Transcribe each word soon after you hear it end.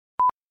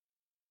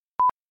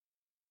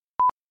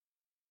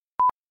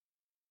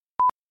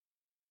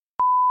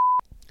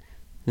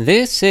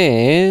This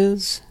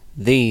is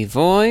the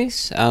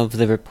voice of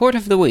the Report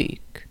of the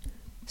Week,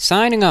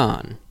 signing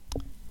on.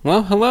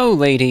 Well, hello,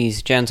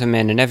 ladies,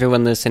 gentlemen, and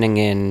everyone listening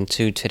in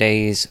to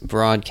today's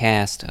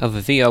broadcast of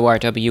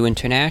VORW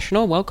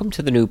International. Welcome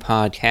to the new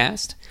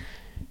podcast,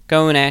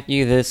 going at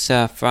you this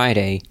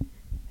Friday,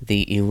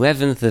 the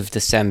 11th of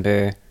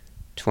December,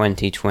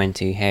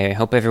 2020. Hey, I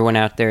hope everyone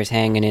out there is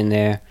hanging in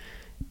there,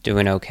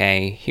 doing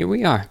okay. Here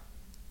we are,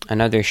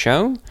 another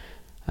show.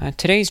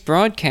 Today's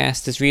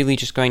broadcast is really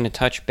just going to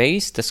touch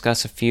base,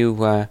 discuss a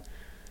few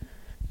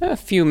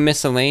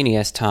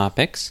miscellaneous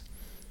topics.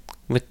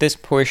 With this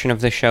portion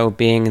of the show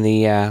being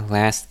the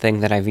last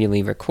thing that I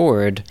really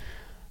record,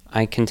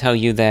 I can tell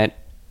you that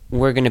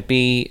we're going to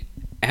be,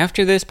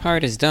 after this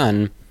part is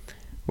done,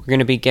 we're going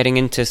to be getting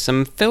into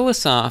some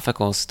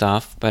philosophical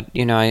stuff, but,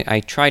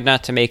 I tried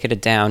not to make it a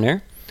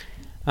downer.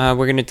 We're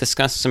going to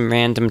discuss some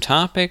random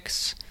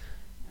topics,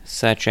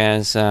 such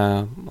as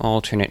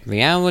alternate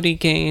reality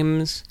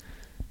games,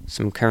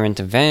 some current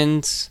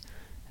events,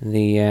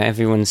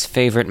 everyone's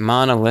favorite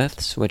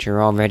monoliths, which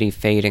are already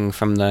fading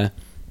from the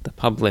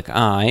public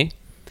eye,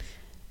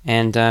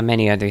 and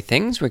many other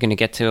things. We're going to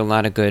get to a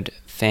lot of good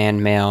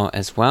fan mail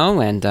as well,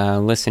 and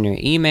listener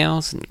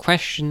emails and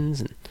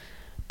questions and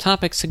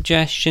topic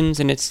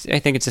suggestions, and I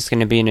think it's just going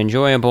to be an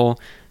enjoyable,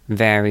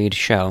 varied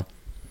show.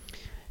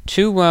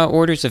 Two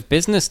orders of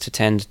business to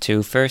tend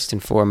to, first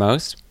and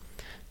foremost.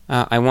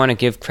 I want to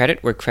give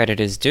credit where credit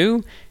is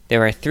due.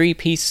 There are 3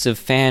 pieces of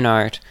fan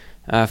art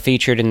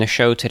featured in the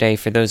show today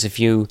for those of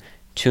you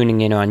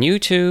tuning in on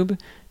YouTube.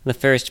 The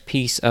first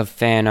piece of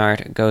fan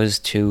art goes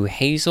to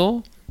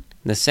Hazel.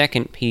 The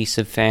second piece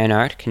of fan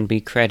art can be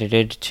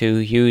credited to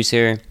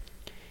user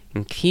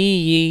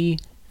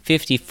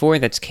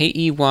Keyy54, that's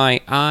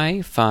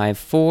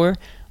KEYI54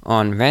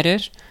 on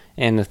Reddit.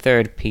 And the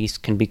third piece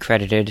can be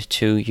credited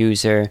to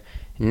user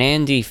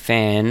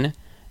NandyFan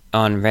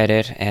on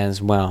Reddit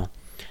as well.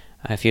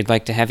 If you'd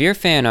like to have your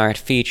fan art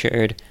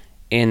featured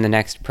in the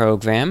next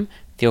program,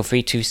 feel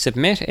free to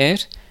submit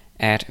it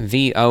at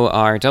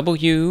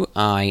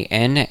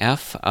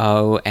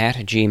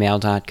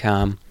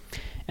vorwinfo@gmail.com.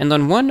 And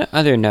on one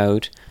other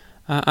note,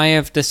 I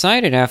have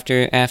decided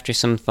after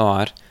some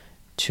thought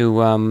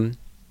to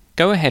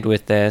go ahead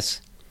with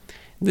this.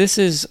 This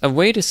is a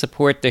way to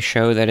support the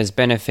show that is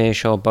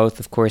beneficial both,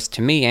 of course,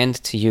 to me and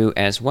to you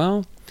as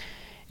well.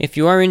 If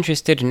you are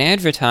interested in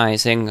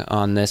advertising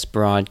on this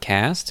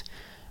broadcast,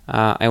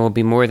 I will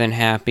be more than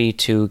happy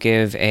to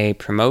give a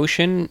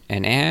promotion,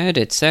 an ad,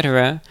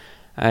 etc.,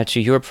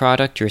 to your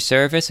product, your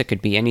service. It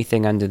could be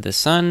anything under the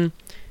sun.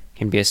 It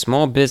can be a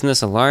small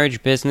business, a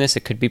large business.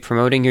 It could be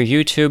promoting your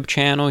YouTube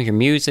channel, your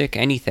music,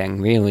 anything,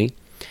 really.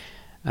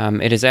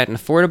 It is at an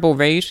affordable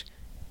rate,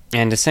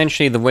 and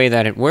essentially the way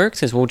that it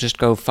works is we'll just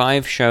go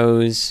 5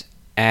 shows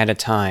at a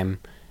time.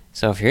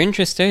 So if you're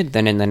interested,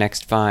 then in the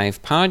next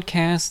 5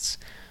 podcasts,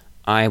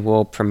 I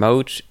will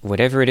promote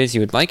whatever it is you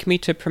would like me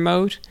to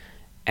promote,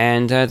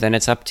 and then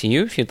it's up to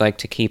you if you'd like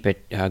to keep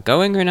it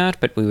going or not,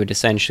 but we would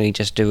essentially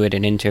just do it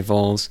in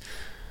intervals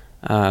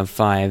of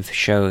 5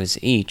 shows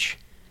each.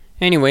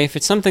 Anyway, if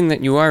it's something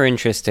that you are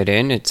interested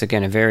in, it's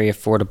again a very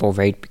affordable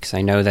rate because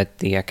I know that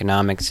the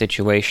economic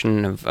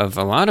situation of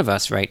a lot of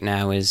us right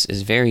now is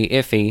very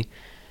iffy.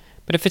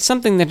 But if it's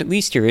something that at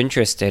least you're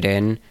interested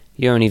in,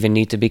 you don't even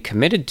need to be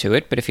committed to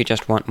it, but if you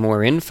just want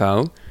more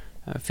info,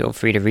 feel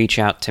free to reach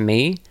out to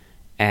me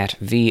at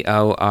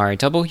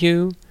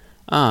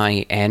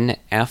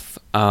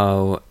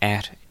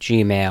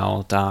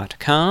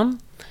vorwinfo@gmail.com.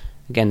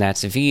 Again,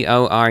 that's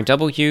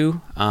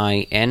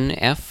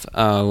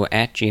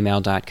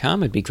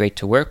vorwinfo@gmail.com. It'd be great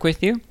to work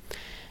with you.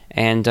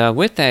 And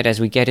with that, as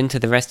we get into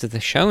the rest of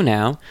the show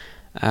now,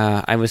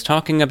 I was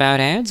talking about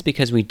ads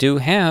because we do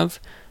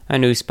have a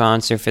new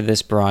sponsor for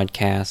this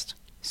broadcast.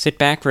 Sit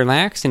back,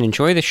 relax, and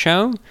enjoy the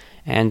show,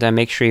 and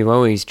make sure you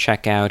always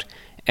check out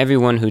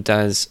everyone who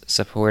does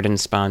support and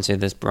sponsor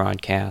this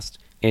broadcast.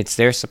 It's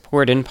their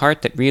support in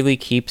part that really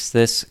keeps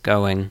this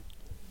going.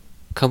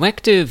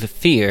 Collective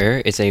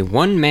Fear is a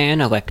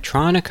one-man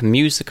electronic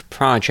music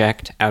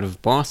project out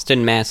of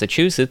Boston,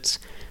 Massachusetts,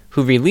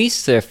 who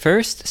released their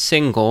first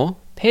single,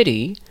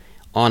 Pity,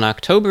 on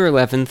October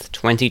 11th,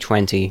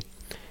 2020.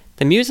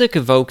 The music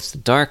evokes the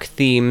dark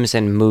themes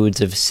and moods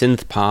of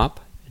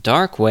synth-pop,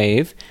 dark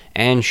wave,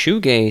 and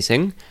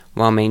shoegazing,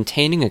 while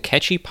maintaining a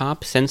catchy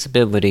pop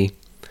sensibility.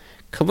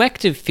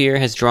 Collective Fear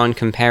has drawn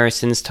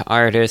comparisons to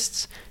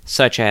artists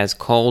such as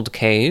Cold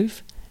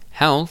Cave,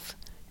 Health,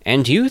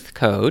 and Youth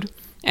Code,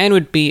 and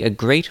would be a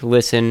great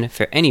listen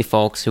for any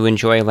folks who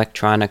enjoy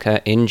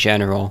electronica in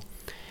general.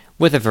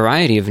 With a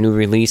variety of new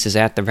releases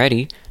at the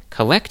ready,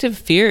 Collective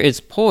Fear is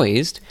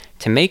poised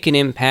to make an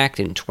impact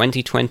in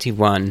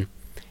 2021.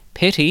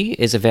 Pity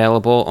is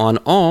available on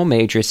all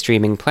major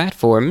streaming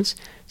platforms,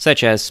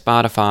 such as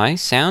Spotify,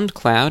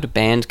 SoundCloud,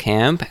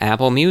 Bandcamp,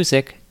 Apple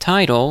Music,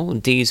 Tidal,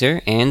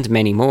 Deezer, and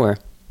many more.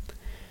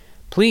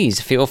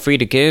 Please feel free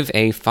to give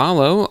a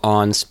follow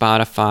on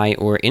Spotify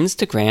or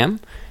Instagram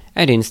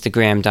at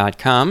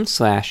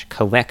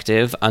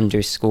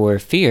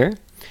instagram.com/collective_fear.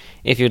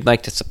 If you'd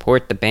like to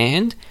support the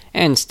band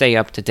and stay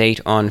up to date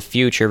on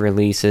future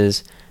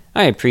releases,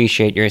 I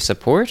appreciate your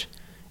support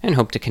and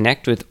hope to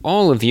connect with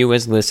all of you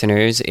as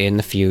listeners in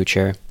the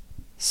future.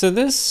 So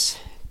this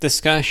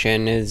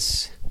discussion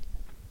it's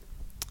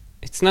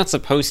not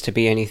supposed to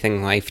be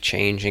anything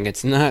life-changing.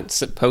 It's not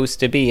supposed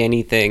to be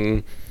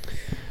anything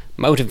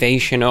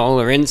motivational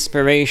or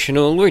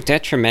inspirational or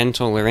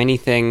detrimental or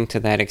anything to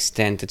that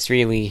extent. It's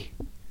really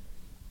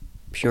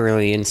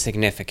purely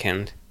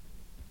insignificant.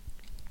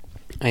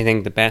 I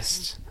think the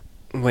best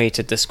way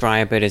to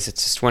describe it is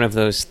it's just one of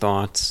those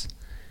thoughts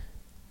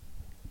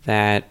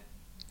that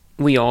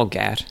we all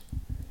get.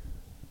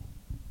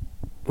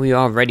 We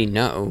already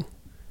know.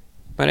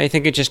 But I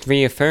think it just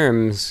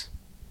reaffirms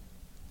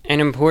an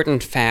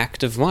important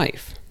fact of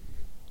life.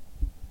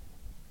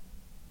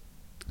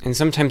 And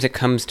sometimes it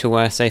comes to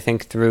us, I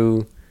think,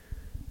 through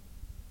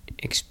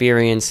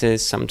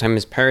experiences,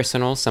 sometimes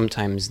personal,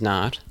 sometimes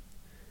not.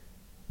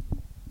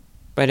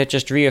 But it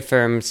just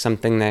reaffirms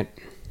something that,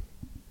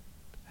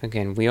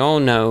 again, we all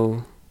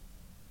know,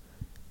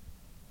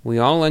 we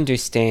all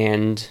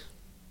understand,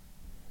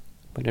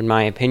 but in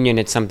my opinion,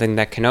 it's something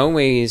that can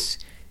always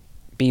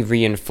be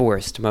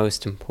reinforced,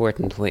 most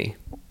importantly.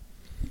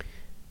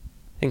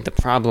 I think the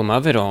problem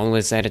of it all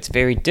is that it's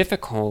very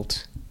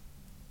difficult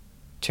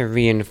to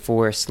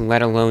reinforce,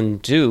 let alone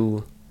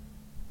do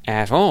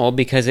at all,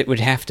 because it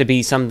would have to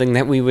be something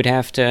that we would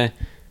have to,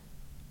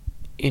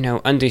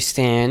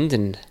 understand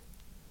and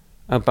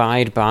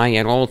abide by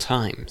at all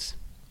times.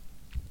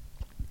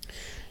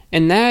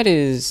 And that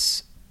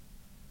is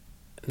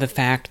the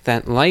fact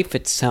that life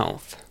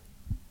itself,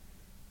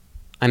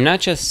 I'm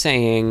not just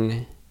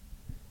saying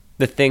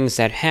the things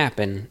that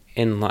happen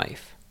in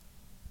life,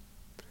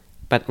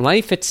 but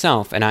life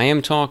itself, and I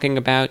am talking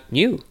about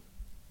you,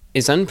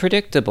 is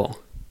unpredictable.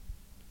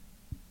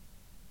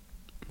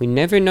 We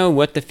never know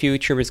what the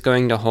future is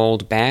going to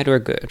hold, bad or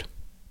good.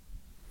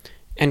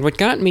 And what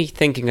got me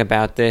thinking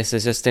about this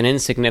is just an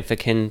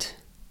insignificant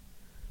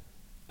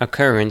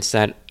occurrence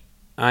that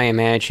I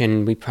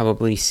imagine we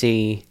probably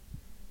see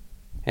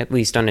at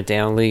least on a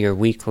daily or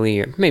weekly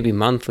or maybe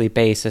monthly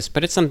basis,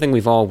 but it's something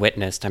we've all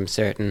witnessed, I'm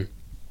certain.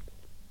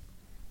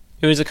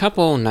 It was a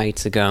couple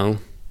nights ago,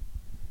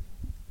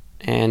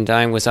 and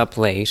I was up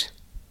late,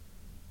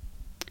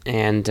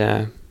 and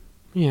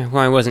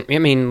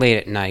late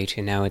at night,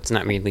 it's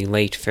not really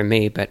late for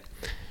me, but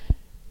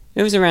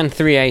it was around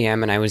 3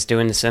 a.m. and I was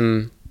doing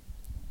some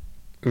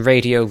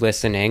radio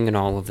listening and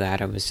all of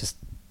that. I was just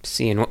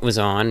seeing what was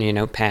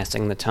on,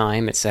 passing the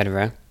time,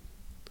 etc.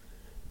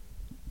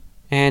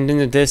 And in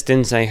the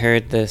distance I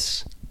heard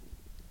this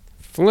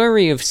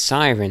flurry of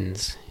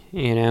sirens,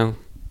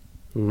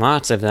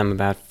 lots of them,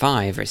 about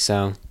 5 or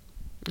so.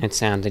 It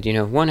sounded,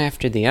 one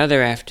after the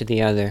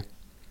other.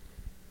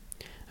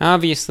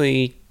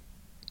 Obviously,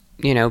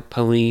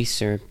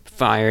 police or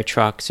fire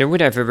trucks or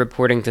whatever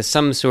reporting to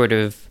some sort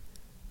of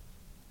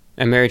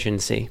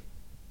emergency.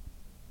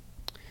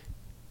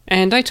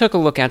 And I took a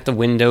look out the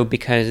window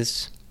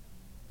because,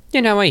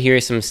 I hear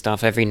some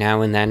stuff every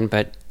now and then,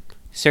 but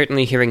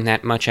certainly hearing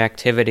that much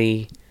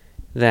activity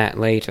that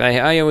late,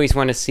 I always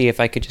want to see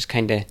if I could just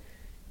kind of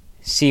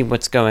see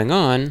what's going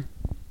on.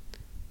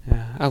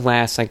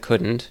 Alas, I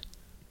couldn't.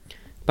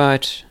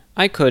 But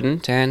I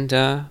couldn't,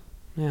 and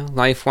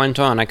life went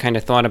on. I kind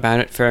of thought about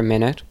it for a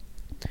minute.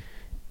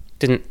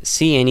 Didn't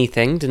see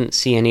anything, didn't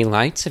see any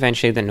lights.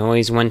 Eventually the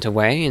noise went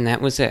away, and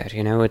that was it.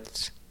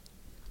 It's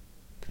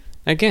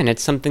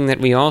something that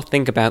we all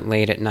think about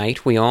late at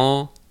night. We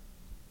all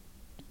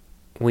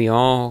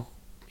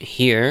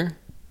hear,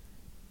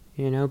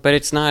 but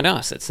it's not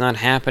us. It's not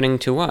happening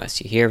to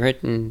us. You hear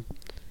it, and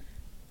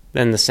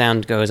then the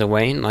sound goes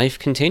away, and life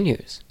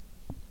continues.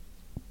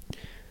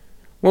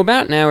 Well,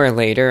 about an hour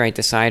later, I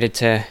decided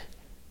to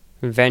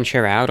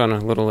venture out on a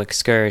little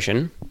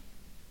excursion.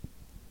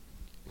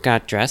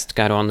 Got dressed,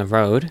 got on the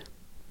road,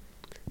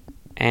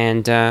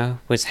 and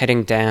was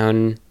heading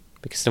down,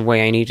 because the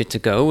way I needed to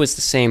go was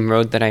the same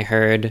road that I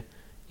heard,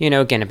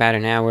 again, about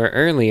an hour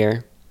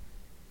earlier.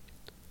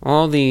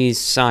 All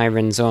these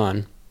sirens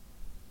on.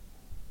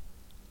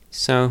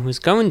 So I was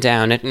going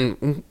down it,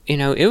 and,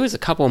 it was a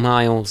couple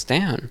miles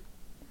down.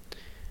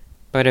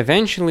 But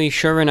eventually,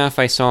 sure enough,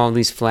 I saw all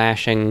these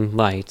flashing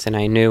lights, and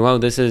I knew,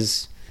 this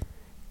is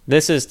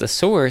the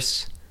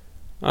source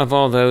of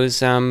all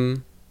those,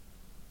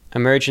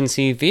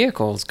 emergency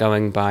vehicles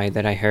going by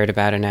that I heard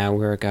about an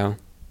hour ago.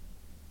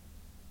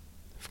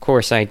 Of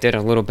course, I did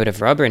a little bit of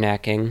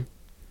rubbernecking,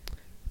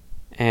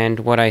 and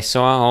what I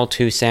saw, all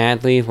too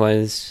sadly,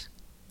 was,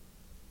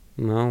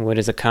 what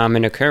is a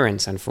common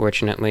occurrence,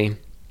 unfortunately.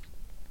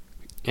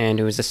 And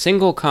it was a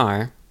single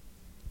car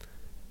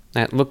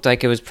that looked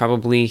like it was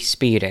probably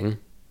speeding,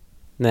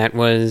 that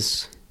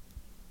was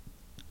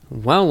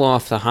well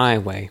off the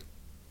highway.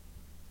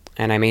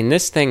 And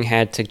this thing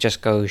had to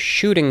just go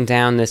shooting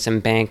down this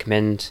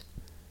embankment.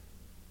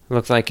 It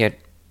looked like it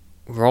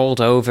rolled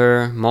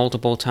over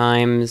multiple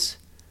times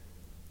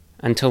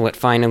until it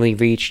finally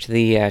reached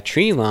the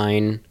tree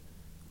line,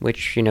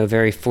 which,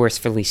 very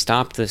forcefully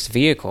stopped this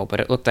vehicle.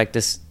 But it looked like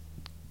this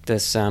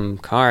this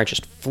car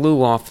just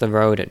flew off the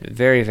road at a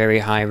very, very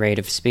high rate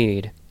of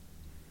speed.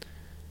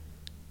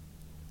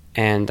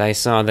 And I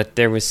saw that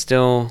there was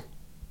still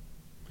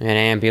an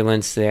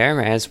ambulance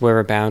there, as were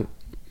about,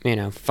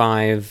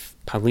 5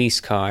 police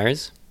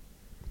cars.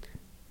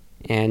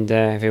 And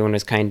everyone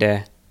was kind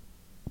of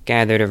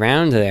gathered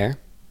around there.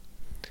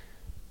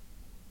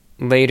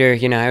 Later,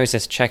 I was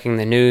just checking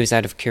the news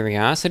out of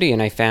curiosity,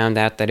 and I found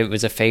out that it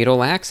was a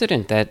fatal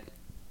accident, that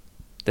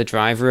the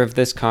driver of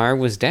this car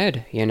was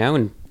dead,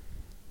 and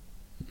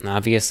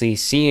obviously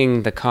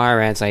seeing the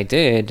car as I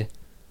did,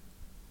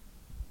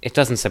 it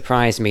doesn't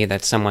surprise me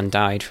that someone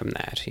died from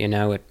that,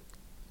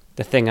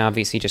 the thing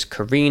obviously just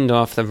careened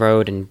off the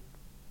road and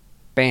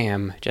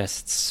bam,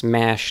 just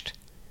smashed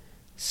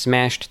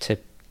to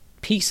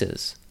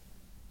pieces.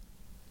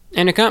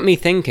 And it got me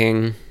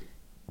thinking,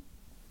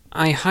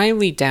 I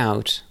highly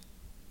doubt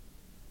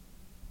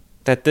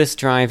that this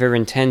driver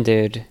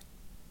intended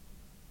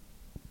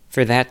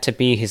for that to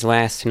be his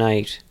last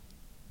night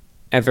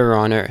ever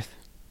on Earth.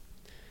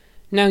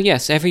 Now,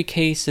 yes, every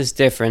case is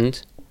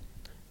different,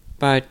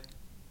 but,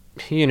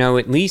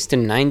 at least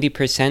in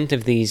 90%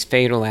 of these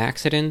fatal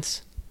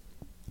accidents,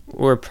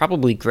 or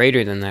probably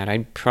greater than that,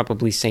 I'd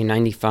probably say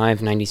 95,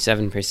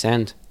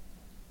 97%,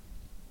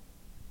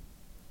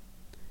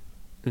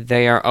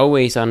 they are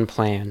always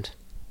unplanned.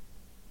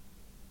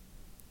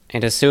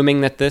 And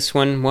assuming that this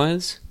one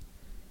was,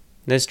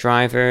 this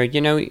driver,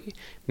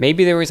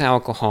 maybe there was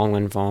alcohol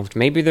involved,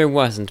 maybe there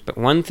wasn't, but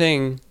one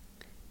thing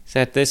is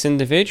that this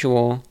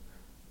individual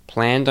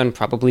planned on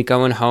probably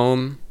going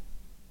home,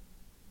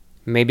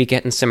 maybe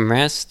getting some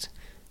rest,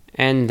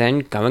 and then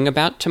going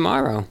about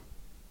tomorrow.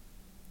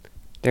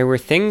 There were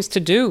things to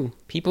do,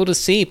 people to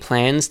see,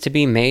 plans to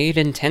be made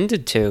and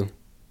tended to.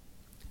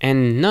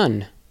 And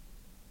none,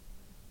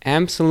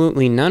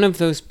 absolutely none of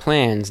those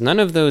plans, none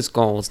of those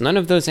goals, none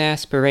of those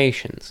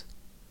aspirations,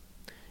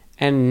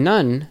 and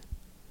none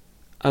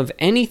of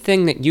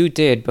anything that you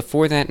did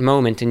before that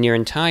moment in your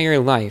entire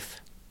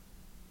life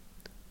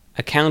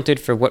accounted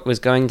for what was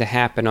going to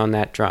happen on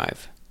that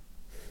drive.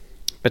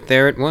 But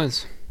there it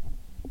was.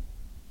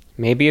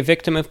 Maybe a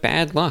victim of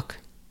bad luck.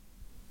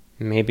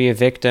 Maybe a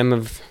victim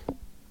of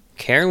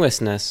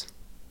carelessness,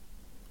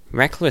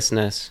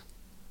 recklessness.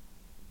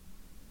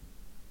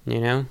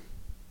 That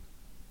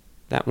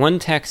one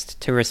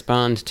text to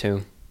respond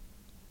to.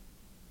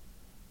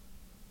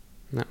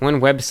 That one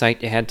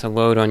website you had to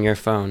load on your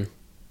phone.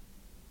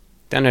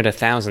 Done it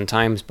 1,000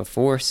 times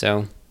before,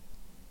 so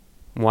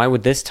why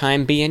would this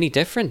time be any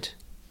different?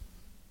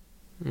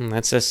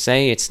 Let's just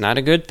say it's not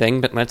a good thing,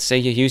 but let's say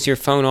you use your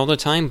phone all the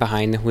time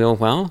behind the wheel.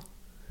 Well,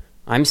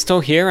 I'm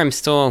still here, I'm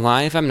still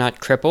alive, I'm not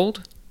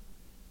crippled.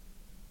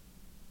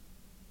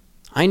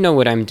 I know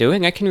what I'm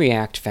doing, I can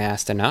react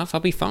fast enough,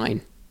 I'll be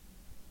fine.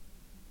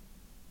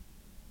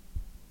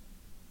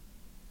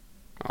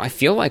 I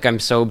feel like I'm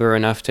sober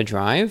enough to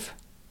drive.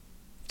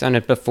 I've done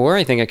it before,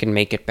 I think I can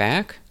make it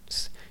back.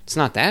 It's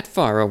not that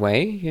far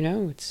away,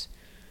 it's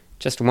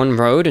just one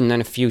road and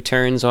then a few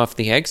turns off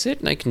the exit,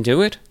 and I can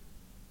do it.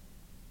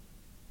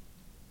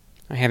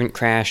 I haven't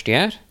crashed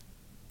yet.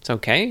 It's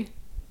okay.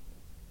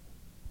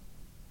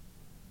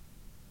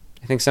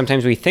 I think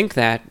sometimes we think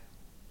that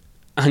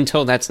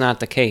until that's not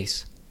the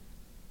case.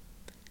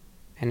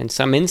 And in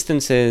some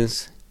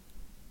instances,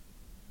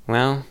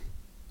 well,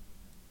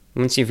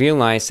 once you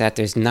realize that,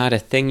 there's not a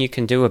thing you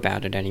can do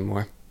about it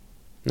anymore.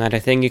 Not a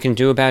thing you can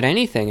do about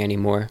anything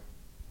anymore.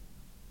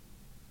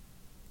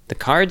 The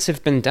cards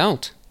have been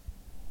dealt.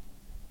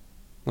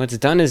 What's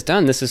done is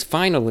done. This is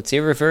final. It's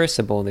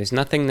irreversible. There's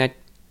nothing that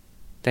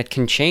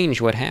can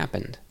change what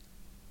happened.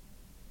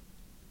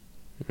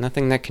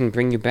 Nothing that can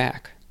bring you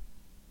back.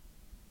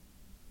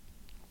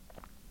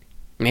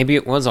 Maybe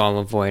it was all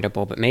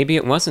avoidable, but maybe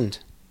it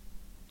wasn't.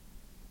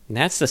 And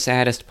that's the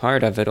saddest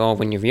part of it all,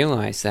 when you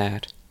realize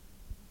that.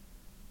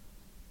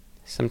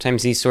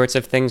 Sometimes these sorts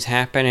of things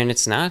happen and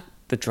it's not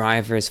the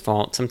driver's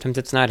fault. Sometimes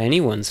it's not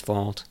anyone's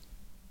fault.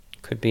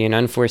 Could be an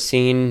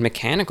unforeseen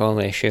mechanical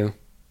issue.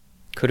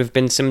 Could have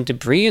been some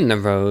debris in the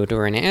road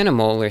or an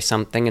animal or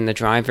something, and the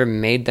driver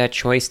made that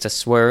choice to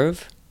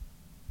swerve.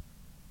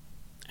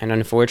 And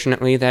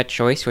unfortunately, that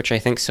choice, which I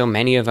think so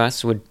many of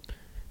us would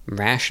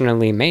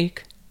rationally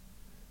make,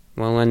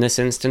 well, in this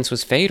instance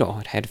was fatal.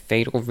 It had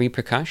fatal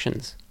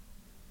repercussions.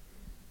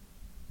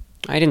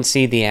 I didn't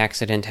see the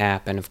accident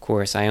happen, of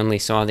course. I only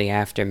saw the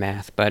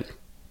aftermath, but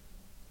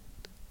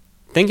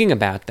thinking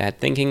about that,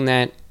 thinking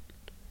that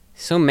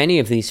so many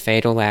of these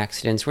fatal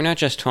accidents, we're not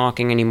just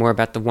talking anymore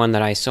about the one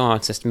that I saw,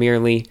 it's just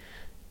merely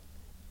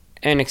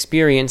an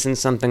experience and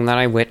something that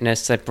I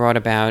witnessed that brought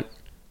about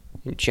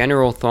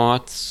general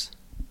thoughts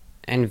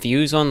and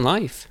views on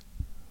life,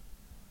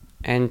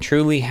 and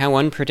truly how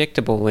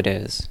unpredictable it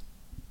is.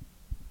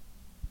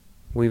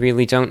 We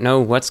really don't know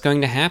what's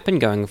going to happen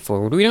going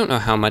forward. We don't know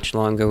how much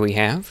longer we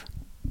have.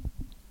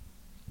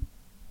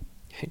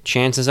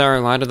 Chances are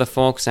a lot of the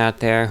folks out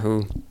there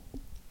who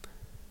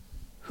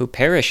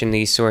perish in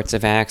these sorts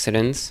of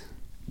accidents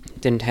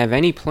didn't have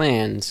any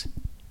plans,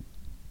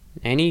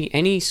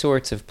 any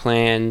sorts of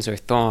plans or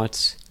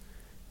thoughts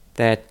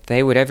that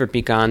they would ever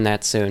be gone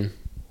that soon.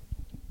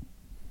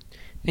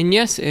 And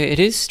yes, it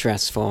is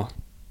stressful.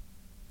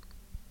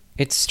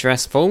 It's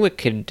stressful.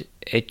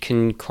 It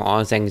can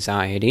cause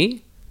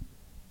anxiety.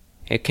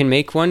 It can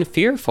make one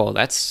fearful.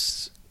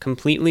 That's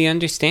completely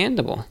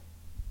understandable.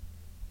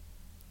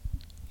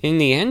 In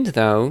the end,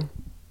 though,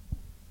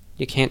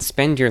 you can't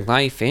spend your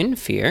life in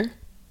fear.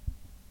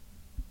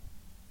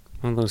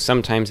 Although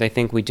sometimes I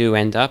think we do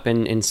end up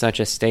in such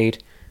a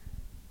state,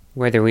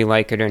 whether we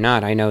like it or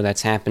not. I know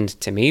that's happened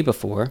to me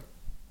before.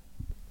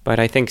 But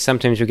I think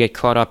sometimes we get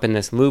caught up in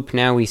this loop.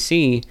 Now we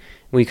see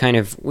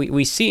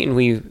and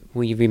we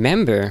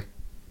remember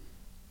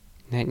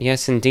that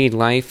yes, indeed,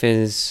 life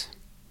is,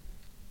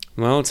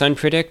 well, it's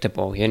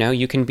unpredictable.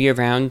 You can be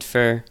around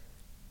for,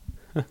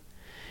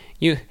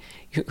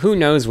 who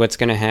knows what's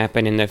going to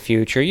happen in the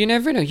future? You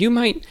never know.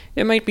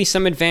 There might be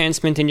some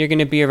advancement and you're going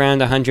to be around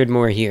 100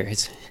 more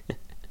years.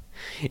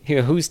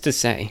 Who's to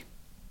say?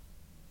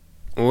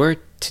 Or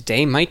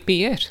today might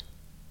be it.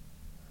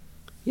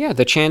 Yeah,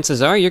 the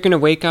chances are you're going to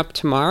wake up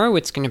tomorrow,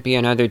 it's going to be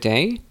another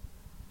day.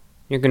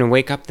 You're going to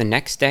wake up the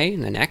next day,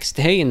 and the next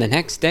day, and the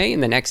next day,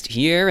 and the next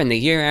year, and the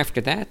year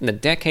after that, and the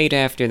decade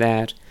after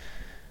that.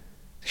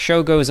 The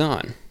show goes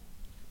on.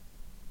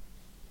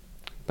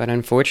 But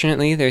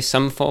unfortunately, there's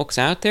some folks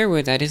out there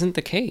where that isn't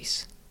the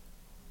case.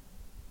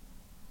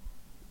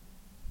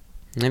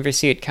 Never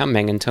see it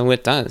coming until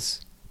it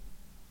does.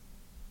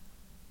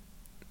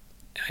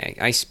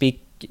 I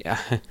speak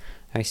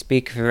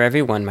for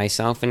everyone,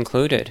 myself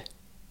included.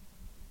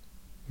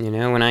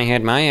 When I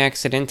had my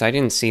accident, I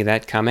didn't see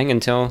that coming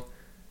until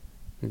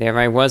there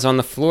I was on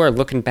the floor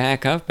looking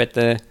back up at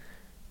the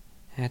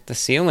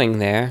ceiling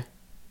there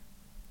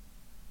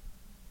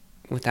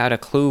without a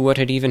clue what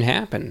had even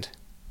happened.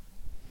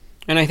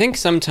 And I think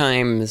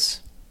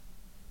sometimes,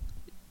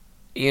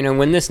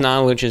 when this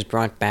knowledge is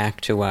brought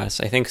back to us,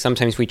 I think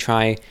sometimes we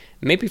try,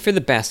 maybe for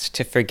the best,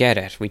 to forget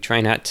it. We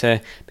try not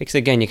to, because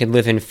again, you could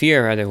live in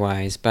fear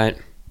otherwise, but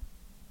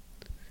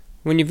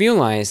when you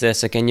realize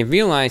this, again, you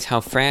realize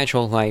how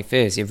fragile life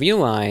is. You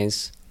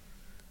realize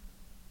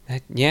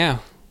that, yeah,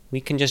 we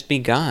can just be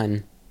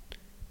gone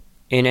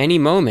in any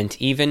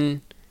moment,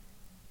 even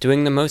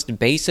doing the most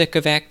basic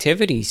of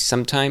activities.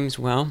 Sometimes,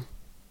 well,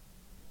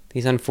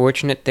 these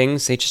unfortunate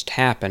things, they just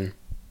happen.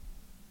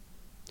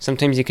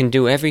 Sometimes you can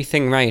do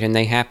everything right and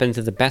they happen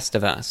to the best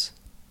of us.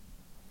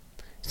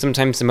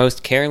 Sometimes the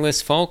most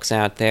careless folks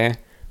out there,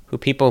 who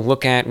people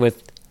look at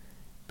with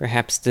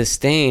perhaps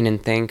disdain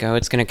and think, oh,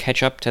 it's going to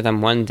catch up to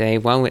them one day.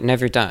 Well, it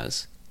never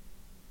does.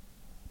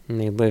 And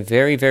they live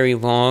very, very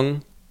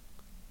long,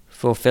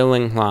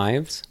 fulfilling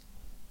lives.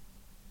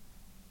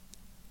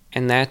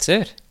 And that's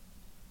it.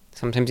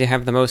 Sometimes you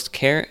have the most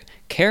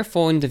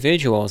careful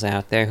individuals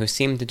out there who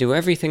seem to do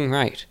everything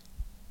right.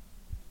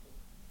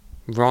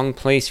 Wrong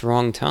place,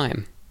 wrong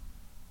time.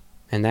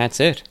 And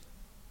that's it.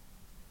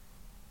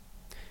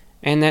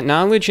 And that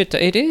knowledge,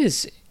 it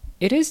is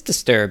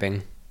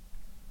disturbing.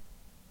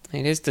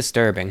 It is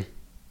disturbing.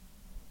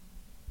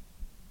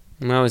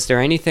 Well, is there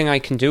anything I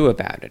can do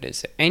about it?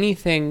 Is there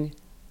anything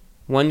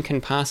one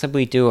can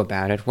possibly do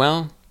about it?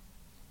 Well,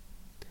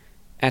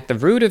 at the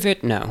root of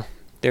it, no.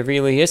 There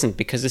really isn't,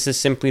 because this is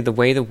simply the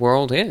way the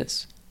world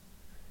is.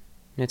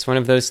 And it's one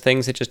of those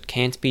things that just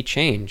can't be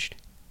changed.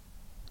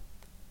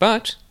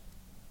 But,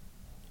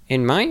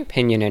 in my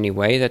opinion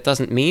anyway, that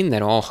doesn't mean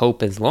that all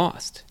hope is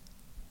lost.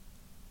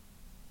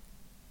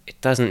 It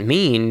doesn't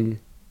mean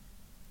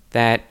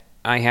that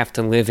I have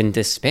to live in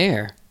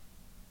despair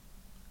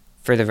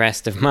for the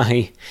rest of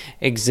my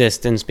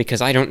existence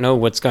because I don't know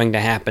what's going to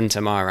happen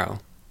tomorrow.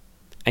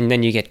 And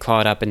then you get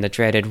caught up in the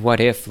dreaded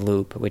what-if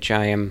loop, which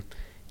I am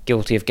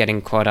guilty of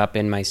getting caught up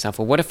in myself.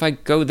 Well, what if I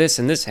go this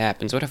and this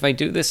happens? What if I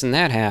do this and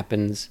that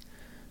happens?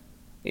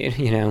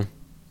 You'll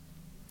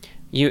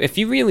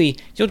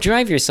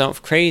drive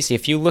yourself crazy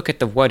if you look at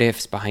the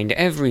what-ifs behind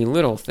every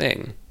little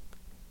thing.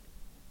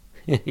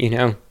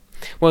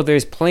 Well,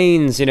 there's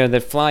planes,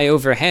 that fly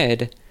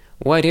overhead.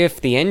 What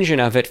if the engine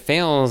of it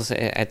fails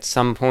at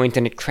some point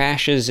and it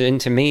crashes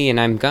into me and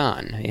I'm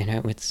gone?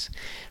 It's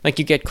like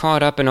you get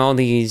caught up in all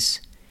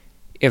these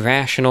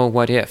irrational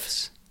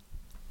what-ifs.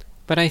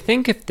 But I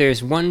think if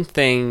there's one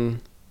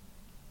thing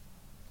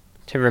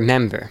to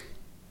remember,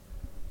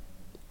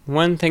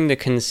 one thing to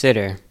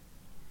consider,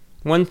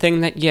 one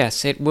thing that,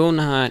 yes, it will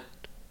not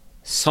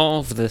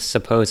solve this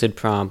supposed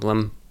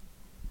problem,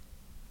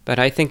 but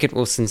I think it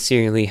will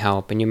sincerely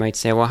help. And you might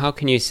say, well, how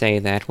can you say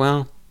that?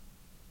 Well,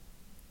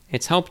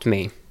 it's helped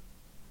me.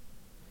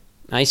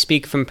 I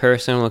speak from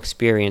personal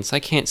experience. I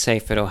can't say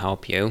if it'll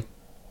help you.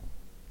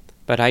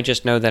 But I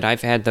just know that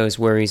I've had those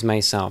worries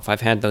myself.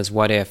 I've had those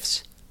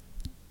what-ifs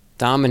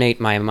dominate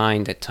my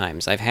mind at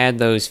times. I've had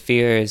those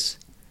fears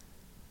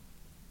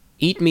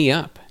eat me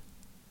up.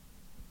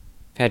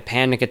 I've had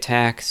panic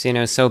attacks,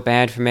 so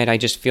bad from it, I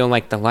just feel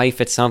like the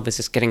life itself is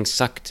just getting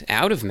sucked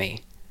out of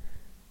me.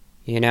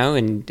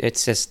 And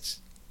it's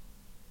just...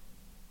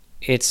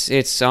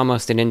 It's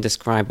almost an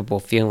indescribable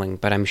feeling,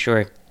 but I'm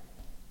sure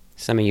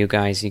some of you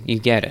guys, you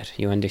get it,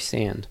 you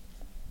understand.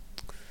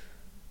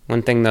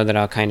 One thing, though, that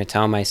I'll kind of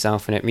tell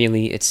myself, and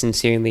it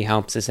sincerely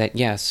helps, is that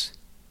yes,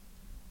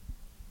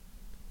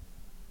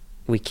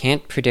 we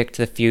can't predict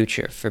the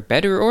future, for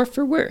better or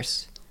for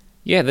worse.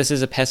 Yeah, this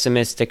is a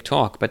pessimistic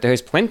talk, but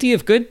there's plenty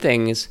of good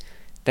things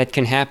that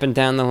can happen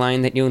down the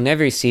line that you'll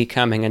never see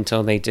coming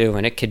until they do,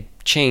 and it could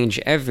change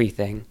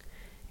everything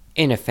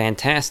in a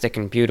fantastic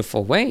and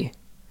beautiful way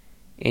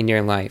in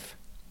your life.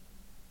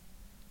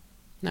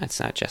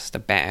 That's not just the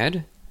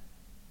bad,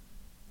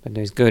 but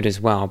there's good as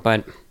well.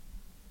 But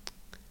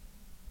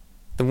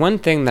the one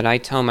thing that I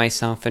tell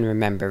myself and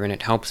remember, and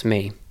it helps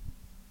me,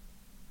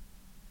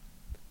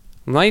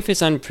 life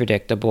is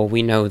unpredictable,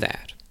 we know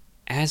that.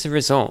 As a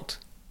result,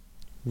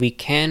 we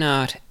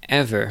cannot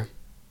ever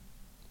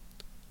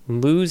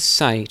lose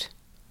sight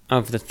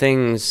of the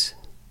things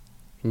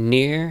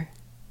near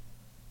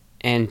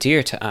and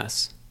dear to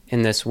us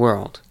in this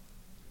world.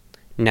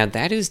 Now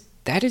that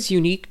is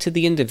unique to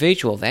the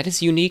individual. That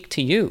is unique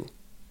to you.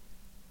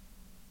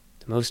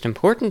 The most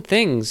important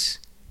things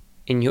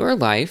in your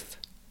life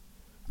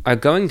are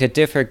going to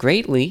differ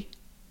greatly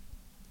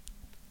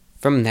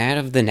from that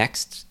of the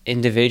next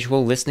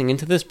individual listening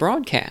into this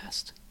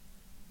broadcast.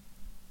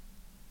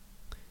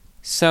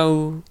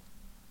 So,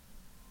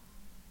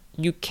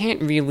 you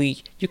can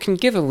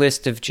give a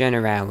list of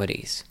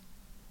generalities,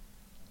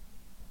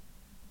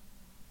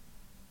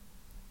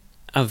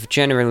 of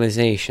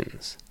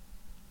generalizations,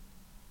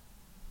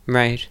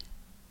 right?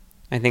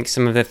 I think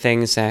some of the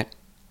things that,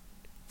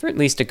 for at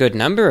least a good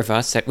number of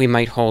us, that we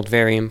might hold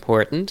very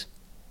important,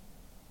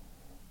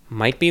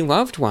 might be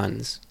loved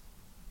ones,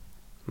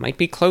 might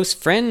be close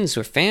friends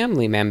or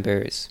family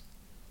members.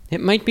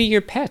 It might be your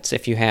pets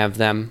if you have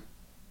them.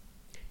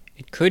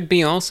 It could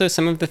be also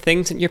some of the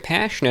things that you're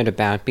passionate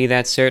about, be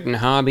that certain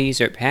hobbies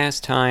or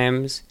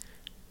pastimes.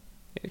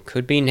 It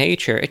could be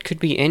nature. It could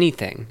be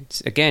anything.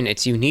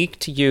 It's unique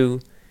to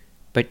you,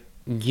 but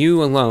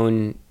you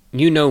alone,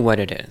 you know what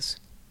it is.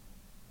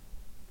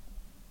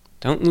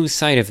 Don't lose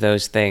sight of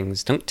those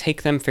things. Don't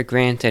take them for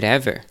granted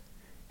ever.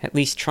 At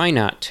least try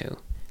not to.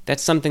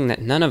 That's something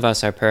that none of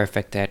us are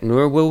perfect at,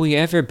 nor will we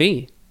ever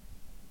be.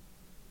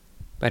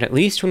 But at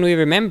least when we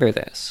remember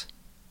this,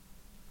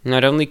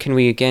 not only can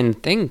we again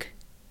think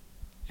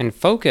and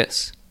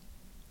focus,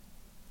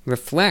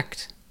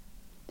 reflect,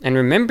 and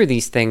remember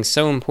these things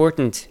so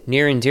important,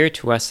 near and dear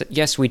to us, that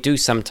yes, we do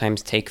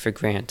sometimes take for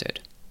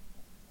granted.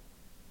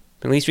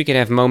 But at least we could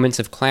have moments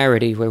of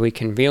clarity where we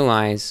can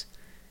realize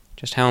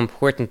just how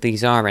important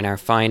these are in our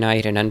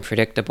finite and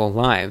unpredictable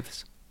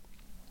lives.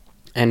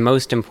 And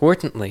most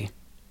importantly,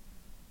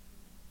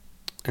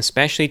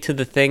 especially to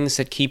the things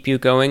that keep you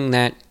going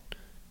that,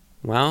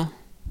 well,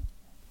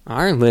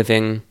 are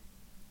living,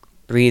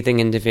 breathing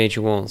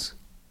individuals,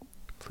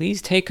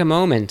 please take a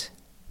moment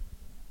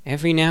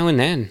every now and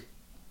then.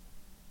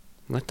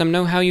 Let them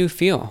know how you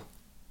feel.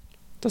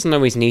 It doesn't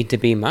always need to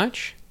be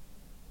much.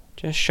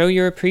 Just show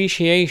your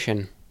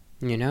appreciation.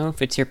 You know,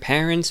 if it's your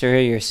parents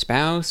or your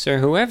spouse or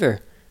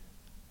whoever,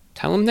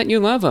 tell them that you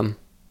love them.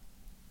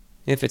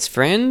 If it's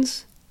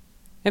friends,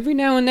 every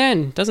now and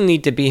then, doesn't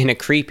need to be in a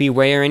creepy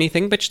way or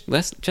anything, but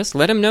just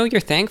let them know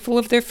you're thankful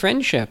of their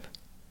friendship.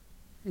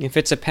 If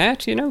it's a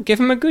pet, give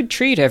them a good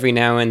treat every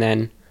now and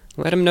then.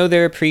 Let them know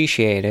they're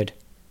appreciated.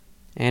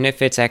 And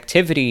if it's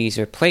activities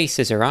or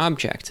places or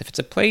objects, if it's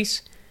a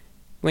place,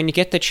 when you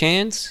get the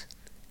chance,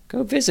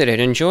 go visit it,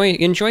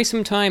 enjoy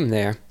some time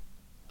there.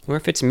 Or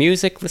if it's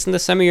music, listen to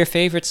some of your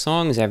favorite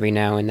songs every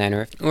now and then.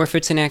 Or if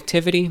it's an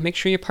activity, make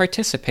sure you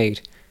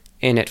participate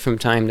in it from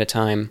time to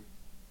time.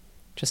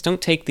 Just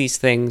don't take these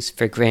things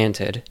for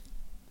granted.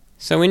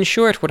 So in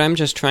short, what I'm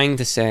just trying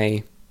to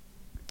say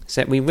is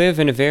that we live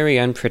in a very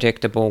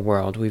unpredictable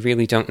world. We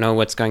really don't know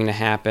what's going to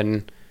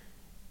happen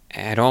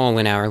at all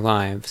in our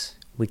lives.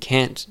 We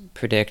can't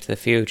predict the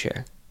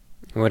future.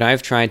 What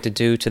I've tried to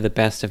do to the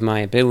best of my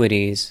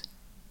abilities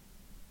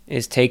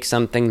is take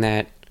something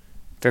that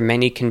for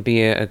many can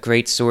be a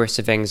great source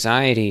of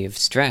anxiety, of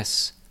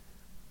stress,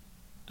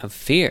 of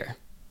fear,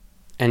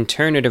 and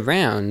turn it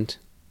around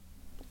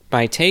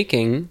by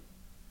taking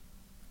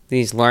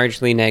these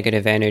largely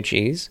negative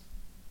energies,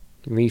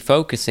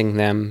 refocusing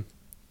them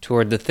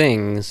toward the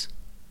things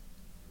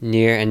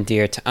near and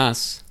dear to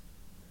us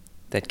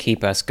that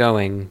keep us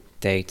going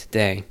day to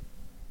day.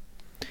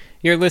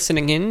 You're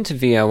listening in to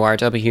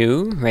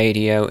VORW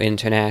Radio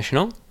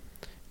International.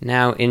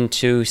 Now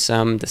into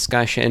some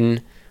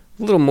discussion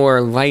a little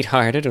more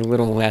lighthearted, a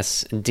little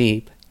less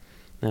deep,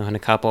 on a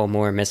couple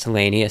more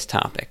miscellaneous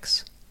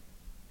topics.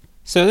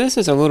 So this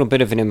is a little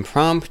bit of an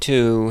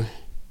impromptu,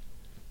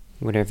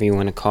 whatever you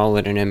want to call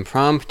it, an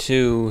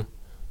impromptu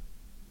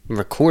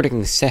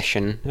recording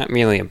session. Not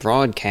really a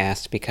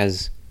broadcast,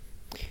 because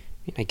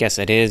I guess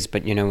it is,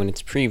 but when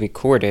it's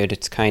pre-recorded,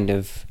 it's kind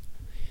of,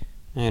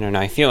 I don't know,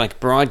 I feel like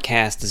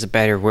broadcast is a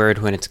better word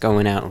when it's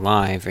going out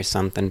live or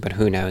something, but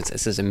who knows.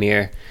 This is a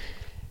mere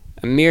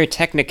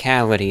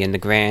technicality in the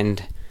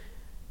grand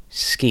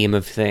scheme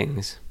of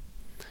things.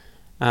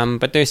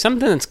 But there's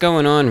something that's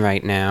going on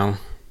right now.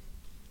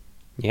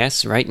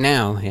 Yes, right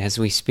now, as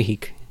we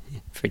speak,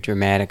 for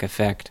dramatic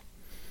effect.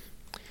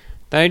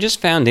 that I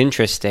just found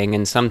interesting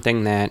and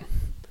something that,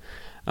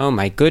 oh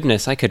my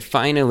goodness, I could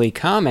finally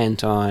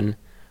comment on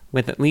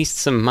with at least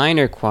some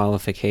minor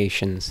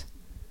qualifications.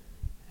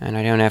 And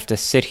I don't have to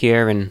sit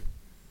here and,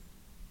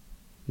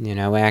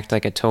 act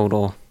like a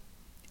total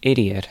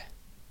idiot.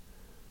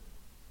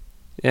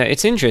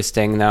 It's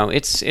interesting, though.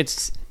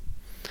 It's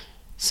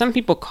some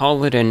people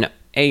call it an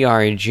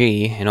ARG,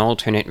 an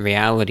alternate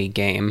reality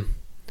game.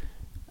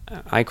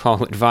 I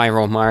call it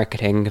viral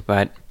marketing,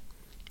 but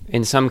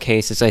in some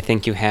cases I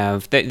think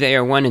they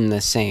are one and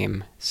the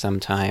same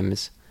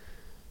sometimes.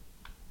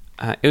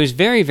 It was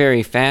very,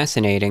 very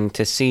fascinating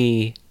to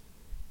see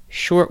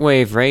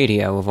shortwave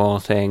radio, of all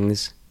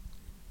things,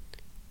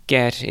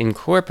 get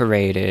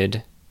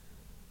incorporated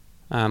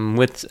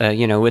with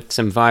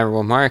some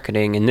viral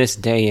marketing in this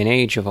day and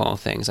age, of all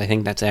things. I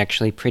think that's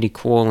actually pretty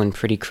cool and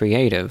pretty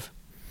creative.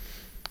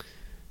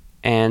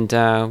 And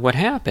what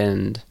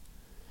happened,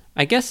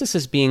 I guess this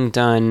is being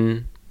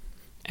done,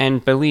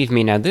 and believe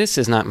me, now this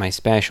is not my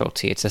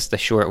specialty, it's just the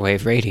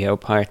shortwave radio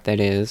part that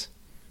is,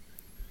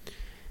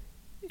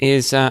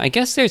 I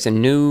guess there's a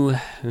new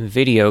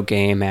video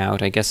game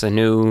out, I guess a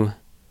new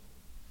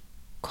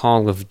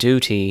Call of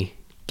Duty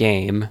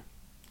game.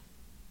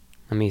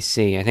 Let me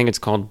see, I think it's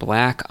called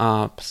Black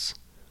Ops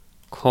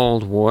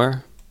Cold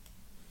War.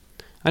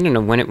 I don't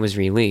know when it was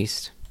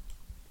released.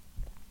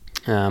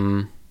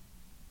 I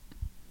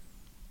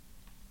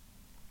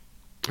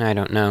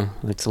don't know,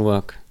 let's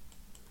look. I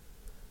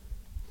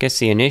guess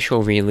the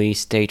initial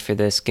release date for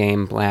this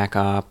game, Black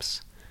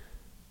Ops,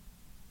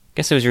 I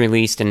guess it was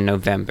released in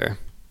November.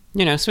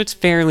 So it's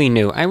fairly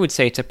new. I would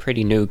say it's a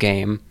pretty new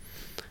game.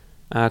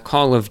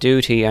 Call of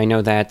Duty, I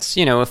know that's,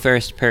 a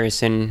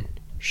first-person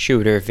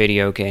shooter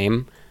video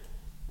game.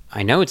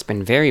 I know it's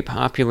been very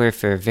popular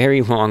for a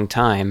very long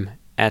time,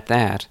 at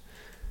that.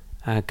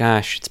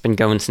 It's been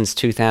going since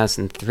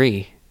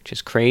 2003, which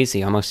is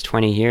crazy, almost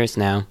 20 years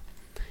now.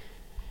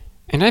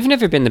 And I've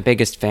never been the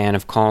biggest fan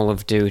of Call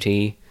of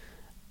Duty.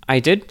 I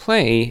did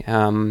play,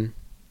 I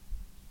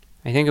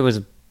think it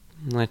was,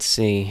 let's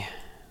see,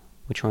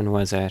 which one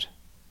was it?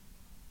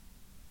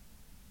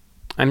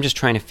 I'm just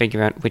trying to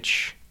figure out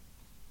which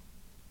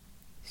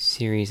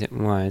series it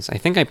was. I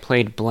think I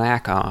played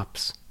Black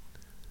Ops.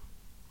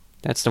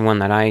 That's the one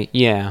that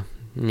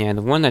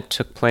the one that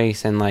took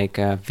place in,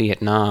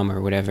 Vietnam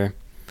or whatever.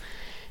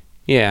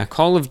 Yeah,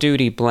 Call of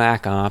Duty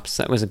Black Ops,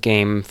 that was a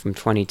game from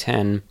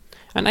 2010.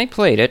 And I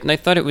played it, and I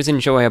thought it was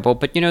enjoyable,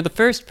 but the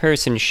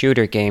first-person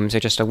shooter games are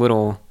just a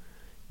little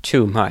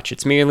too much.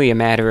 It's merely a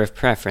matter of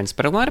preference,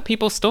 but a lot of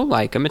people still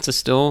like them. I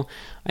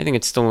think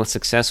it's still a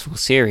successful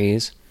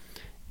series,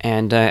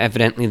 and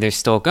evidently they're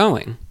still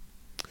going.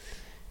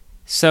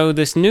 So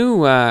this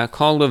new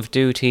Call of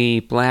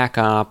Duty Black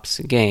Ops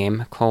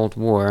game, Cold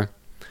War,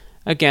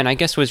 again, I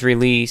guess was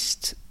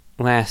released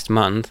last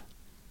month,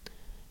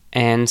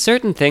 and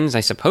certain things,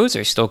 I suppose,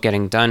 are still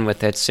getting done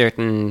with it,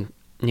 certain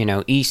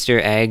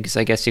Easter eggs,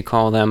 I guess you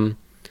call them,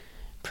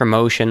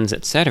 promotions,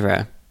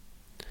 etc.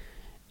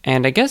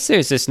 And I guess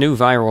there's this new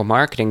viral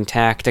marketing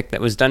tactic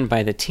that was done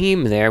by the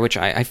team there, which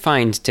I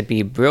find to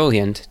be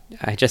brilliant,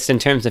 just in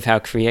terms of how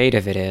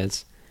creative it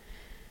is.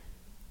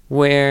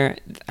 Where,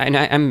 and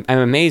I'm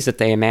amazed that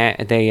they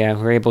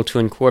were able to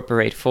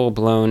incorporate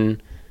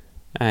full-blown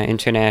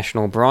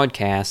international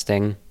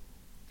broadcasting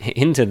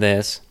into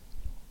this,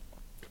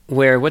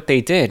 where what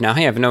they did, now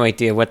I have no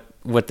idea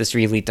what this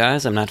really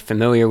does. I'm not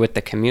familiar with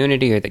the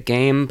community or the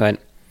game, but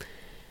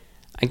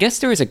I guess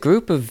there was a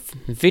group of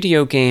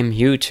video game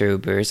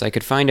YouTubers. I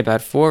could find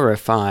about 4 or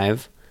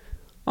 5.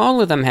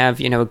 All of them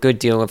have, a good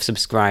deal of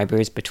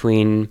subscribers,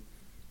 between,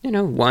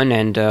 1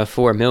 and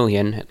 4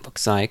 million, it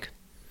looks like.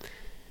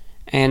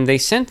 And they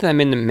sent them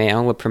in the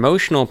mail a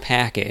promotional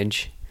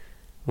package,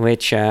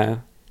 which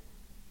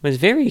was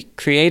very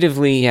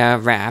creatively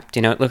wrapped.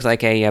 It looked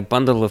like a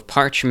bundle of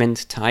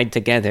parchment tied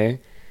together.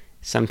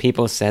 Some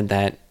people said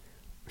that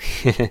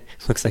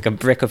looks like a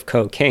brick of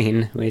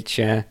cocaine, which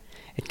it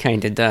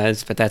kind of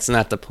does, but that's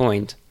not the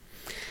point.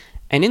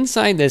 And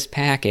inside this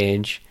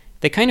package,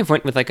 they kind of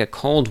went with like a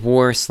Cold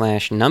War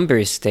 /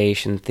 numbers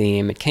station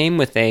theme. It came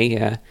with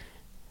a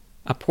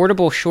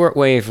portable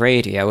shortwave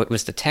radio. It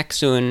was the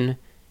Tecsun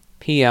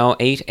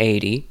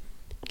PL880.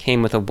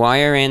 Came with a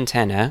wire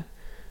antenna,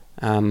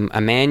 a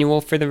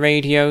manual for the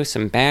radio,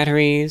 some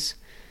batteries,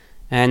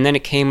 and then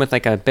it came with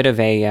like a bit of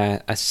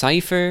a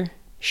cipher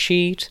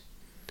sheet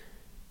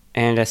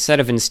and a set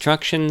of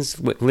instructions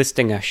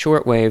listing a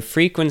shortwave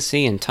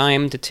frequency and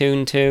time to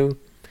tune to.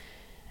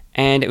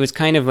 And it was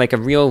kind of like a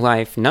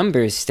real-life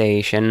numbers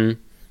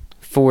station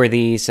for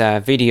these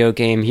video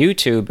game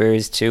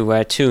YouTubers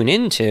to tune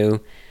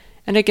into,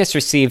 and I guess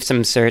receive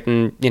some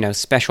certain,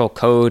 special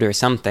code or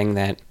something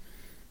that,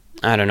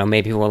 I don't know,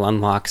 maybe will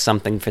unlock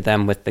something for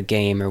them with the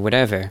game or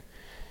whatever.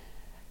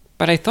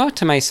 But I thought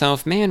to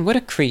myself, man, what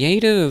a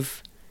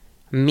creative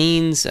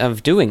means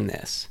of doing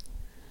this.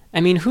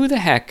 I mean, who the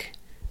heck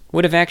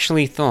would have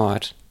actually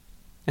thought,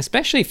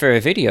 especially for a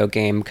video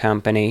game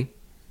company,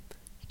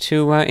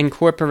 to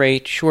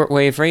incorporate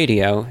shortwave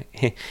radio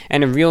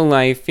and a real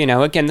life,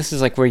 again, this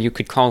is like where you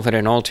could call it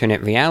an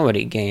alternate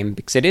reality game,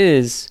 because it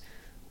is,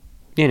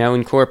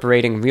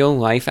 incorporating real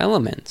life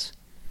elements.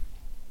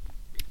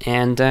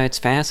 And it's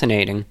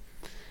fascinating.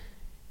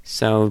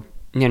 So,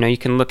 you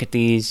can look at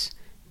these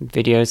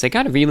videos. They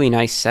got a really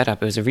nice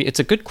setup. It's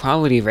a good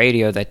quality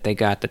radio that they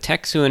got. The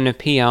Texun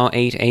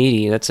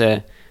PL880, that's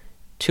a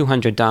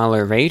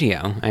 $200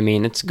 radio. I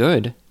mean, it's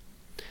good.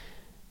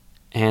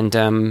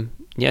 And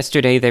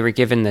yesterday they were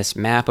given this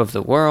map of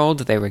the world.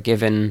 They were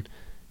given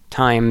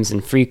times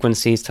and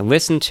frequencies to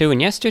listen to.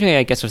 And yesterday,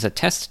 I guess, was a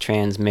test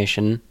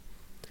transmission.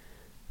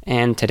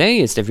 And today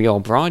is the real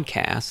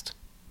broadcast.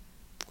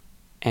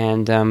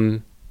 And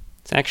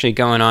it's actually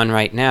going on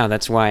right now.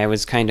 That's why I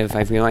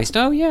realized,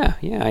 oh yeah,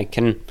 I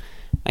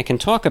can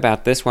talk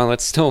about this while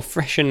it's still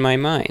fresh in my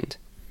mind.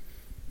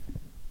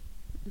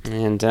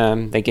 And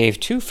they gave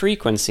 2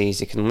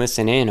 frequencies you can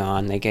listen in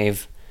on. They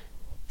gave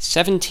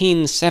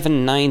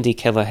 17,790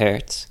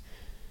 kilohertz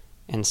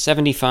and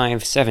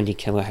 7570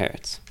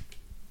 kilohertz.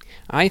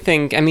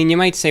 You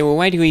might say, well,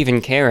 why do you even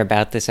care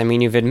about this? I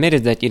mean, you've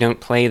admitted that you don't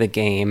play the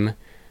game,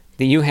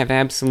 that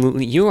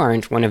you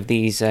aren't one of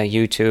these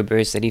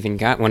YouTubers that even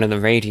got one of the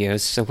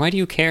radios, so why do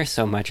you care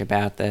so much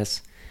about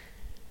this?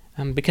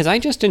 Because I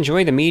just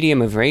enjoy the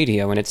medium of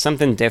radio, and it's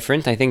something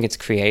different. I think it's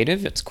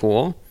creative, it's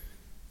cool.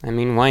 I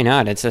mean, why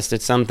not? It's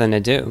something to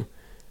do.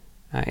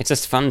 It's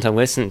just fun to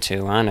listen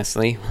to,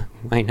 honestly.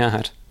 Why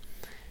not?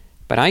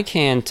 But I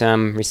can't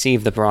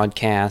receive the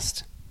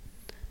broadcast.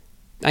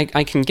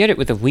 I can get it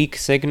with a weak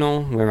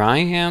signal where I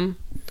am,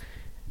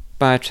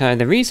 but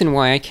the reason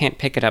why I can't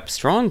pick it up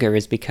stronger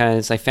is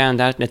because I found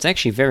out, and it's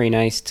actually very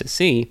nice to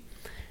see,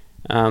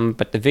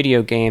 but the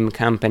video game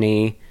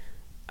company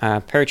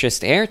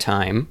purchased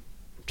airtime,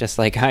 just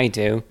like I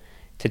do,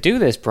 to do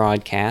this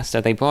broadcast. So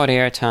they bought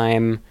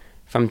airtime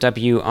from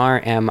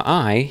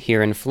WRMI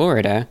here in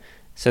Florida,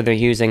 so they're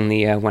using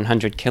the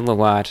 100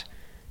 kilowatt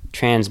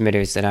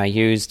transmitters that I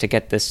use to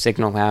get this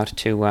signal out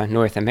to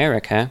North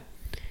America,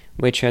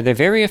 which they're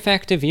very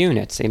effective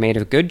units. They made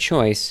a good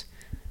choice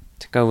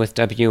to go with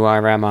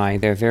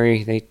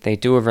WRMI. They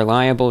do a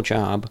reliable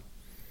job.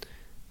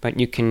 But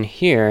you can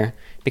hear,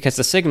 because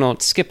the signal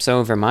skips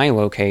over my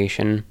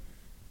location,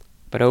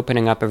 but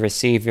opening up a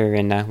receiver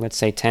in, let's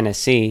say,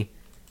 Tennessee,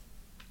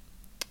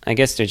 I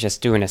guess they're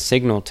just doing a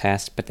signal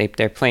test, but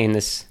they're playing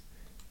this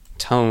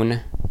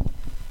tone.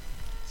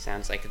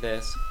 Sounds like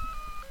this.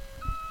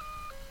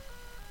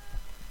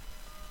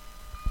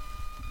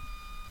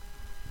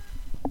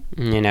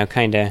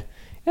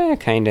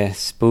 Kind of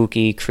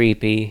spooky,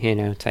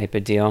 creepy, type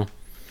of deal.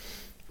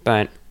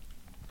 But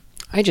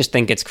I just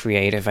think it's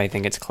creative. I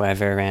think it's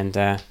clever, and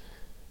I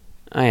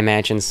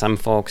imagine some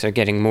folks are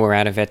getting more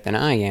out of it than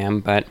I am,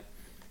 but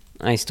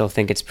I still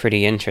think it's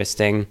pretty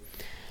interesting.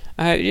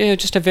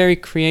 Just a very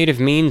creative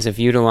means of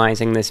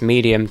utilizing this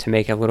medium to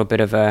make a little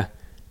bit of a,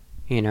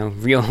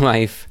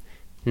 real-life,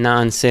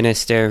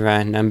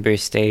 non-sinister number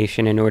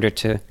station in order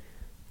to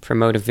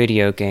promote a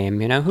video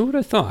game. Who would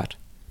have thought?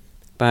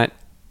 But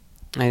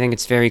I think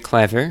it's very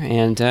clever,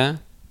 and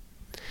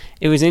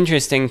it was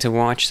interesting to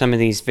watch some of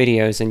these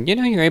videos, and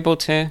you're able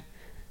to,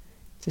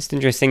 it's just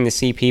interesting to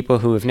see people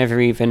who have never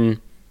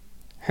even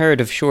heard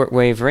of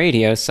shortwave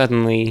radio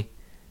suddenly,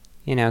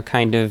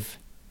 kind of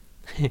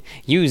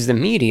use the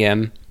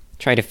medium,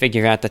 try to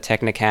figure out the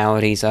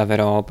technicalities of it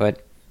all.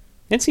 But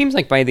it seems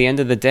like by the end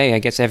of the day, I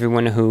guess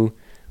everyone who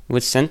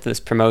was sent this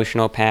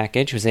promotional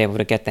package was able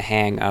to get the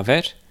hang of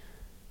it.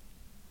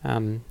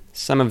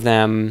 Some of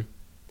them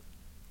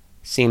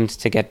seemed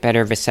to get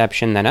better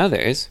reception than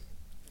others.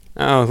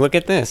 Oh, look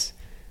at this.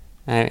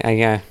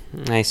 I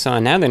saw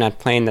now they're not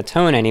playing the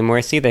tone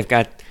anymore. See, they've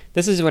got,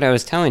 this is what I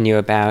was telling you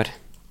about.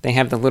 They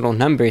have the little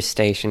numbers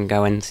station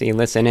going, so you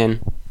listen in.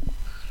 0,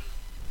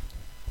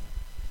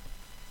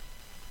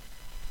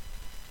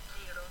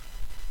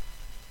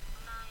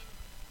 9,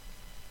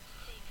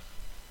 6,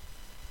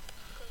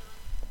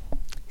 7.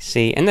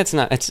 See, and that's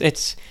not,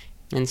 it's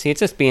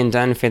just being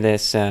done for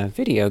this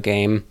video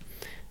game.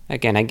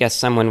 Again, I guess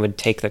someone would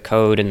take the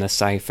code in the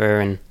cipher,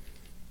 and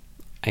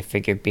I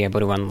figured be able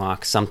to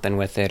unlock something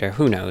with it, or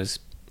who knows.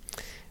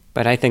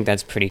 But I think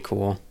that's pretty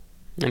cool.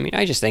 I mean,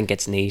 I just think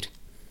it's neat.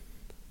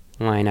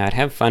 Why not?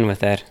 Have fun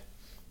with it.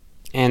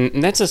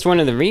 And that's just one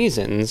of the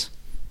reasons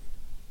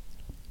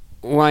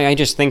why I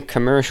just think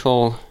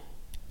commercial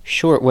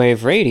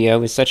shortwave radio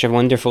is such a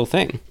wonderful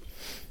thing.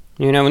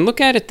 And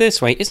look at it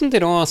this way. Isn't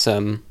it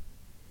awesome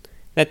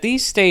that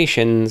these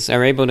stations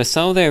are able to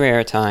sell their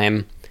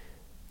airtime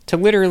to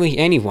literally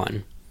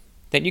anyone?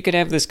 That you could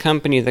have this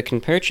company that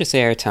can purchase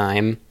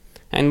airtime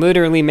and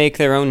literally make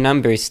their own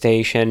number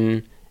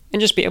station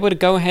and just be able to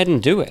go ahead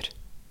and do it.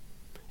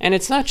 And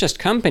it's not just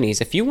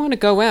companies. If you want to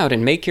go out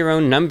and make your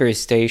own number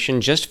station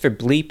just for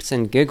bleeps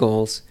and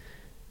giggles,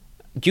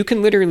 you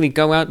can literally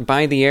go out and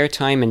buy the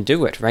airtime and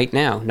do it right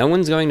now. No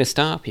one's going to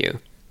stop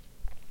you.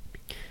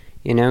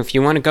 If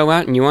you want to go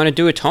out and you want to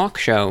do a talk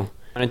show,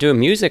 want to do a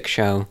music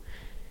show,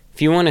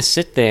 if you want to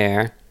sit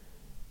there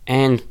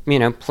and,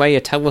 play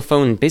a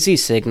telephone busy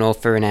signal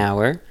for an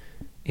hour,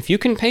 if you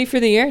can pay for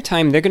the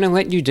airtime, they're going to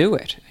let you do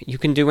it. You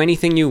can do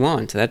anything you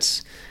want.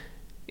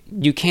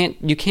 You can't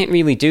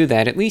really do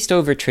that, at least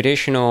over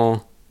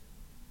traditional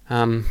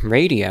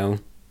radio,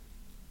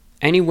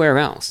 anywhere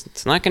else.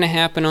 It's not going to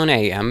happen on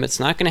AM. It's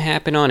not going to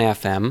happen on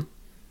FM.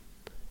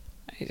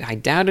 I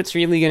doubt it's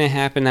really going to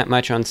happen that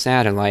much on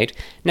satellite.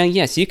 Now,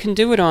 yes, you can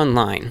do it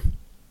online.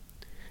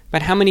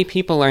 But how many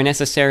people are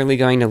necessarily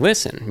going to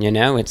listen,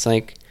 It's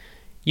like,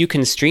 you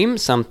can stream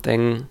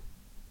something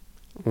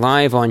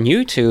live on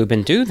YouTube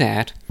and do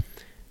that,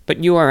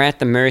 but you are at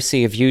the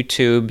mercy of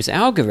YouTube's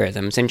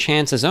algorithms, and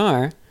chances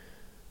are,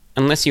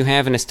 unless you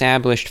have an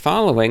established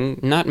following,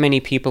 not many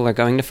people are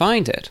going to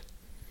find it.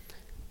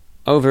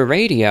 Over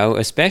radio,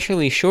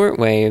 especially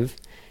shortwave,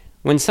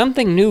 when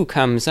something new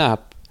comes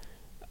up,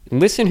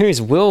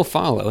 listeners will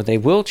follow. They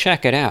will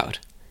check it out.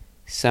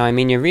 So,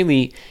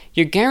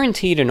 you're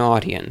guaranteed an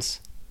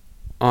audience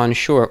on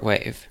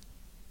shortwave.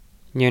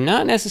 You're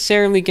not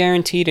necessarily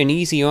guaranteed an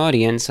easy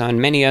audience on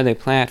many other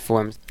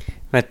platforms.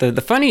 But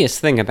the funniest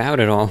thing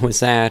about it all was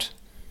that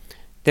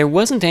there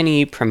wasn't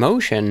any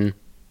promotion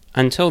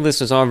until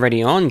this was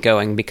already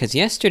ongoing, because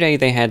yesterday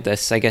they had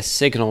this,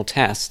 signal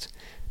test,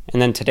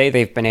 and then today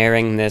they've been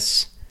airing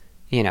this,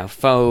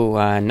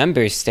 faux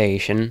numbers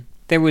station.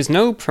 There was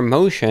no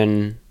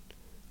promotion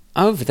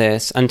of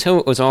this until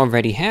it was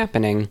already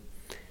happening.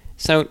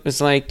 So it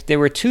was like there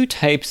were two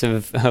types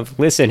of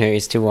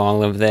listeners to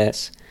all of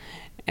this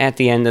at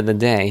the end of the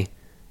day.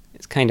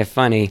 It's kind of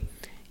funny.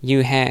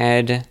 You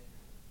had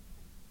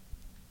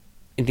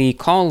the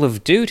Call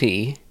of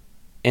Duty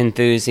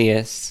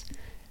enthusiasts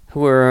who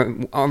were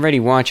already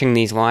watching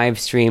these live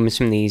streams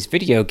from these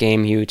video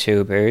game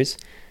YouTubers,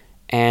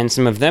 and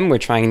some of them were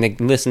trying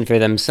to listen for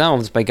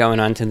themselves by going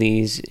onto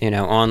these,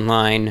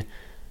 online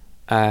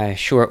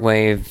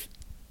shortwave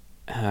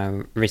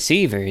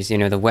receivers,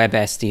 the web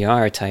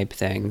SDR type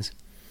things.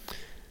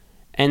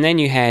 And then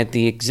you had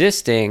the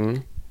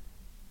existing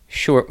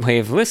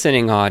shortwave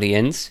listening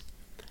audience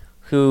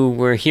who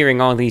were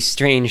hearing all these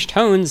strange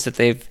tones that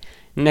they've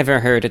never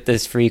heard at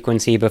this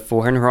frequency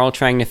before, and we're all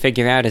trying to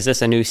figure out, is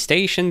this a new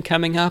station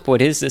coming up?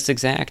 What is this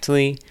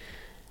exactly?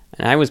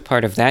 And I was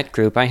part of that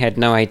group. I had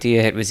no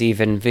idea it was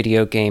even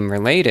video game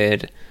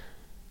related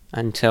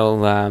until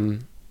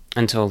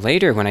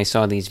later when I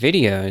saw these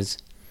videos.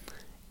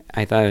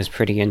 I thought it was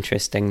pretty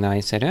interesting, though. I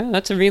said, oh,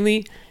 that's a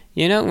really,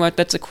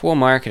 that's a cool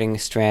marketing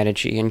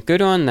strategy, and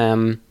good on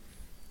them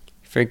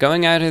for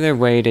going out of their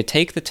way to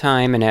take the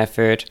time and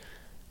effort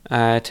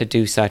to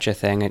do such a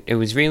thing.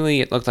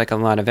 It looked like a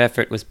lot of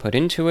effort was put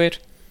into it,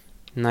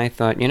 and I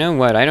thought, you know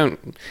what, I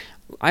don't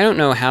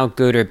know how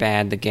good or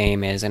bad the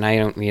game is, and I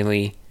don't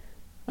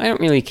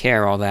really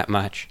care all that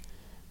much.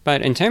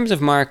 But in terms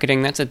of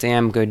marketing, that's a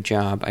damn good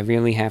job. I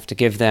really have to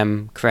give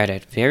them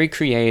credit. Very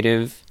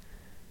creative,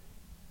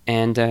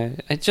 and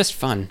it's just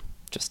fun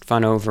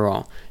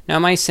overall. Now,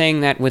 am I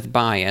saying that with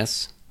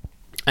bias?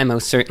 I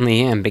most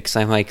certainly am, because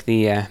I like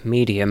the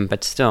medium,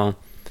 but still,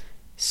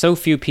 so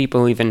few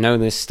people even know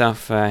this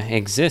stuff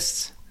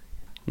exists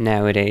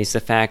nowadays.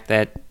 The fact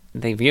that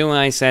they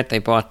realize that, they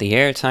bought the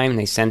airtime,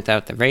 they sent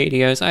out the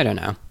radios, I don't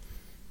know.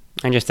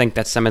 I just think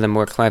that's some of the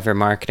more clever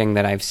marketing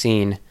that I've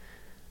seen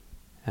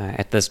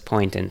at this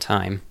point in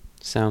time.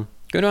 So,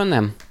 good on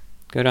them.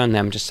 Good on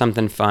them. Just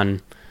something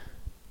fun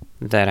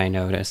that I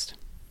noticed.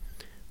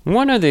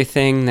 One other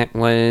thing that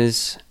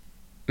was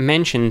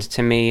mentioned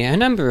to me a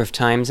number of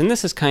times, and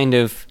this is kind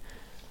of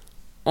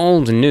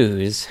old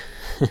news,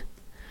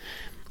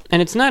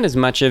 and it's not as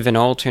much of an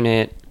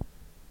alternate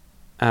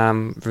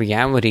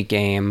reality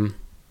game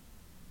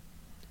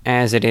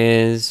as it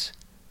is,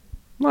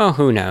 well,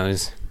 who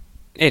knows?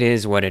 It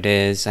is what it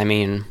is.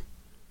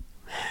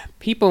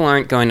 People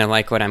aren't going to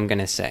like what I'm going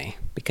to say,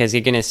 because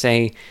you're going to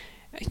say,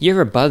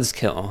 you're a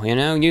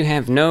buzzkill, you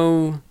have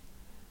no...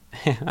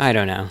 I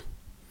don't know.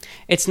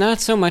 It's not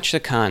so much the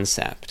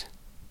concept.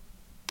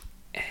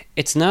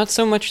 It's not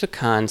so much the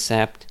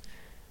concept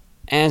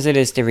as it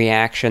is the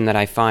reaction that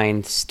I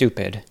find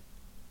stupid.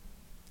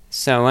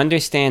 So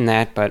understand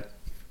that, but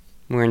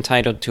we're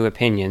entitled to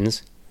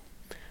opinions.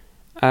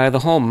 The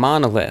whole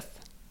monolith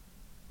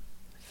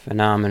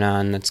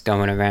phenomenon that's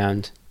going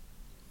around.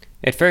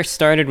 It first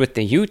started with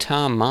the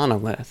Utah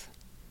monolith.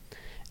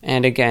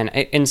 And again,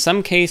 in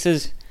some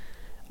cases,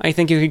 I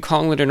think you could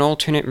call it an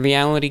alternate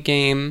reality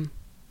game.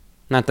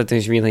 Not that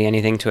there's really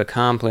anything to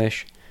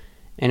accomplish.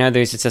 In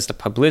others, it's just a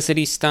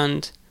publicity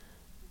stunt.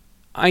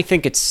 I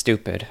think it's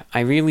stupid. I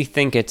really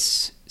think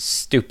it's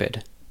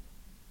stupid.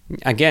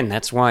 Again,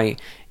 that's why...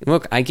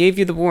 Look, I gave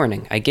you the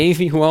warning. I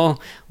gave you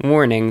all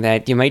warning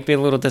that you might be a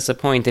little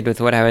disappointed with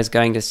what I was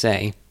going to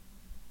say.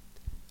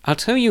 I'll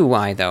tell you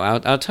why, though.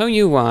 I'll tell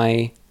you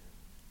why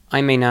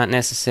I may not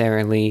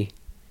necessarily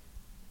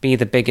be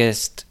the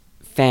biggest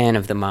fan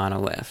of the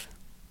monolith.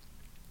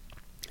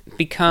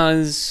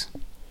 Because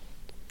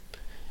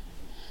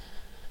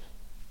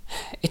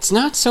it's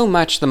not so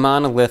much the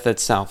monolith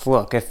itself.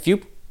 Look, if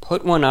you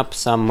put one up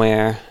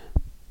somewhere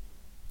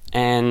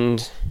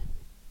and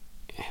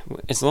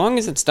as long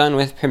as it's done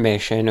with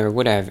permission or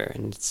whatever,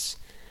 and it's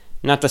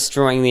not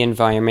destroying the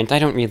environment, I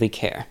don't really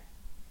care.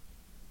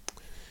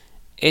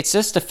 It's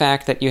just the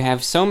fact that you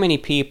have so many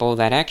people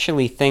that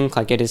actually think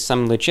like it is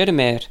some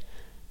legitimate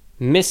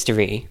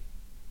mystery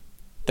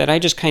that I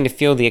just kind of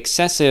feel the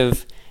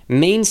excessive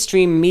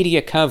mainstream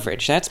media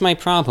coverage. That's my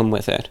problem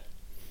with it.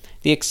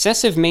 The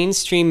excessive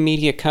mainstream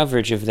media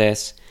coverage of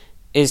this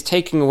is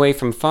taking away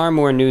from far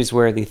more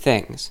newsworthy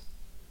things.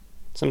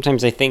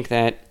 Sometimes I think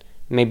that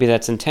maybe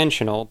that's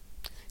intentional.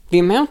 The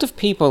amount of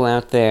people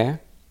out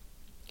there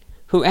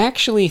who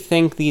actually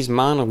think these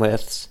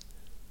monoliths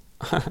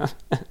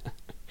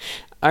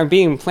are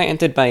being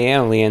planted by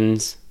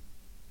aliens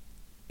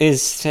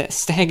is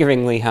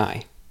staggeringly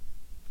high.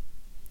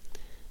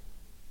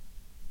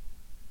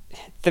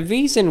 The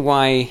reason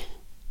why,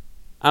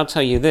 I'll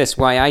tell you this,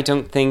 why I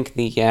don't think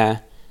the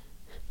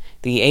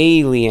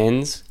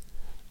aliens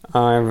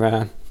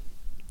are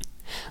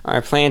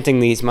planting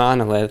these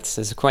monoliths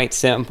is quite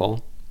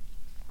simple.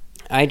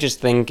 I just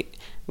think,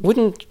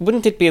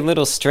 wouldn't it be a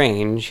little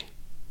strange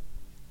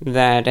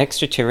that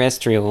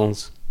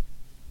extraterrestrials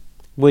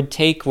would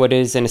take what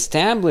is an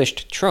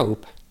established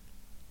trope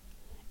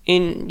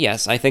in,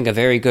 yes, I think a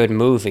very good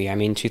movie. I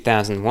mean,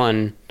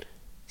 2001,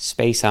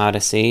 Space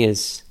Odyssey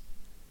it's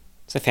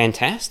a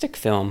fantastic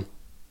film.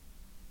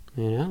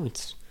 You know,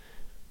 it's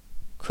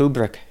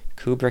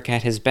Kubrick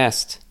at his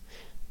best.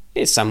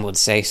 Some would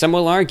say, some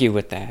will argue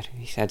with that.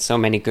 He's had so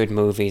many good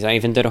movies. I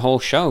even did a whole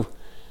show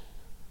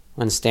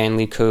on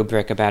Stanley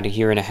Kubrick about a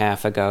year and a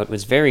half ago. It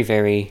was very,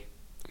 very...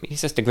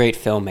 He's just a great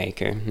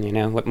filmmaker, you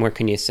know? What more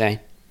can you say?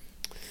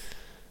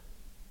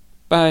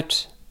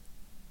 But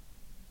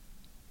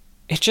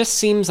it just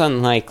seems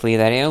unlikely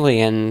that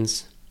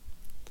aliens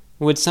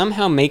would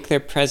somehow make their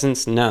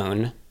presence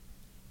known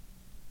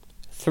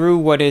through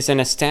what is an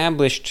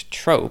established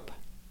trope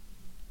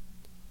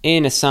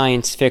in a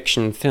science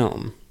fiction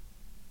film.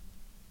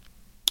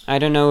 I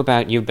don't know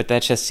about you, but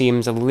that just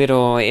seems a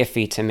little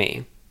iffy to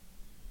me.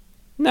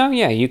 No,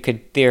 yeah, you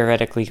could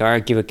theoretically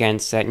argue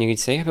against that, and you could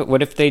say, but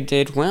what if they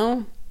did?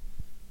 Well,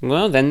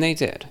 then they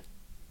did.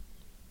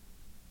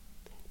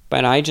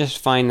 But I just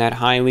find that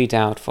highly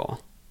doubtful.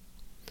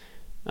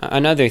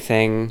 Another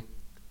thing,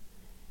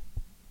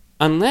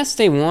 unless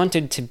they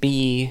wanted to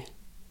be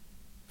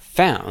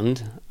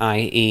found,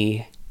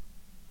 i.e.,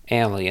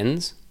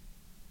 aliens,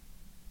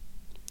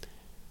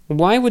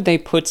 why would they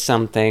put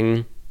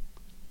something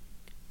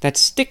that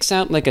sticks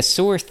out like a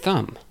sore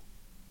thumb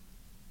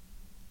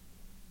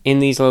in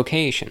these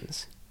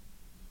locations?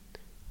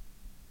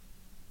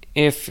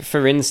 If,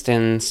 for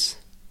instance,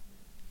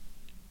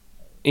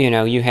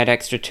 you had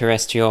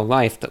extraterrestrial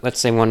life that, let's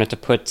say, wanted to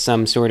put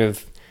some sort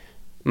of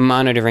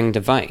monitoring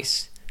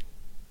device,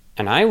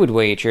 and I would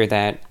wager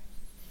that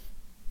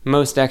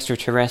most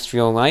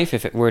extraterrestrial life,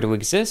 if it were to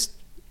exist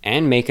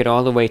and make it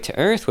all the way to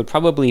Earth, would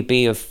probably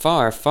be of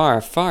far, far,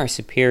 far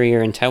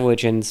superior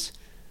intelligence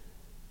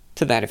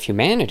to that of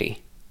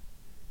humanity.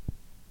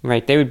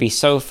 Right? They would be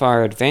so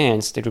far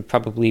advanced, it would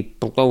probably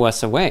blow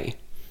us away.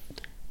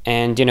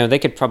 And, they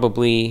could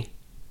probably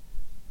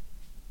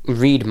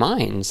read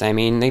minds. I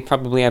mean, they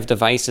probably have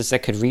devices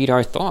that could read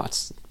our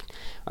thoughts,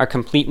 are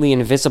completely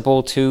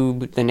invisible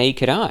to the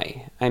naked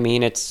eye. I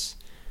mean,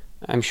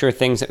 I'm sure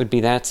things that would be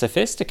that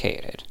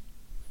sophisticated.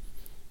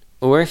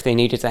 Or if they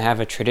needed to have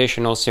a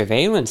traditional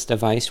surveillance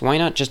device, why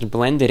not just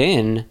blend it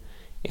in,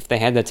 if they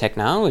had the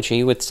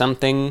technology, with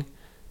something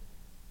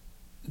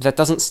that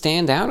doesn't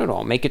stand out at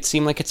all? Make it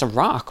seem like it's a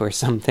rock or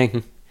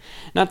something.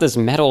 Not this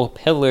metal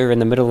pillar in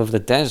the middle of the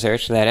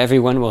desert that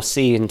everyone will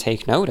see and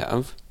take note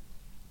of.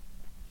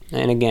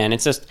 And again,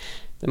 it's just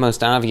the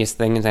most obvious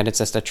thing is that it's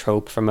just a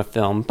trope from a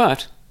film,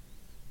 but,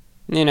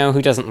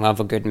 who doesn't love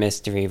a good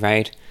mystery,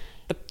 right?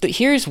 But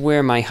here's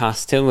where my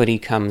hostility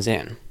comes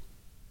in.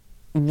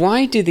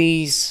 Why do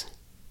these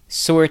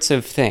sorts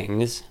of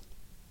things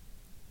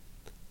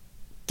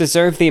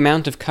deserve the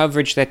amount of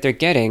coverage that they're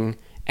getting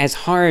as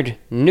hard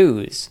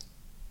news?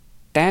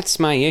 That's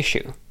my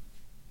issue.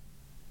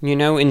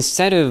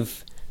 Instead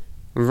of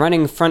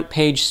running front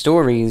page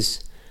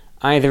stories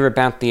either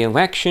about the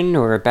election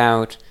or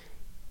about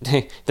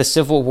the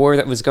civil war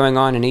that was going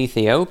on in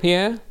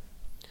Ethiopia,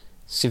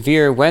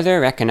 severe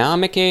weather,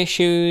 economic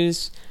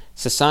issues,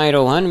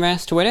 societal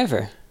unrest,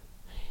 whatever.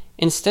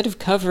 Instead of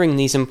covering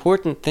these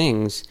important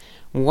things,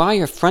 why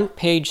are front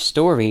page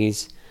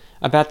stories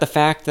about the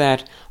fact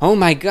that, oh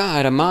my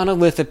god, a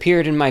monolith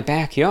appeared in my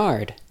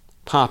backyard,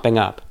 popping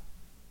up?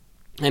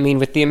 I mean,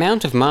 with the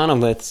amount of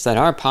monoliths that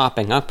are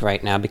popping up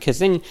right now, because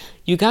then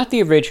you got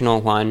the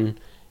original one,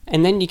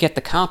 and then you get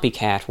the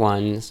copycat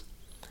ones.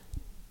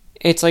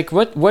 It's like,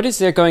 what is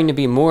there going to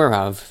be more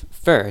of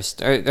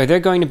first? Are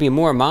there going to be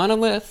more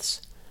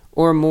monoliths,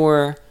 or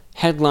more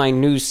headline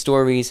news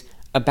stories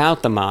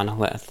about the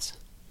monoliths?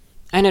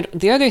 And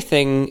the other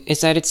thing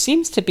is that it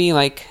seems to be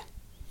like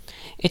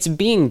it's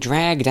being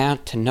dragged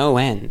out to no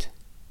end.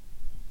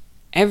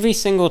 Every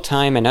single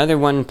time another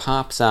one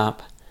pops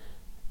up,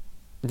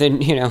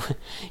 then,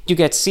 you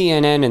get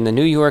CNN and the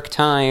New York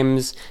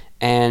Times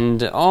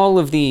and all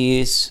of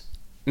these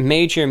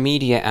major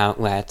media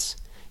outlets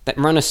that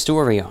run a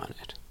story on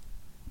it.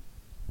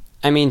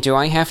 I mean, do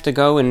I have to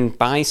go and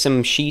buy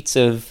some sheets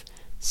of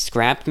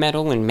scrap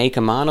metal and make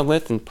a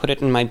monolith and put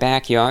it in my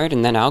backyard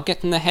and then I'll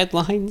get in the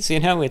headlines?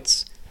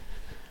 It's...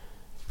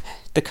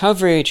 The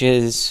coverage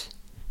is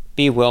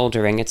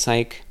bewildering. It's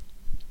like,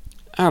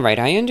 alright,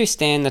 I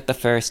understand that the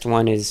first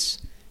one was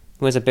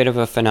a bit of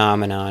a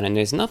phenomenon, and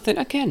there's nothing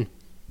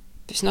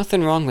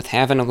wrong with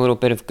having a little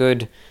bit of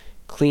good,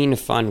 clean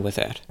fun with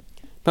it.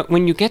 But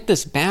when you get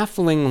this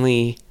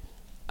bafflingly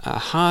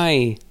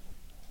high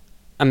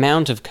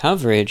amount of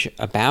coverage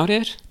about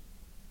it,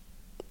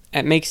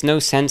 it makes no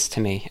sense to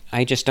me.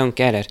 I just don't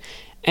get it.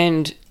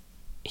 And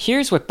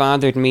here's what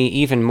bothered me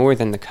even more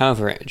than the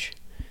coverage.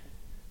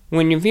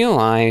 When you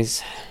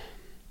realize,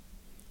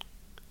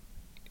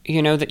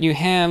 that you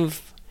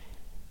have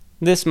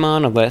this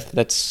monolith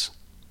that's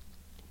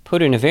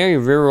put in a very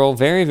rural,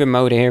 very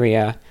remote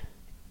area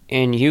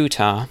in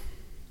Utah,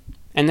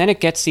 and then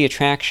it gets the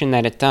attraction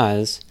that it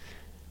does,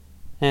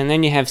 and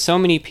then you have so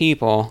many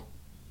people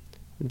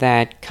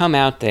that come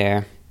out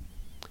there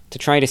to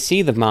try to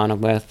see the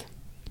monolith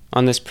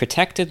on this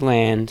protected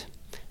land.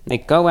 They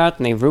go out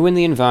and they ruin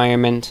the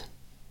environment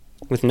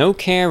with no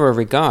care or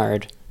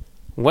regard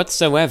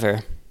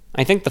whatsoever.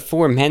 I think the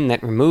 4 men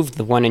that removed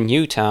the one in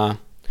Utah,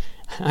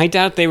 I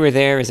doubt they were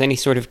there as any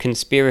sort of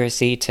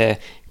conspiracy to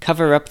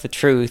cover up the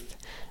truth.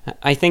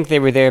 I think they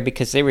were there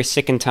because they were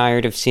sick and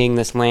tired of seeing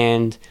this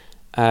land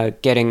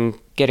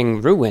getting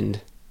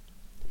ruined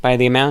by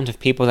the amount of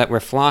people that were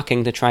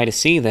flocking to try to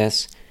see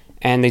this,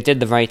 and they did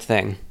the right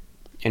thing,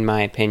 in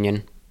my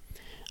opinion.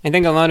 I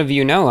think a lot of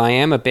you know I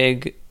am a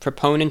big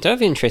proponent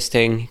of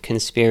interesting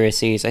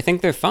conspiracies. I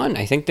think they're fun.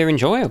 I think they're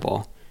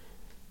enjoyable.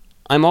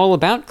 I'm all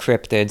about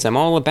cryptids. I'm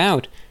all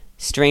about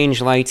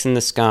strange lights in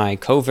the sky,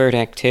 covert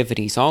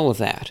activities, all of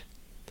that.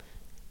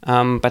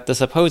 But the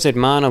supposed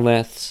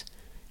monoliths,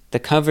 the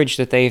coverage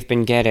that they've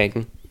been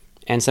getting,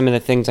 and some of the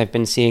things I've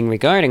been seeing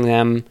regarding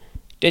them,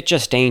 it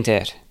just ain't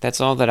it. That's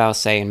all that I'll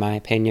say, in my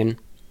opinion.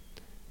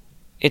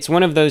 It's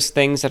one of those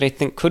things that I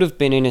think could have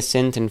been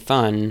innocent and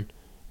fun,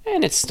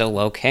 and it's still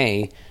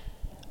okay.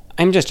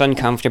 I'm just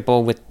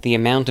uncomfortable with the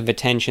amount of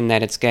attention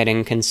that it's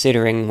getting,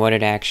 considering what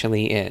it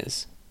actually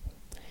is.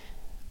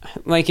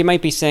 Like, you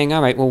might be saying,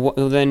 alright, well,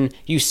 then,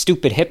 you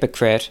stupid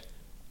hypocrite,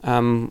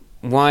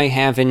 why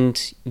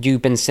haven't you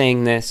been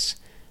saying this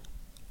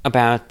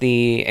about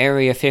the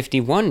Area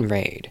 51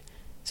 raid?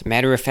 As a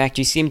matter of fact,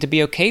 you seem to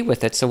be okay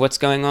with it, so what's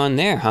going on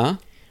there, huh?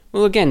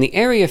 Well, again, the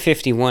Area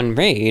 51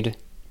 raid,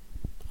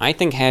 I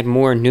think, had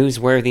more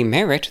newsworthy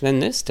merit than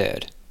this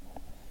did.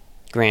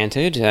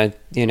 Granted, it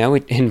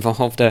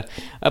involved a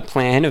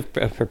plan of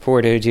a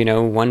purported,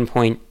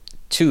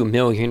 1.2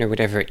 million or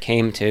whatever it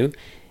came to,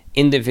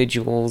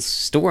 individuals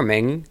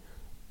storming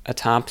a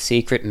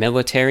top-secret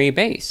military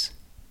base.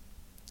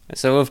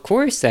 So, of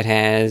course, that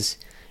has...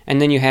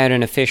 And then you had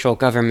an official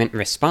government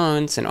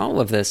response and all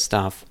of this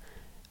stuff.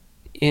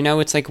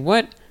 It's like,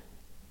 what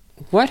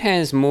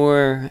has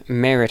more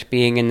merit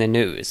being in the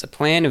news? A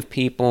plan of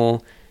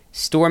people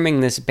storming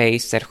this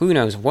base that who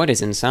knows what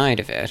is inside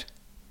of it?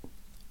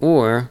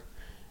 Or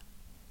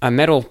a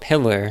metal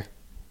pillar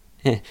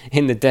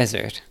in the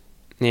desert,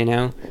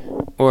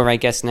 Or I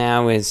guess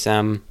now is,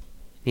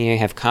 you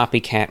have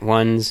copycat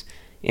ones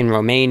in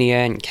Romania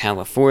and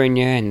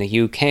California and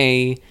the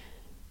UK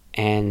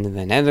and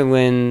the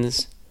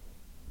Netherlands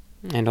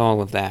and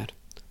all of that.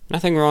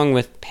 Nothing wrong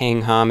with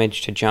paying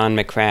homage to John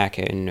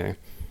McCracken or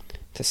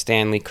to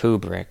Stanley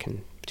Kubrick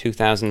and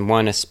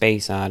 2001: A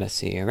Space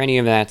Odyssey or any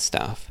of that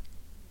stuff.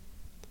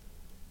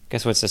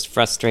 Guess what's just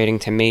frustrating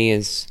to me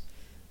is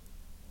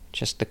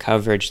just the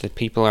coverage that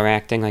people are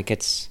acting like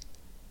it's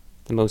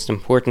the most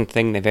important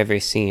thing they've ever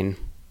seen.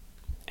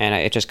 And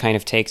it just kind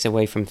of takes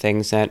away from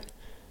things that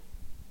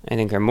I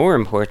think are more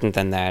important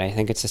than that. I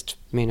think it's just,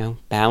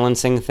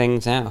 balancing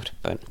things out.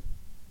 But,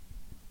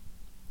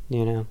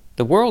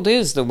 the world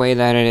is the way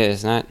that it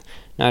is. Not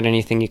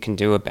anything you can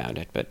do about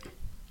it. But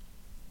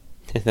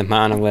the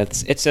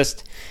monoliths, it's a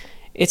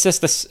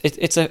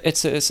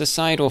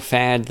societal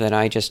fad that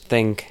I just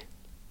think,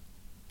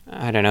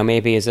 I don't know,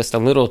 maybe is just a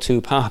little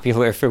too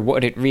popular for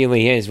what it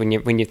really is when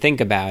you think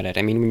about it.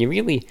 I mean,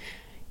 you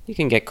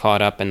can get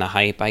caught up in the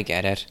hype. I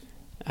get it.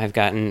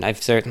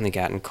 I've certainly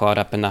gotten caught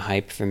up in the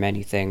hype for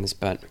many things,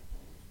 but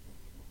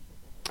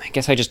I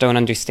guess I just don't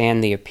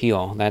understand the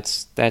appeal.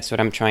 That's what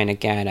I'm trying to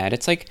get at.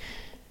 It's like,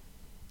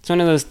 it's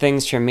one of those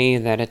things for me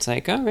that it's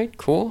like, all right,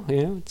 cool,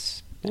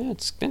 it's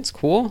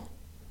cool.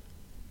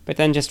 But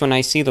then just when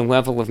I see the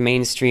level of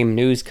mainstream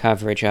news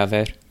coverage of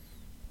it,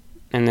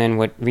 and then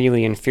what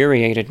really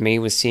infuriated me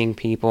was seeing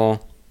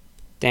people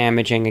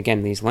damaging,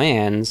 again, these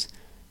lands,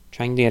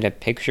 trying to get a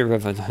picture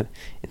of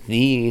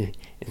the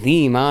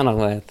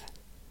monolith.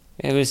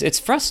 It's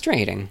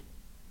frustrating.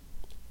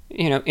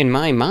 In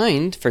my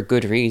mind, for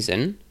good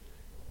reason,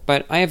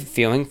 but I have a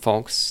feeling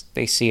folks,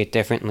 they see it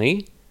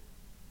differently.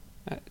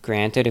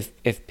 Granted,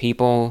 if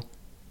people...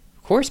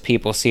 Of course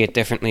people see it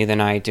differently than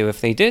I do.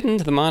 If they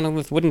didn't, the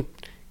monolith wouldn't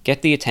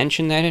get the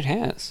attention that it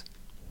has.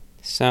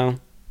 So,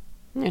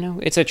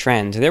 it's a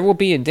trend. There will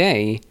be a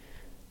day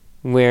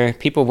where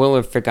people will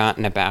have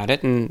forgotten about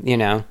it, and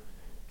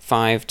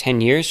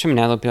 5-10 years from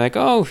now they'll be like,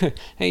 oh,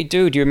 hey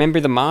dude, you remember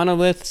the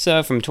monoliths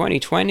from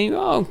 2020?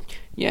 Oh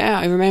yeah,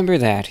 I remember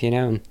that.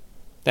 And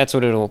that's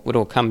what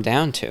it'll come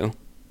down to.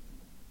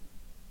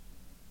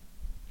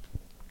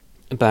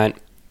 But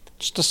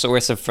just a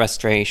source of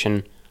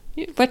frustration.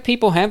 Let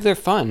people have their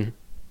fun.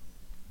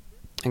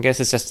 I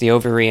guess it's just the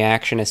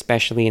overreaction,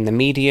 especially in the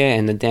media,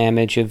 and the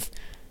damage of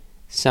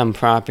some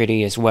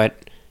property is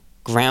what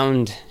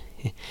ground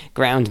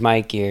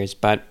my gears.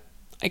 But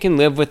I can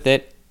live with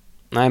it.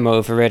 I'm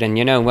over it. And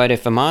you know what?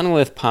 If a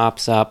monolith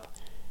pops up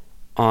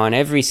on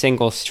every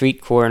single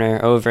street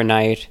corner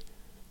overnight,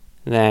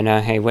 then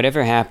hey,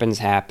 whatever happens,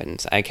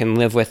 happens. I can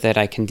live with it.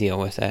 I can deal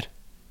with it.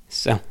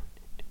 So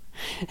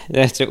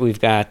that's what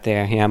we've got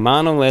there. Yeah,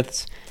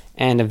 monoliths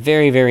and a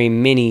very, very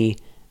mini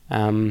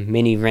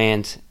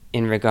rant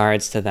in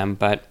regards to them,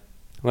 but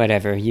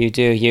whatever. You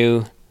do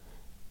you,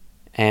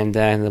 and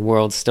the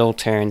world still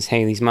turns.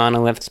 Hey, these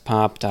monoliths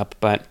popped up,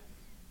 but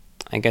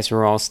I guess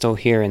we're all still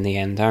here in the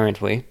end, aren't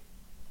we?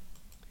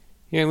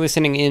 You're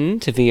listening in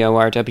to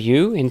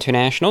VORW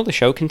International. The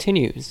show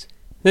continues.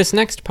 This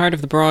next part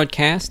of the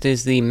broadcast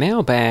is the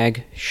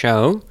Mailbag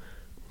Show.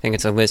 I think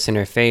it's a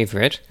listener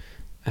favorite.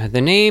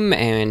 The name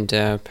and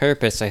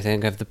purpose, I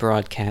think, of the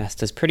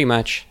broadcast is pretty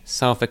much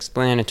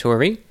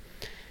self-explanatory.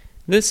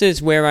 This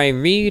is where I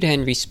read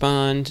and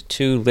respond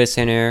to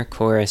listener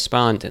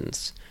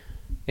correspondence.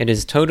 It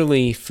is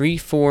totally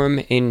free-form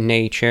in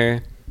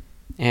nature,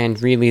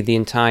 and really the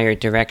entire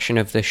direction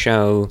of the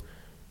show,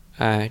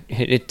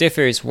 it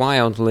differs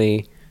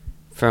wildly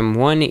from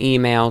one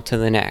email to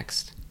the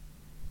next.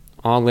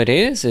 All it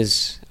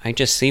is I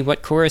just see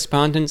what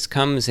correspondence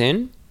comes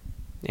in,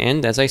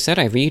 and as I said,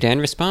 I read and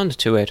respond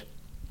to it.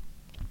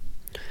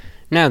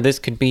 Now, this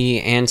could be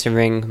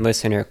answering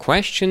listener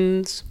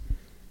questions.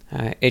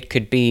 It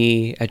could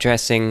be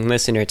addressing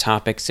listener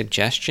topic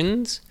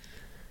suggestions.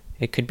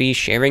 It could be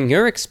sharing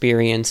your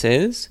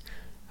experiences.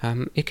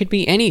 It could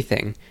be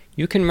anything.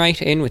 You can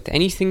write in with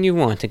anything you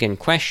want. Again,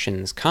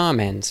 questions,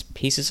 comments,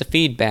 pieces of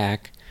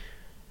feedback,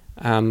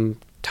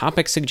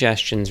 topic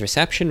suggestions,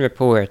 reception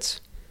reports.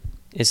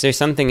 Is there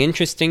something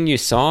interesting you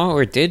saw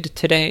or did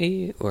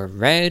today, or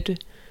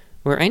read,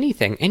 or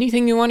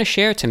anything you want to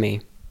share to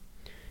me?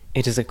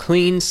 It is a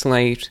clean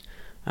slate.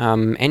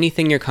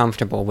 Anything you're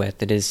comfortable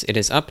with. It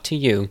is up to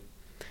you.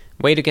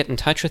 Way to get in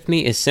touch with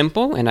me is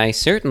simple, and I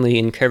certainly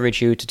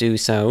encourage you to do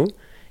so.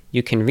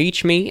 You can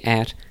reach me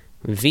at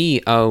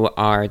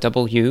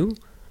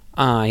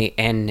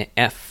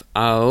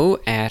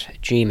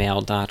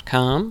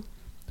vorwinfo@gmail.com.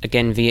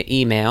 Again, via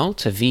email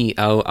to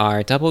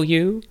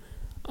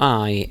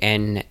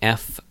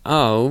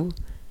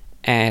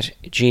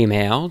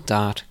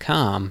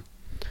vorwinfo@gmail.com.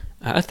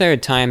 A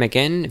third time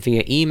again,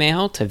 via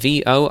email to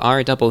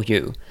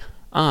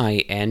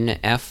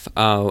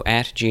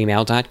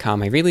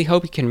vorwinfo@gmail.com. I really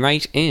hope you can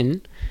write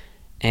in.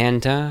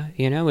 And,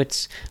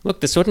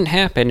 this wouldn't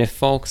happen if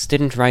folks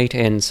didn't write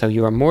in, so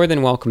you are more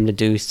than welcome to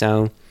do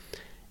so.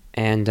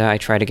 And I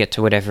try to get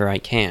to whatever I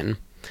can.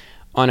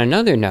 On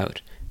another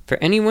note, for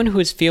anyone who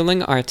is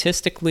feeling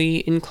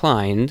artistically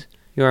inclined,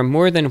 you are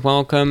more than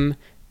welcome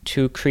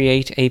to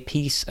create a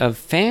piece of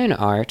fan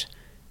art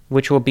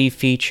which will be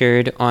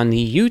featured on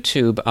the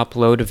YouTube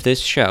upload of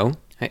this show.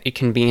 It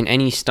can be in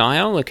any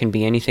style. It can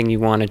be anything you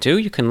want to do.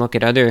 You can look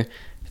at other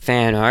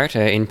fan art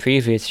in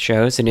previous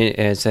shows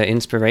as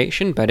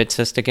inspiration, but it's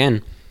just,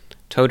 again,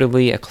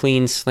 totally a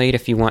clean slate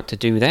if you want to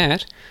do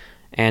that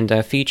and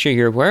feature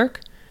your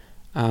work.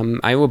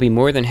 I will be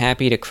more than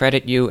happy to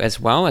credit you as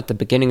well at the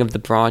beginning of the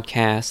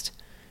broadcast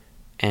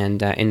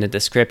and in the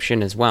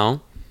description as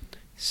well.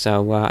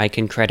 So I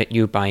can credit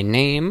you by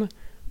name,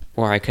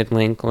 or I could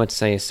link, let's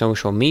say, a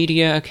social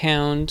media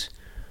account,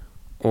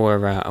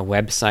 or a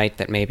website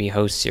that maybe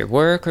hosts your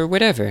work, or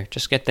whatever.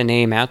 Just get the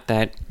name out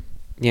that,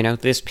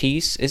 this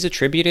piece is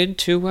attributed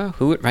to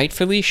who it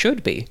rightfully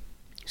should be.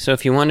 So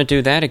if you want to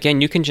do that,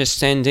 again, you can just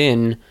send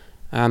in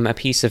a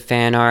piece of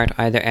fan art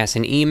either as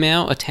an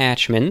email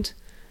attachment,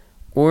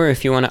 or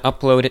if you want to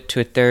upload it to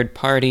a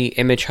third-party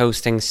image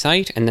hosting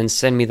site and then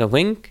send me the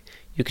link,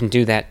 you can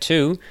do that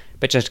too,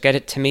 but just get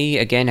it to me,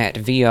 again, at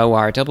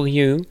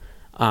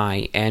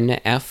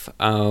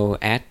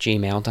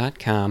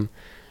vorwinfo@gmail.com.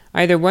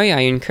 Either way,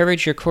 I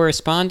encourage your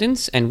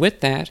correspondence, and with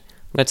that,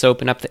 let's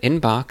open up the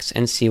inbox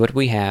and see what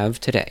we have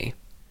today.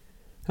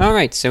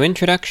 Alright, so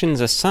introductions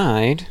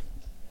aside,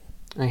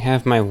 I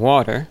have my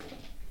water,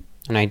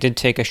 and I did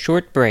take a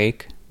short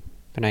break,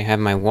 but I have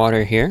my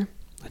water here.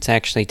 Let's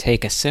actually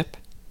take a sip.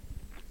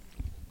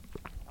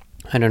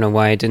 I don't know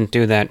why I didn't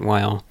do that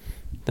while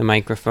the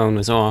microphone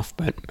was off,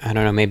 but I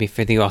don't know, maybe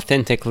for the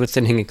authentic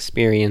listening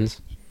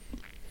experience.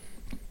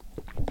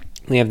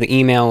 We have the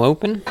email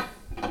open.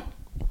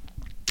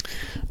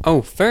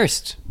 Oh,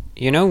 first,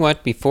 you know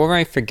what, before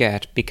I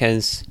forget,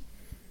 because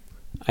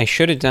I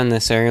should have done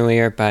this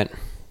earlier, but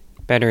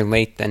better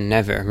late than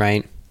never,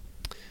 right?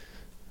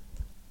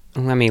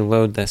 Let me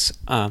load this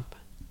up,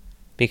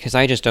 because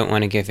I just don't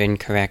want to give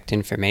incorrect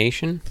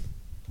information.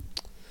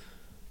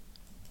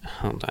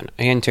 Hold on,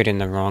 I entered in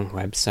the wrong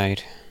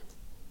website.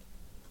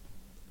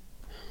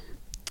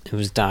 It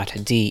was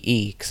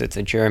 .de, because it's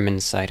a German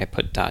site. I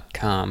put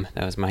 .com.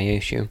 That was my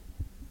issue.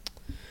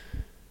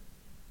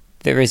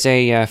 There is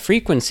a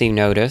frequency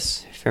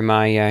notice for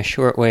my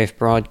shortwave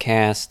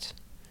broadcast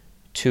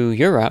to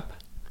Europe.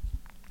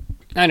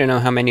 I don't know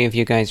how many of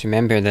you guys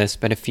remember this,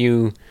 but a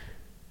few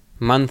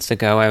months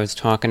ago I was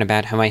talking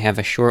about how I have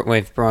a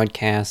shortwave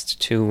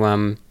broadcast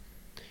to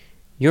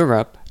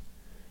Europe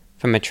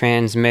from a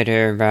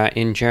transmitter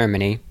in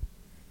Germany.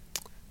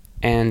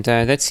 And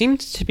that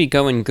seems to be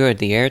going good.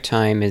 The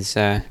airtime is,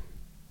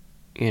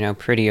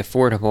 pretty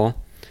affordable.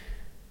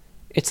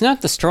 It's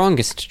not the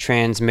strongest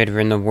transmitter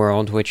in the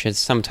world, which is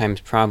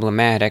sometimes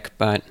problematic,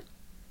 but,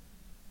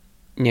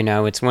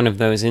 it's one of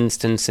those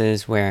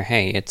instances where,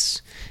 hey,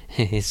 it's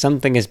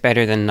something is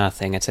better than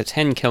nothing. It's a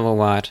 10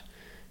 kilowatt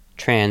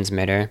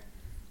transmitter,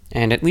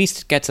 and at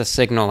least it gets a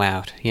signal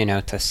out,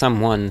 to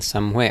someone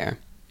somewhere.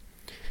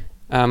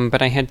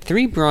 But I had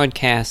 3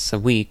 broadcasts a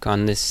week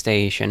on this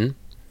station.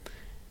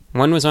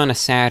 One was on a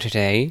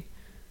Saturday,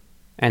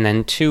 and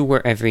then 2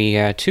 were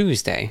every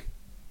Tuesday.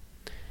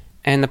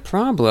 And the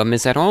problem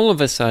is that all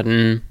of a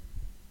sudden,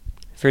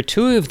 for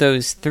 2 of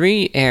those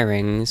 3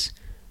 airings,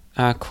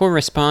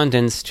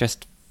 correspondence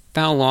just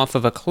fell off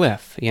of a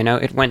cliff.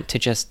 It went to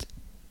just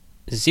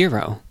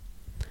 0.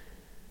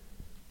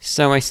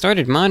 So I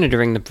started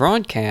monitoring the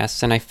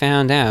broadcasts, and I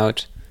found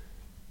out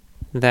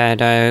that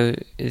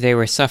they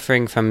were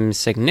suffering from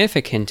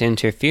significant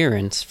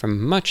interference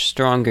from much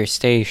stronger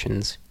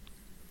stations.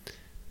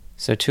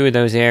 So 2 of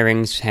those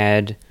airings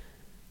had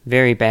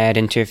very bad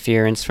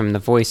interference from the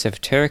Voice of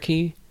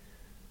Turkey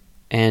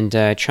and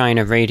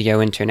China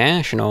Radio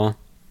International,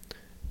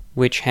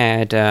 which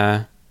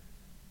had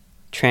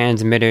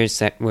transmitters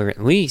that were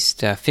at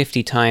least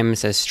 50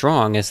 times as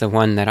strong as the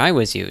one that I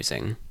was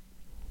using.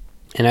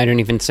 And I don't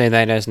even say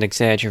that as an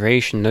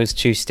exaggeration. Those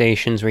 2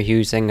 stations were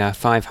using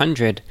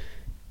 500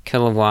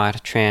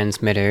 kilowatt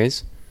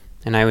transmitters,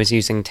 and I was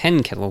using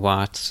 10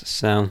 kilowatts,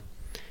 so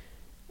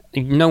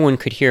no one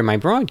could hear my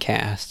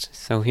broadcast.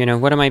 So,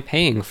 what am I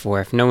paying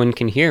for if no one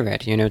can hear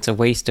it? It's a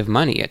waste of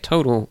money, a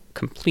total,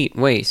 complete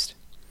waste.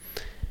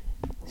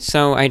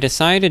 So I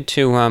decided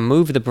to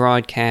move the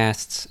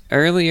broadcasts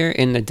earlier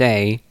in the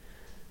day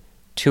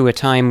to a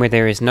time where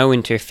there is no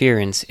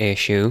interference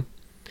issue.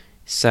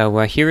 So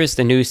here is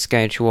the new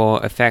schedule,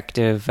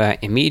 effective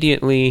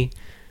immediately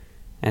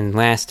and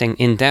lasting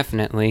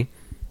indefinitely.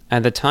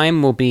 The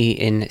time will be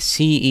in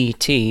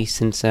CET,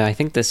 since I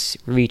think this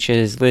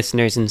reaches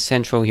listeners in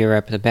Central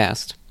Europe the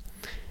best.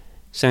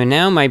 So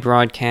now my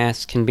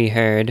broadcast can be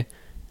heard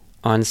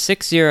on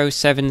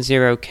 6070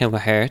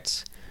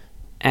 kilohertz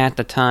at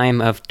the time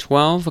of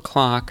 12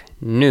 o'clock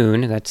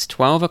noon. That's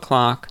 12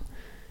 o'clock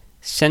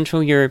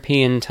Central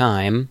European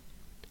time,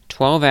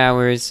 12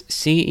 hours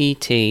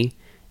CET,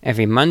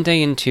 every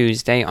Monday and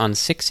Tuesday on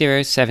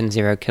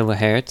 6070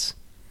 kilohertz,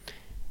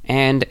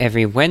 and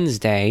every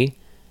Wednesday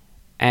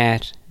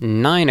at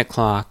 9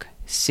 o'clock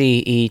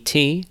CET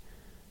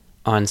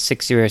on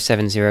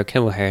 6070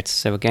 kilohertz.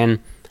 So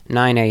again,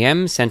 9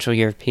 a.m. Central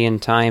European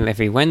Time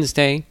every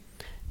Wednesday,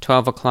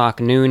 12 o'clock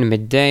noon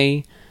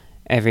midday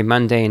every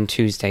Monday and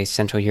Tuesday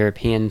Central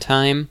European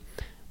Time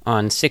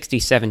on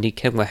 6070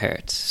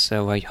 kilohertz.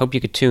 So I hope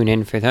you could tune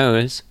in for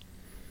those.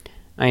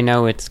 I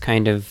know it's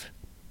kind of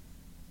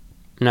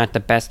not the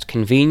best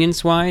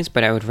convenience-wise,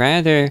 but I would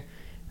rather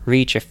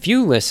reach a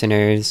few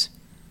listeners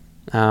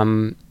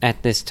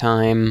at this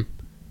time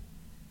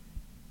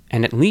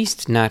and at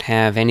least not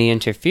have any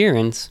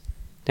interference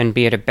than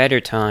be at a better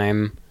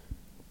time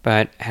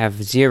but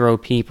have 0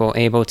 people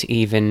able to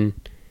even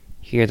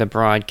hear the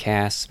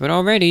broadcasts. But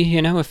already,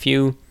 a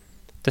few,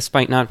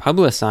 despite not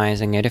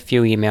publicizing it, a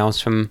few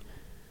emails from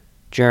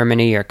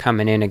Germany are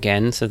coming in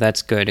again, so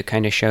that's good. It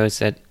kind of shows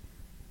that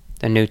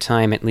the new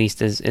time at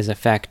least is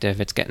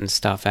effective. It's getting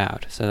stuff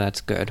out, so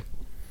that's good.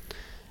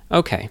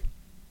 Okay.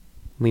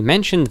 We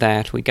mentioned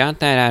that, we got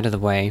that out of the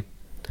way.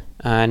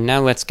 Now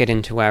let's get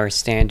into our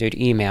standard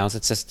emails.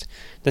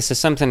 This is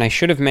something I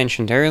should have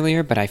mentioned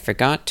earlier, but I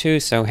forgot to,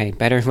 so hey,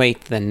 better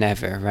late than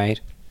never,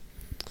 right?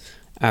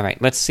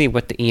 Alright, let's see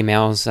what the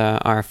emails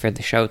are for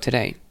the show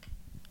today.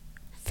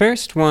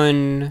 First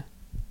one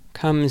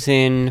comes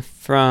in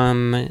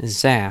from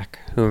Zach,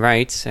 who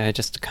writes,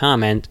 just a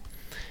comment.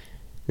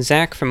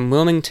 Zach from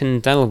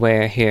Wilmington,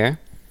 Delaware here.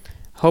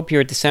 Hope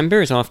your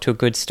December is off to a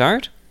good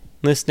start.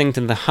 Listening to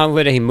the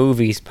Holiday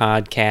Movies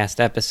podcast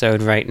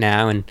episode right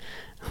now and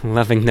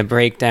loving the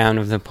breakdown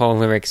of the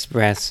Polar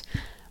Express,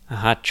 a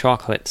hot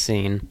chocolate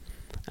scene.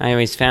 I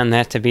always found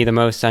that to be the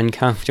most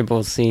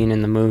uncomfortable scene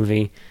in the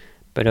movie,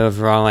 but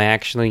overall I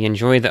actually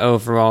enjoy the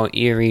overall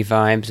eerie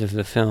vibes of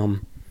the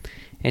film.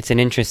 It's an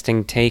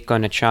interesting take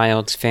on a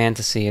child's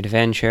fantasy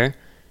adventure,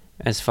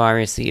 as far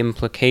as the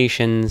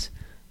implications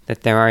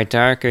that there are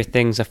darker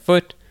things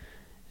afoot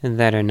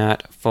that are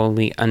not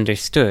fully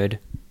understood,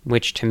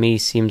 which to me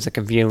seems like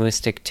a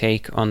realistic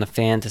take on the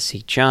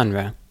fantasy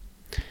genre.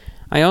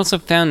 I also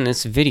found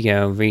this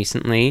video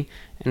recently,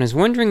 and was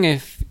wondering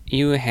if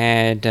you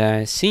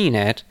had seen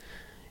it.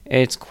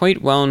 It's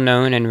quite well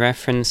known and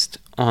referenced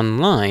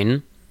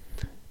online.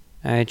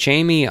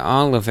 Jamie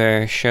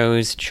Oliver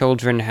shows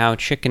children how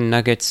chicken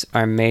nuggets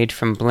are made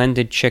from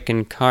blended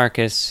chicken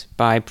carcass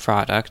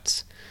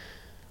byproducts,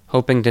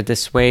 hoping to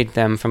dissuade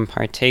them from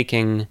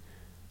partaking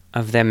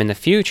of them in the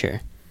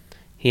future.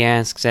 He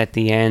asks at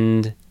the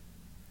end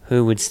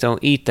who would still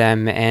eat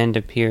them and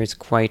appears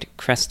quite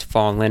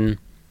crestfallen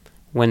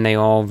when they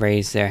all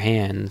raise their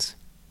hands.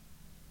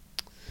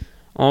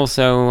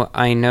 Also,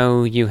 I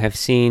know you have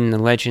seen the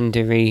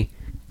legendary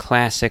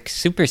classic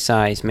Super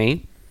Size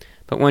Me,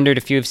 but wondered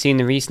if you have seen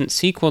the recent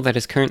sequel that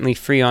is currently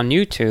free on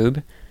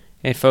YouTube.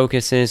 It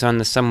focuses on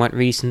the somewhat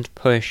recent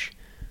push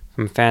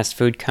from fast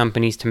food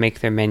companies to make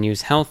their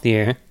menus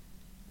healthier,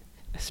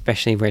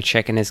 especially where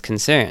chicken is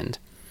concerned.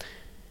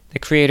 The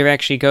creator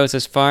actually goes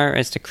as far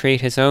as to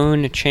create his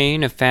own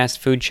chain of fast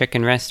food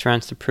chicken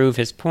restaurants to prove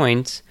his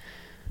points.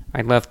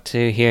 I'd love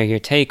to hear your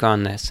take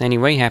on this.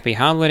 Anyway, happy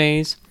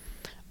holidays.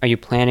 Are you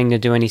planning to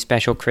do any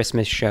special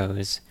Christmas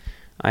shows?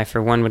 I,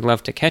 for one, would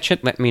love to catch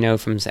it. Let me know,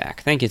 from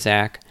Zach. Thank you,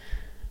 Zach.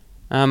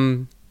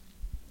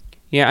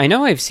 Yeah, I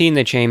know I've seen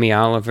the Jamie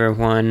Oliver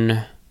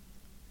one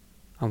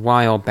a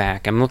while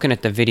back. I'm looking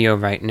at the video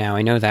right now.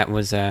 I know that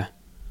was a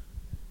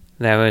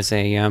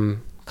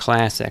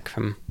classic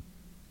from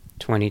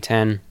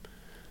 2010.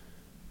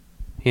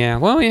 Yeah,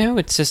 well,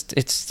 it's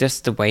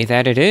just the way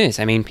that it is.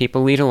 I mean,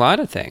 people eat a lot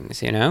of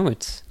things,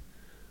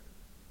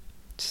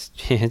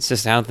 It's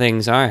just how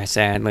things are,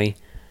 sadly.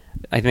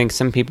 I think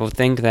some people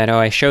think that,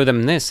 I show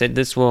them this,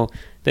 this will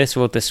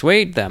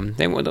dissuade them.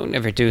 They'll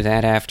never do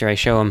that after I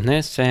show them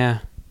this.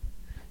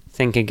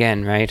 Think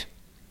again, right?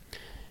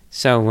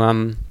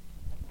 So,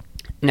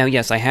 now,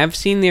 yes, I have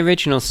seen the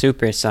original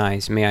Super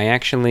Size Me. I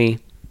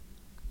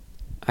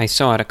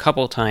saw it a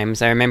couple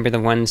times. I remember the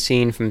one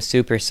scene from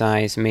Super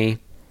Size Me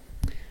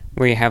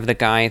where you have the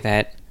guy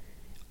that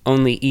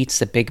only eats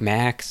the Big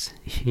Macs,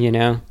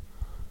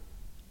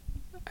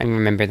 I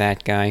remember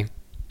that guy.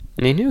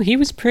 And I knew he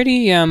was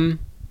pretty,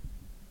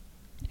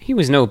 he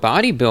was no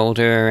bodybuilder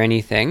or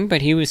anything,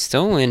 but he was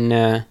still in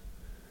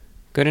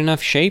good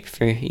enough shape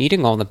for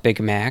eating all the Big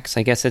Macs.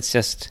 I guess it's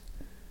just,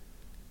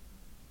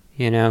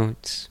 I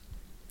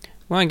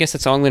guess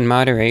it's all in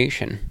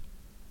moderation.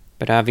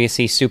 But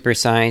obviously, Super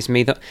Size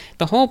Me,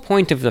 the whole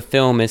point of the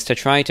film is to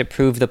try to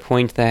prove the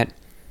point that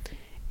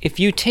if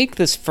you take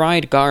this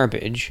fried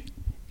garbage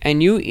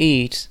and you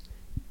eat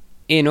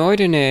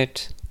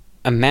inordinate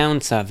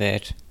amounts of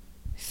it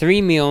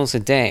 3 meals a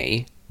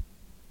day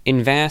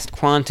in vast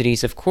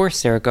quantities, of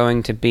course there are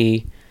going to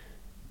be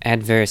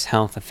adverse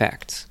health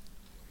effects.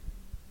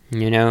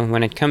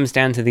 When it comes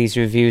down to these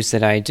reviews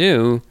that I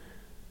do,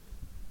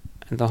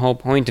 the whole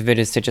point of it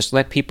is to just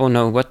let people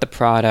know what the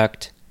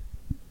product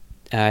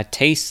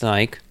tastes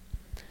like,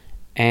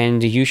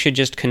 and you should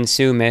just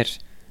consume it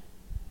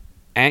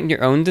at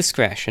your own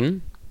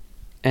discretion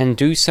and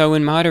do so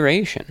in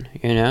moderation.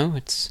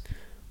 It's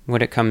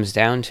what it comes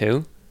down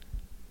to.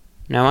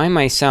 Now, I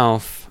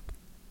myself,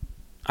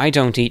 I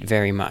don't eat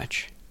very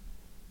much,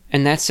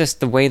 and that's just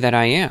the way that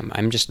I am.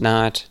 I'm just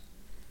not,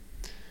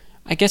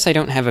 I guess I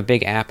don't have a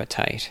big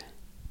appetite,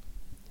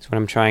 that's what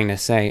I'm trying to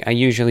say. I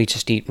usually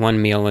just eat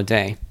 1 meal a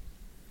day.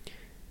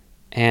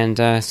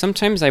 And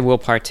sometimes I will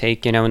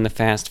partake, in the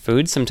fast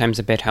food, sometimes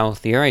a bit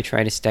healthier. I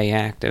try to stay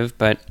active,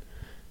 but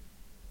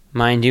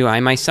mind you, I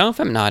myself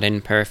am not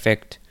in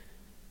perfect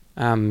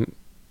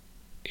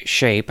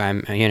shape.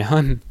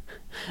 I'm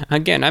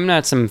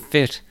not some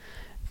fit,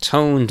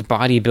 toned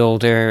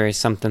bodybuilder or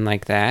something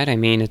like that. I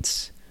mean,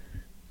 it's,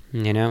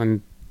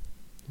 I'm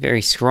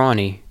very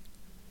scrawny.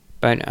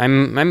 But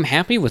I'm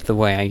happy with the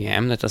way I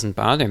am. That doesn't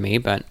bother me,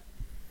 but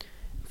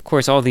of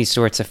course all these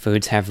sorts of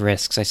foods have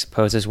risks, I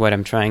suppose, is what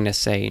I'm trying to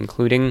say,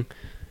 including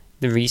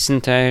the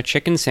recent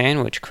chicken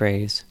sandwich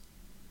craze.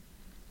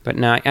 But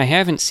no, I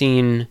haven't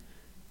seen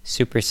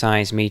Super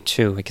Size Me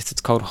 2. I guess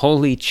it's called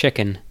Holy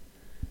Chicken.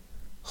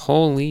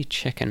 Holy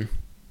Chicken.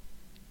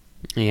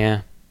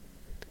 Yeah.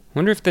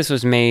 Wonder if this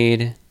was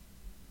made...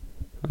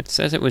 It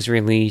says it was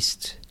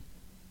released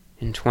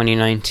in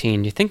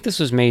 2019. Do you think this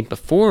was made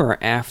before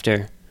or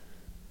after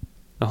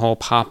the whole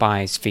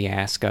Popeyes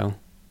fiasco?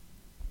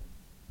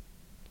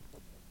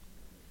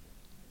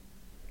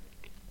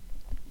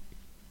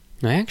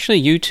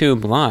 Actually,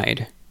 YouTube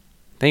lied.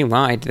 They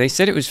lied. They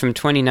said it was from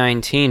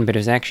 2019, but it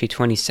was actually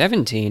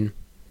 2017.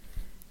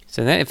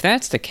 So that if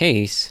that's the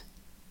case...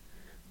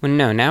 Well,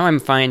 no, now I'm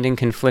finding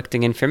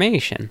conflicting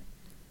information.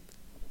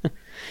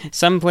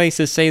 Some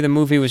places say the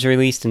movie was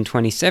released in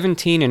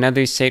 2017, and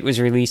others say it was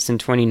released in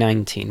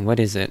 2019. What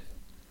is it?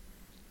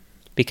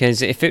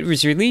 Because if it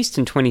was released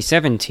in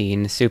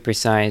 2017, Super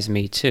Size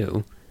Me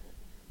 2,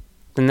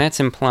 then that's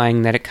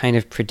implying that it kind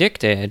of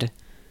predicted...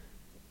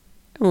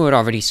 Well, it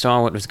already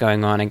saw what was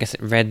going on. I guess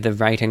it read the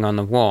writing on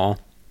the wall.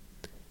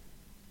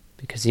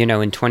 Because, in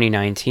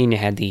 2019 you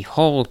had the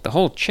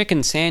whole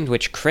chicken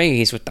sandwich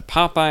craze with the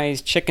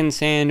Popeyes chicken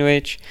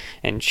sandwich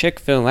and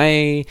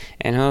Chick-fil-A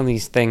and all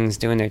these things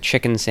doing their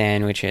chicken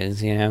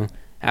sandwiches,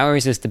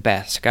 Ours is the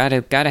best.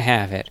 Gotta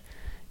have it.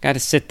 Got to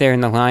sit there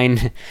in the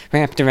line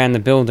wrapped around the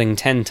building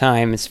 10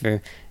 times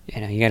for,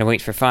 you got to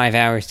wait for 5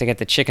 hours to get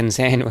the chicken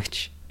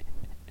sandwich.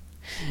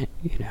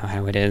 You know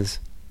how it is.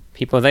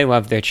 People, they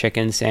love their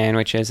chicken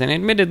sandwiches, and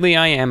admittedly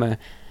I am a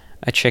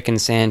chicken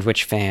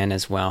sandwich fan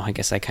as well. I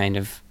guess I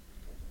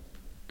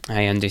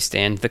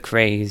understand the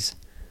craze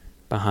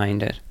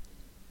behind it.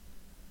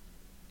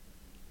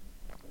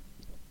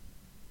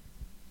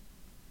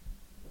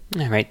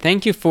 Alright,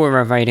 thank you for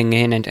writing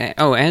in, and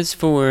as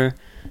for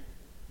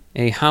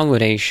a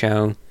holiday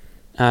show,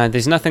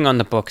 there's nothing on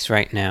the books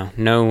right now.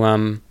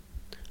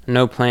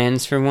 No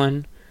plans for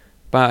one,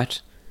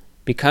 but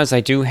because I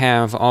do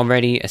have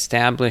already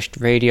established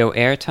radio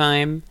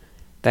airtime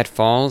that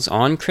falls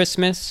on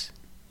Christmas,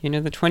 the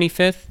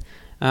 25th,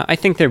 I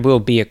think there will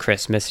be a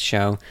Christmas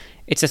show.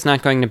 It's just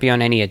not going to be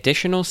on any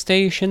additional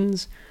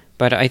stations,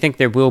 but I think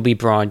there will be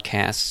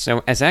broadcasts.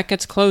 So as that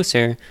gets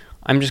closer,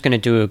 I'm just going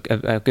to do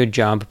a good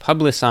job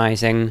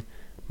publicizing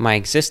my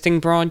existing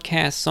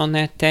broadcasts on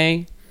that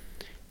day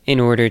in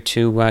order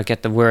to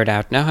get the word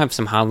out. And I'll have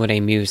some holiday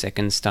music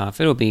and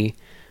stuff. It'll be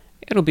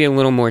a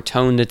little more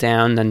toned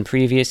down than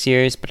previous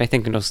years, but I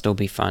think it'll still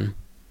be fun.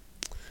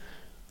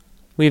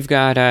 We've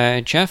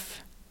got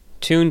Jeff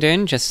tuned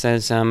in, just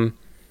says, I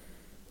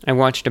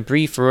watched a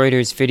brief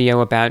Reuters video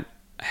about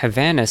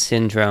Havana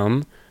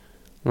syndrome,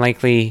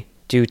 likely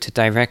due to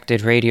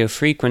directed radio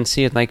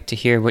frequency. I'd like to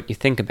hear what you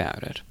think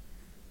about it.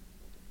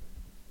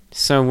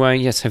 So,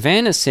 yes,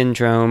 Havana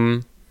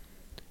syndrome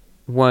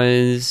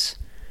was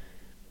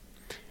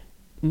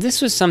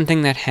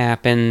something that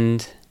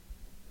happened.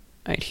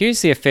 Right,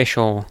 here's the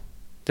official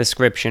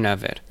description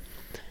of it.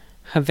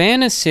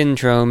 Havana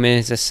syndrome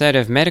is a set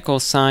of medical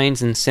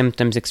signs and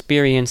symptoms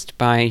experienced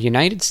by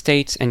United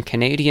States and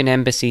Canadian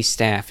embassy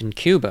staff in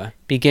Cuba.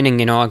 Beginning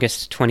in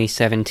August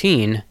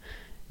 2017,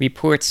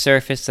 reports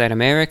surfaced that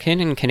American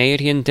and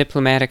Canadian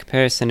diplomatic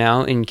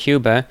personnel in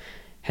Cuba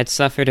had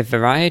suffered a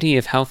variety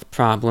of health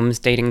problems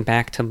dating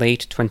back to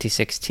late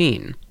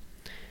 2016.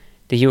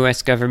 The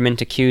U.S.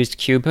 government accused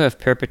Cuba of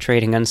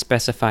perpetrating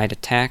unspecified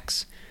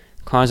attacks,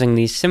 causing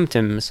these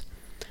symptoms.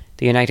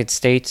 The United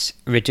States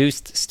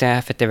reduced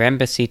staff at their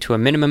embassy to a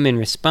minimum in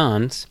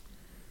response.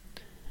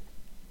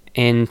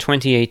 In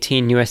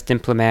 2018, U.S.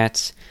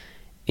 diplomats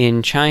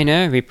in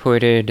China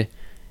reported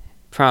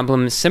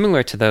problems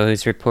similar to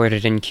those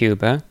reported in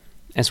Cuba,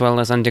 as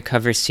well as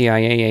undercover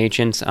CIA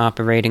agents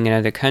operating in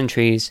other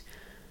countries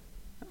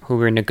who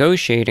were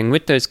negotiating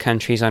with those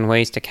countries on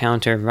ways to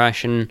counter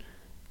Russian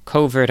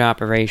covert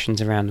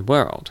operations around the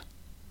world.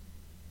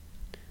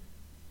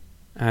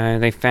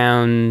 They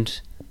found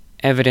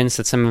evidence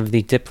that some of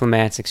the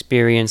diplomats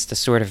experienced a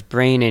sort of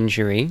brain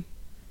injury.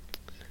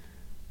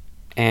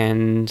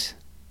 And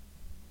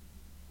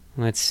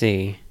let's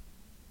see.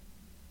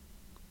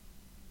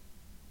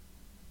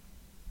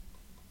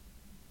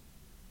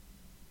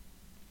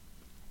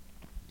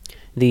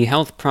 The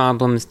health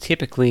problems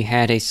typically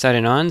had a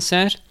sudden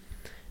onset.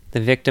 The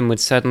victim would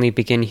suddenly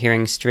begin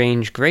hearing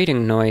strange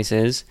grating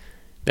noises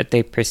that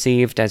they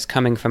perceived as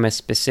coming from a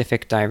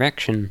specific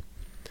direction.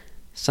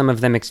 Some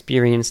of them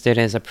experienced it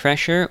as a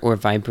pressure or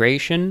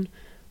vibration,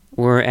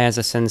 or as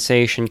a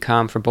sensation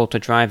comparable to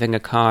driving a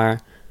car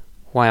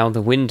with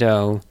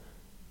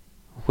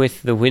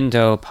the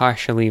window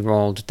partially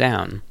rolled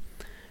down.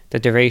 The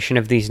duration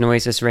of these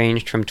noises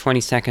ranged from 20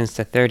 seconds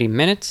to 30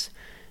 minutes,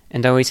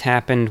 and always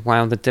happened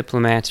while the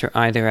diplomats were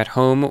either at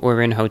home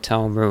or in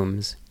hotel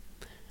rooms.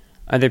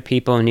 Other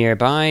people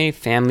nearby,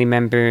 family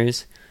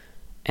members,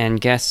 and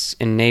guests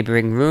in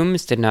neighboring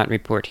rooms did not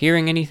report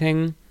hearing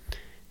anything.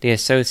 The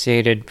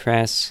Associated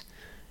Press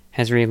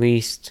has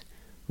released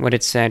what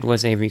it said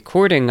was a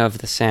recording of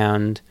the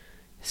sound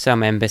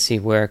some embassy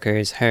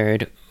workers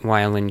heard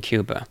while in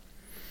Cuba.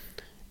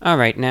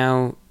 Alright,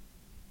 now,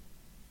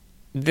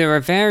 there are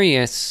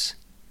various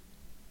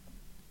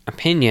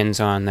opinions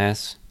on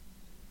this.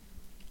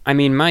 I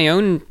mean, my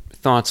own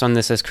thoughts on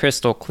this is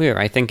crystal clear.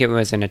 I think it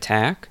was an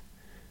attack,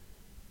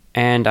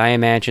 and I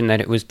imagine that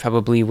it was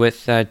probably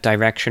with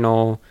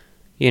directional,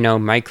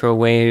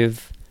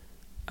 microwave,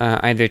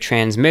 either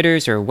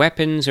transmitters or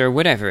weapons or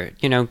whatever,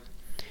 in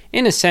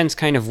a sense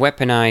kind of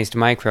weaponized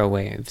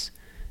microwaves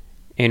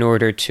in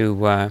order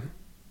to,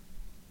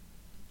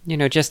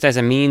 just as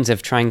a means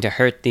of trying to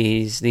hurt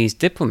these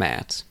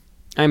diplomats.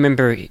 I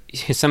remember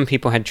some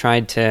people had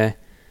tried to,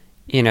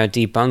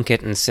 debunk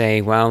it and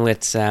say, well,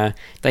 it's,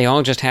 they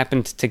all just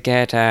happened to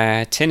get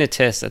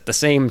tinnitus at the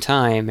same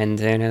time, and,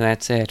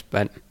 that's it.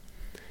 But,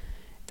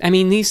 I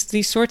mean,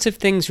 these sorts of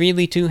things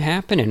really do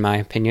happen, in my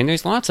opinion.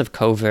 There's lots of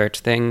covert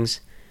things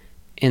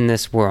in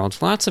this world,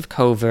 lots of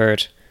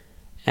covert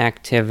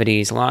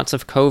activities, lots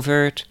of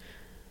covert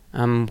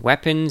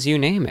weapons, you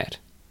name it.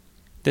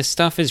 This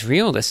stuff is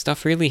real. This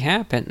stuff really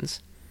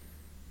happens.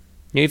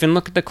 You even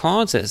look at the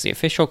causes. The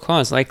official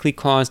cause likely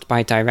caused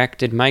by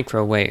directed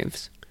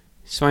microwaves.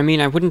 So, I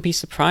mean, I wouldn't be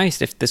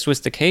surprised if this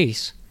was the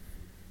case,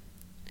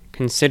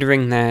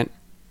 considering that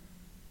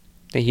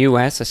the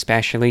U.S.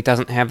 especially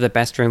doesn't have the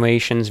best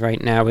relations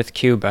right now with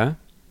Cuba,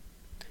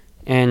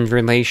 and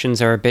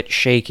relations are a bit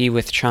shaky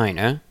with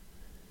China,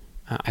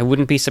 I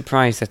wouldn't be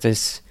surprised that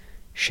this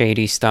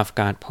shady stuff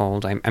got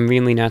pulled. I'm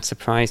really not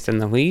surprised in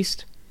the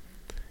least.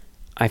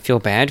 I feel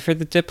bad for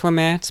the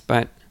diplomats,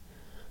 but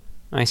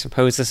I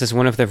suppose this is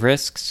one of the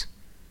risks,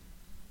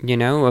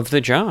 of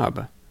the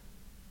job.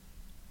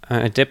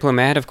 A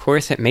diplomat, of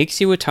course, it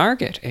makes you a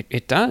target.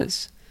 It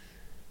does.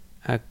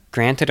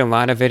 Granted, a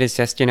lot of it is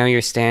just,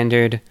 your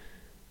standard,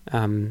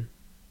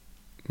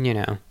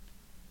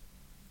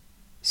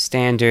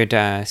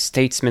 standard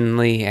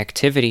statesmanly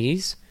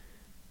activities,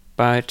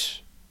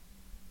 but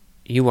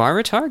you are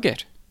a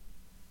target.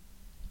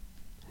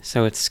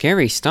 So it's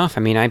scary stuff.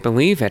 I mean, I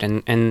believe it.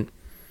 And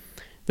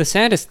the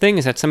saddest thing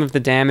is that some of the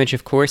damage,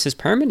 of course, is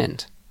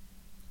permanent,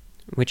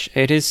 which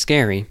it is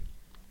scary.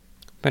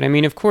 But I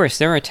mean, of course,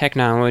 there are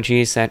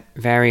technologies that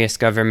various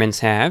governments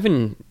have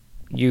and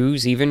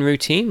use even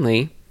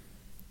routinely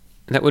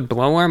that would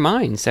blow our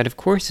minds, that of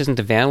course isn't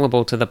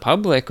available to the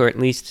public, or at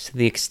least to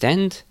the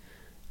extent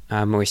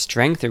or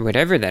strength or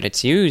whatever that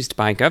it's used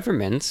by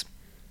governments.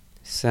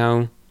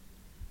 So,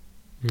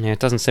 it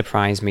doesn't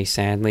surprise me,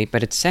 sadly,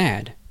 but it's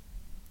sad.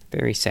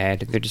 Very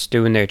sad. They're just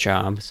doing their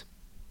jobs.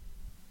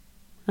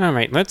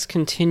 Alright, let's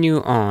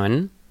continue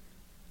on.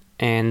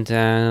 And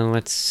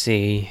let's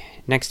see.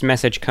 Next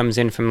message comes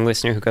in from a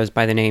listener who goes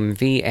by the name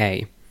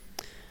VA.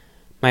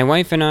 My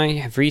wife and I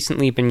have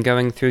recently been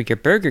going through your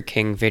Burger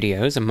King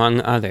videos,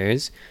 among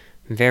others.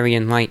 Very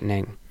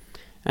enlightening.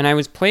 And I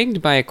was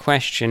plagued by a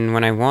question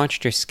when I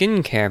watched your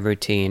skincare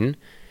routine.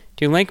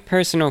 Do you like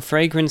personal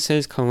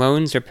fragrances,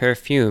 colognes, or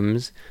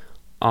perfumes?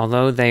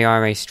 Although they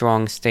are a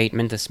strong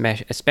statement,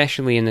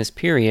 especially in this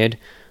period,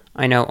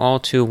 I know all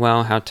too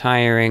well how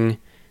tiring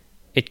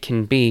it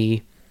can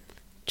be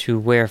to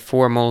wear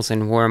formals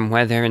in warm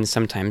weather, and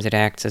sometimes it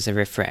acts as a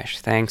refresh.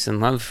 Thanks and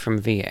love from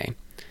VA.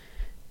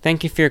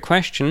 Thank you for your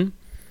question.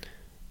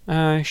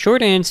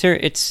 Short answer,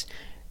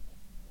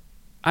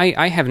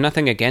 I have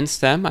nothing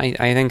against them. I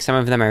think some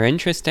of them are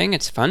interesting.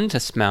 It's fun to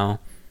smell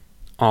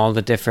all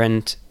the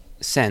different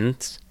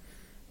scents,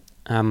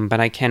 but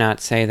I cannot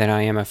say that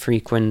I am a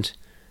frequent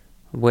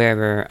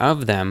wearer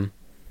of them.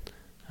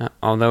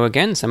 Although,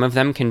 again, some of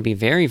them can be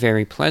very,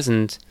 very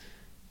pleasant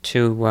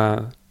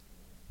to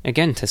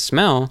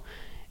smell.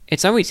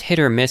 It's always hit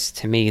or miss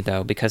to me,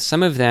 though, because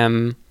some of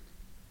them,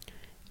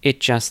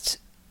 it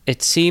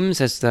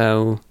seems as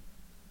though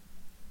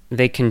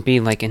they can be,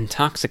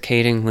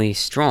 intoxicatingly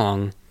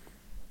strong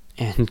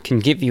and can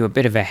give you a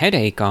bit of a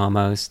headache,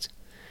 almost.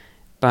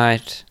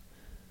 But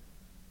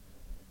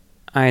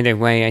either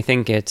way, I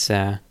think it's,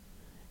 one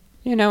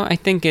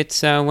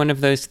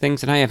of those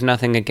things that I have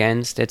nothing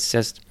against. It's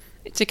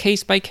a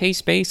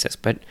case-by-case basis,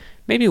 but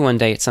maybe one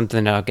day it's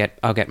something that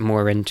I'll get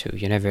more into.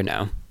 You never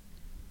know.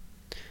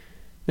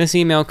 This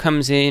email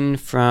comes in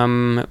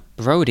from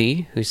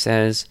Brody, who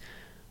says,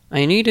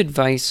 I need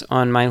advice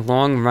on my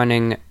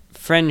long-running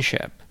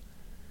friendship.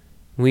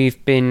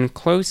 We've been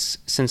close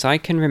since I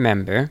can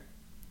remember.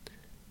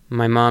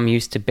 My mom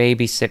used to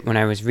babysit when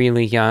I was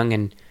really young,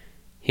 and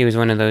he was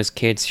one of those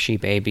kids she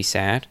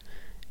babysat,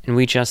 and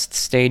we just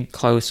stayed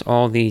close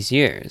all these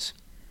years.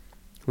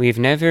 We've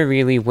never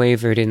really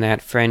wavered in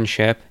that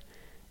friendship,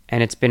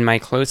 and it's been my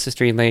closest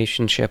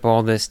relationship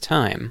all this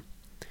time.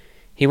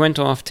 He went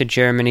off to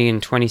Germany in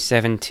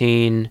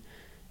 2017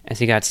 as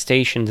he got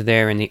stationed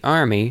there in the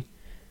army.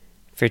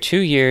 For 2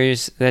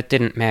 years, that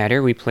didn't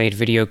matter. We played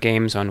video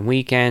games on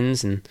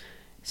weekends and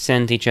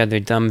sent each other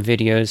dumb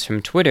videos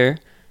from Twitter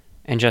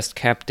and just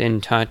kept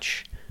in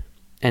touch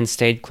and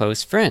stayed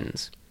close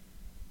friends.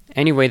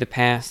 Anyway, the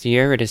past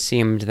year, it has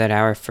seemed that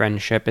our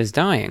friendship is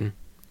dying.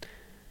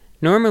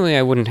 Normally,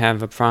 I wouldn't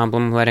have a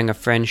problem letting a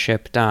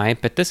friendship die,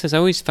 but this has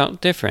always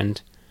felt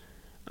different.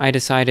 I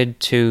decided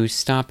to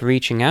stop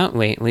reaching out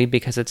lately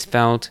because it's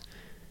felt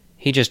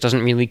he just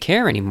doesn't really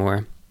care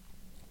anymore.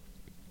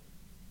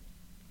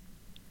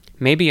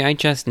 Maybe I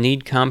just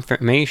need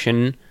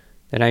confirmation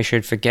that I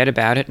should forget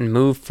about it and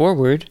move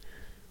forward,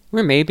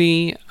 or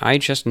maybe I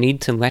just need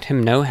to let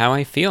him know how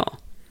I feel.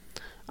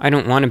 I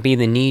don't want to be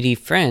the needy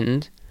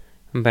friend,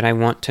 but I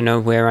want to know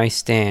where I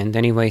stand.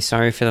 Anyway,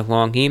 sorry for the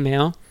long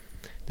email.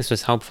 This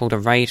was helpful to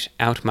write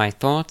out my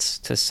thoughts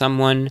to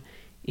someone,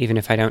 even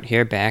if I don't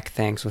hear back.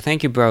 Thanks. Well,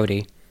 thank you,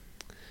 Brody.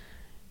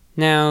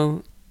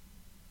 Now,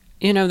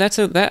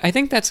 I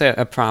think that's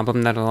a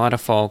problem that a lot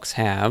of folks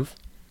have.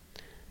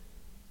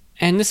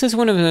 And this is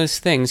one of those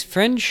things.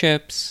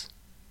 Friendships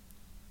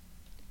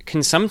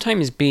can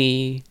sometimes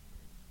be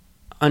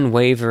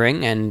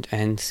unwavering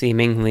and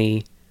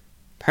seemingly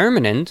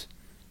permanent.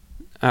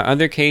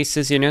 Other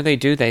cases,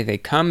 they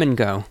come and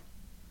go.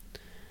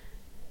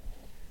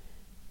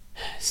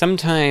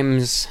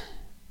 Sometimes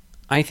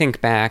I think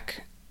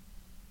back,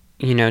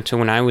 to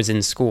when I was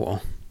in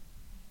school.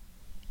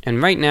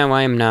 And right now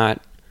I am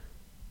not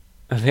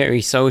a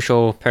very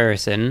social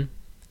person,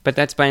 but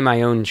that's by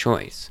my own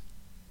choice.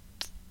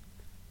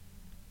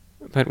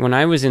 But when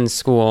I was in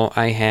school,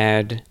 I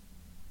had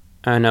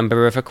a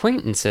number of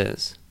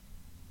acquaintances.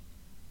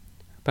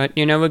 But,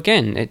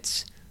 again,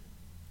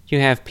 you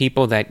have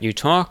people that you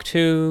talk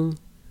to,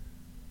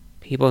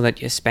 people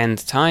that you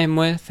spend time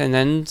with, and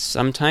then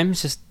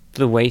sometimes just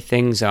the way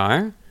things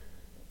are.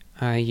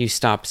 You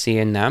stop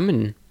seeing them,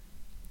 and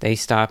they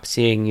stop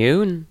seeing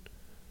you, and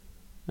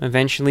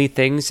eventually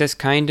things just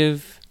kind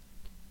of,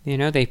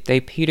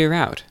 they peter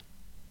out.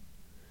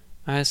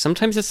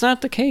 Sometimes it's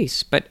not the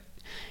case, but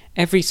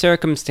every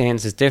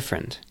circumstance is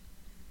different.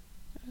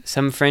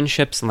 Some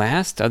friendships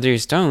last,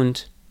 others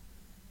don't.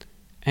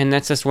 And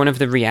that's just one of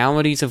the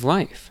realities of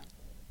life.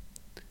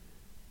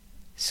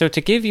 So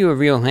to give you a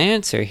real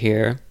answer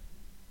here,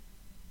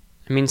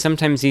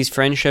 sometimes these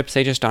friendships,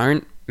 they just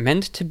aren't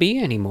meant to be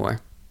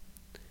anymore.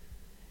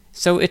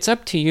 So it's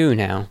up to you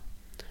now.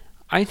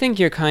 I think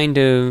you're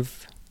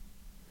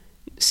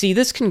see,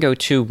 this can go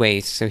two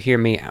ways, so hear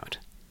me out.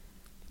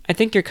 I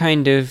think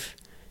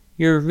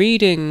you're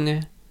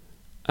reading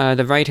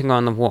the writing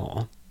on the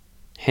wall,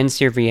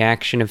 hence your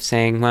reaction of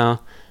saying,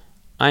 well,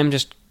 I'm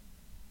just,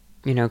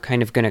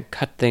 kind of going to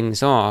cut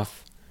things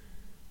off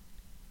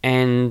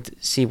and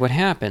see what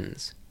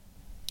happens.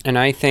 And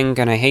I think,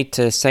 and I hate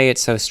to say it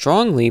so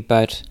strongly,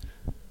 but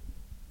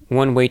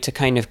one way to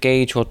kind of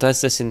gauge, well,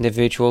 does this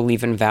individual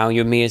even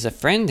value me as a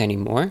friend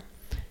anymore,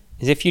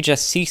 is if you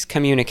just cease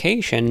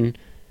communication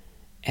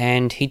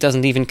and he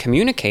doesn't even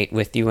communicate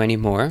with you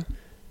anymore,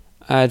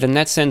 then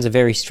that sends a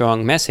very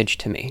strong message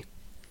to me.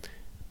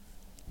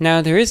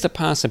 Now, there is the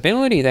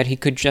possibility that he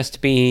could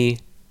just be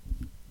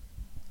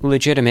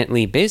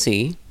legitimately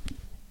busy,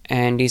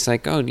 and he's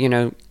like, oh,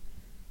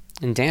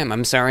 and damn,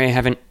 I'm sorry I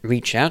haven't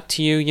reached out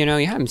to you,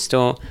 yeah,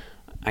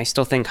 I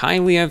still think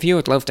highly of you,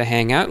 I'd love to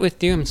hang out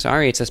with you, I'm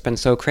sorry it's just been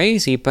so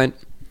crazy, but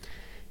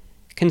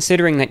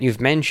considering that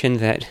you've mentioned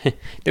that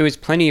there was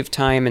plenty of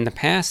time in the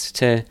past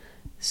to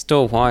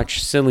still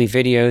watch silly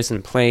videos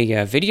and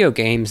play video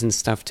games and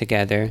stuff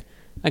together.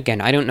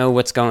 Again, I don't know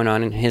what's going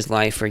on in his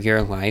life or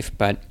your life,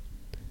 but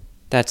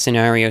that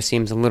scenario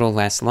seems a little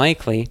less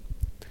likely.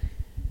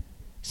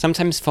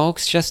 Sometimes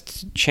folks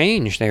just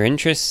change. Their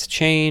interests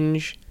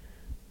change.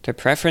 Their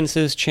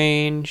preferences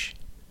change.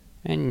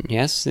 And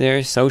yes,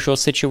 their social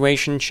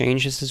situation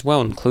changes as well,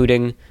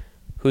 including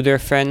who their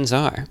friends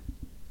are.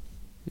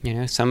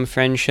 Some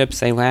friendships,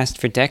 they last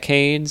for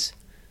decades.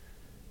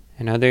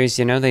 And others,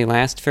 they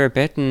last for a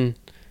bit and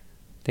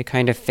they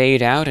kind of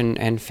fade out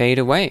and fade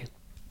away.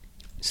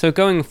 So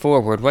going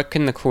forward, what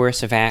can the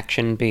course of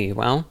action be?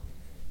 Well,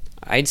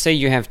 I'd say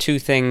you have two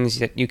things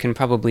that you can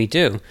probably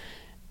do.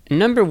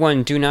 Number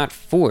one, do not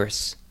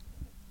force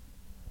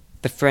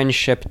the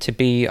friendship to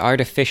be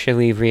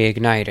artificially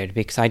reignited,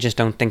 because I just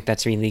don't think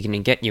that's really going to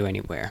get you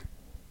anywhere.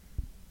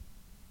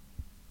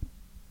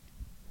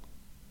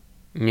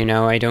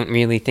 I don't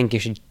really think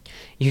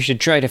you should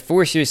try to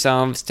force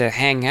yourselves to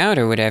hang out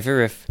or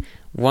whatever if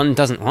one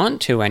doesn't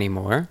want to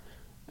anymore.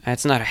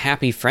 That's not a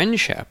happy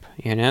friendship,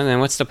 then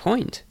what's the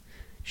point?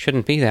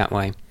 Shouldn't be that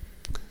way.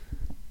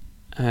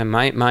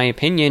 My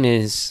opinion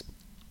is,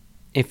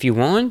 if you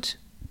want,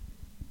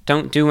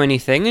 don't do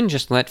anything and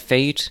just let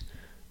fate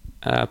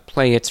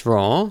play its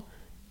role,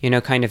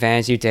 kind of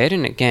as you did.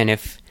 And again,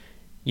 if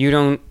you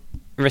don't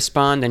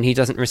respond and he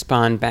doesn't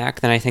respond back,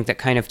 then I think that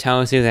kind of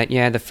tells you that,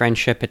 yeah, the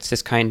friendship, it's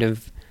just kind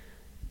of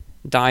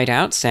died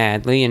out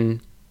sadly.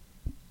 And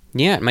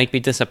yeah, it might be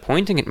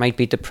disappointing, it might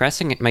be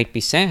depressing, it might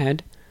be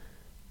sad.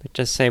 But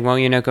just say,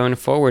 well, going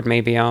forward,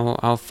 maybe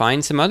I'll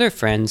find some other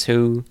friends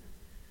who,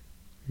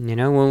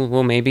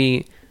 will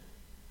maybe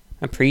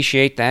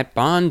appreciate that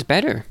bond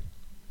better.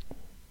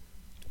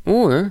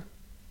 Or,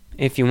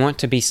 if you want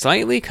to be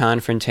slightly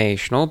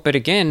confrontational, but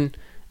again,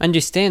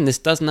 understand this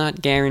does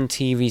not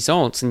guarantee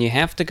results, and you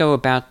have to go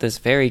about this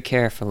very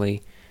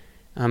carefully,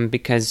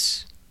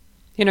 because,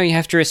 you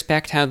have to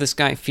respect how this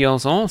guy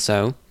feels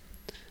also.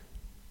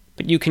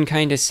 But you can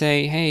kind of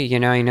say, hey,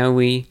 I know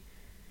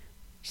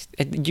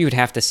you'd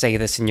have to say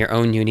this in your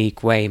own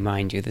unique way,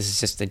 mind you. This is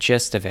just the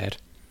gist of it.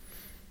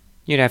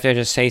 You'd have to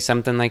just say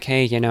something like,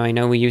 hey, I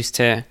know we used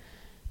to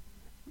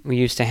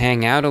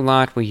hang out a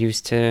lot. We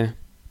used to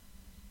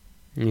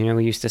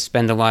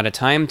spend a lot of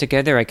time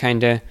together. I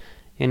kind of,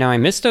 I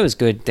miss those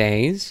good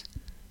days.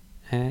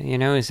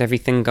 Is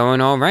everything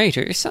going all right?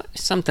 Or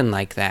something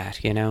like that,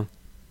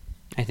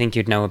 I think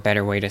you'd know a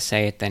better way to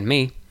say it than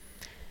me.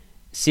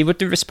 See what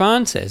the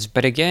response is.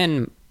 But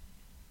again,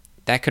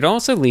 that could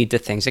also lead to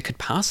things. It could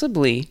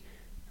possibly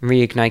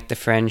reignite the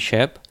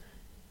friendship,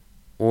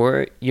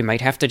 or you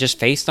might have to just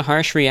face the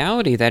harsh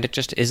reality that it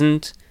just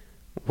isn't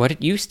what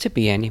it used to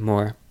be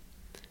anymore.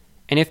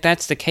 And if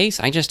that's the case,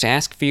 I just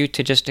ask for you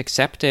to just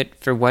accept it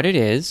for what it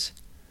is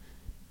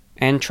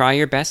and try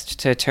your best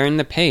to turn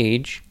the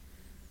page,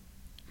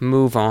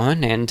 move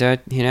on, and,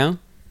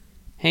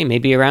 hey,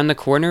 maybe around the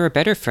corner a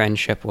better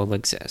friendship will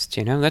exist,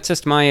 That's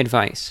just my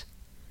advice.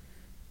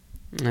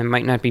 It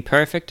might not be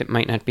perfect, it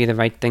might not be the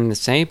right thing to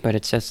say, but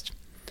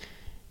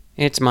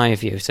it's my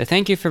view. So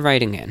thank you for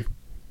writing in.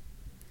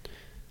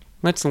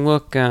 Let's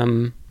look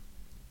at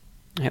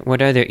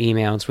what other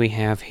emails we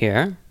have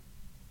here.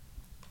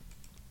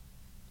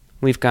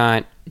 We've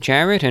got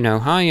Jared in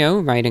Ohio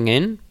writing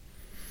in.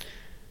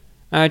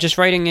 Just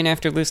writing in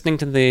after listening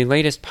to the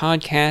latest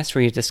podcast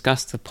where you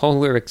discussed the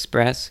Polar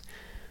Express.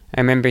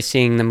 I remember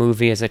seeing the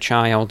movie as a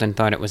child and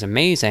thought it was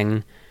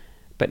amazing.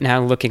 but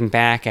now looking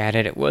back at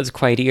it, it was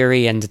quite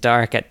eerie and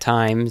dark at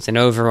times, and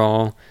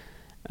overall,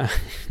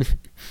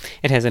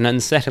 it has an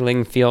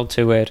unsettling feel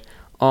to it,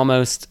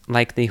 almost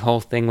like the whole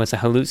thing was a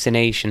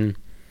hallucination.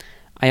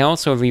 I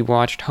also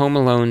rewatched Home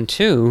Alone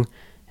 2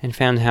 and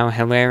found how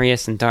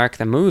hilarious and dark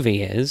the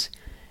movie is.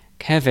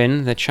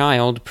 Kevin, the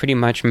child, pretty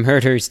much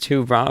murders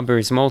two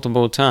robbers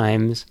multiple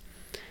times.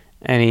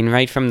 I mean,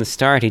 right from the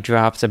start, he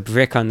drops a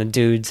brick on the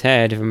dude's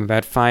head from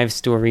about 5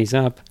 stories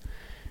up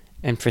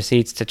and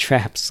proceeds to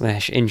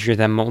trap/injure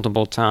them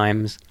multiple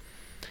times.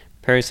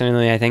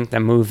 Personally, I think the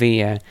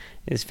movie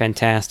is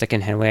fantastic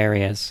and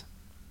hilarious.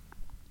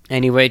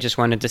 Anyway, just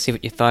wanted to see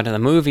what you thought of the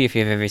movie, if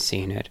you've ever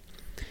seen it.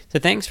 So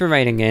thanks for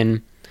writing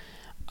in.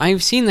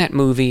 I've seen that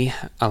movie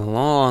a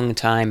long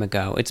time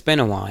ago. It's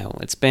been a while.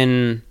 It's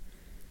been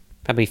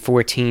probably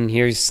 14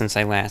 years since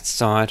I last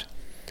saw it.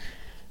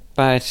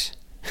 But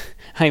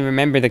I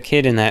remember the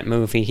kid in that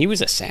movie. He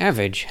was a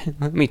savage.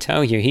 Let me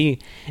tell you, he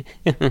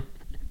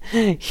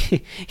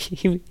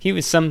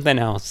was something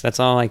else. That's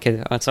all I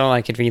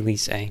could really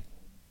say.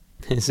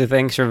 So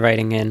thanks for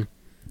writing in.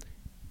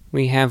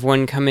 We have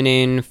one coming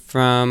in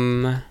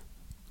from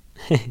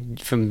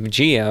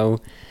Geo.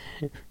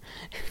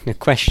 A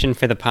question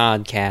for the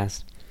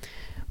podcast.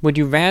 Would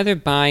you rather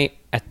buy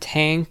a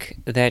tank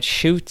that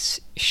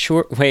shoots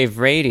shortwave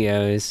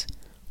radios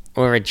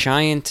or a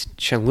giant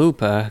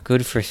chalupa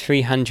good for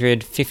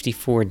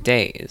 354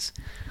 days?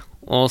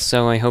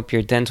 Also, I hope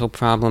your dental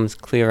problems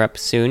clear up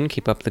soon.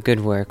 Keep up the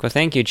good work. Well,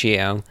 thank you,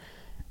 Gio.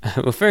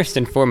 Well, first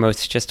and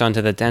foremost, just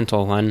onto the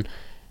dental one.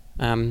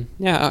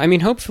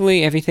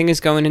 Hopefully everything is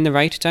going in the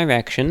right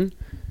direction.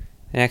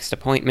 The next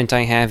appointment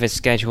I have is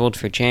scheduled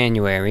for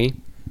January.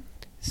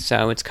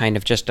 So it's kind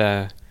of just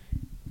a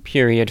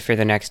period for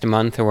the next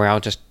month where I'll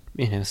just,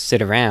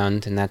 sit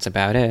around, and that's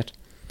about it.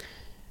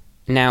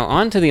 Now,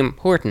 on to the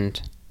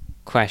important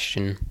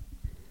question.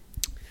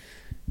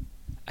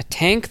 A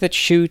tank that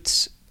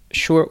shoots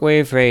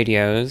shortwave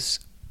radios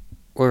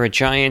or a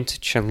giant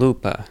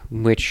chalupa,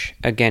 which,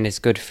 again, is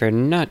good for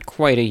not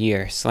quite a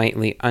year,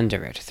 slightly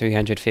under it,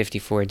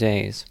 354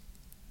 days.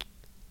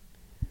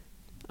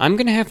 I'm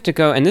going to have to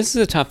go, and this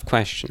is a tough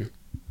question,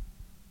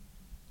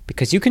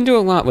 because you can do a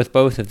lot with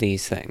both of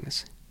these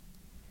things.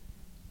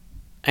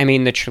 I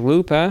mean, the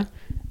chalupa,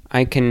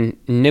 I can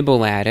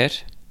nibble at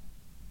it,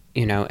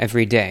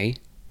 every day.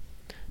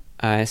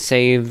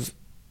 Save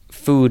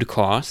food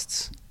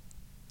costs.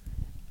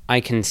 I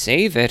can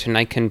save it and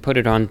I can put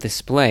it on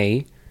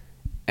display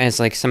as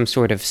like some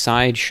sort of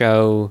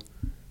sideshow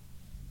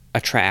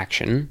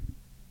attraction.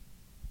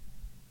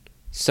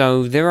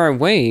 So there are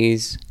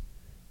ways,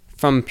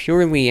 from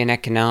purely an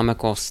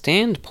economical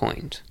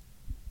standpoint,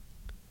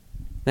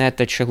 that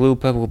the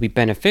chalupa will be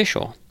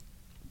beneficial.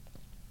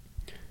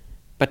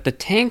 But the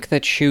tank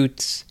that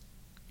shoots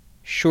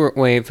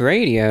shortwave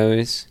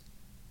radios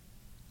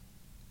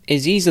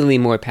is easily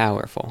more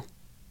powerful.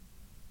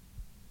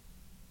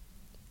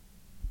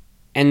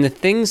 And the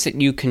things that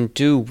you can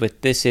do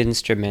with this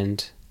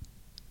instrument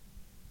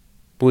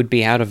would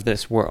be out of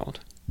this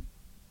world.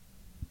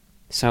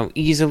 So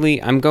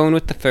easily, I'm going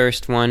with the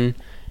first one,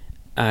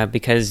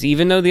 because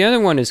even though the other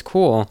one is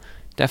cool,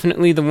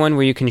 definitely the one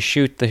where you can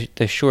shoot the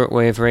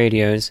shortwave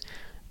radios,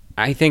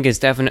 I think is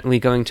definitely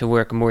going to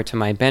work more to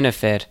my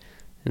benefit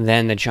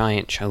than the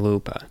giant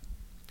chalupa.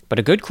 But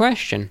a good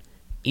question.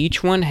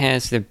 Each one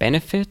has their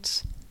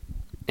benefits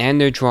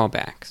and their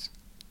drawbacks.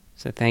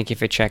 So thank you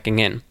for checking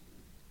in.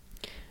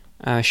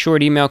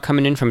 Short email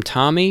coming in from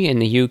Tommy in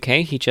the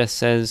UK. He just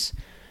says,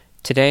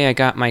 today I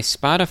got my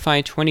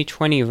Spotify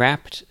 2020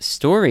 Wrapped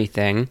story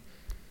thing.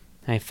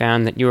 I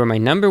found that you were my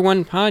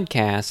 #1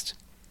 podcast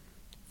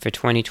for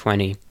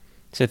 2020.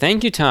 So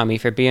thank you, Tommy,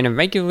 for being a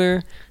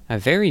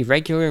very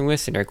regular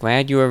listener.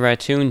 Glad you were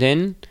tuned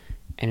in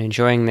and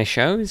enjoying the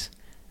shows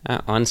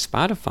on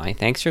Spotify.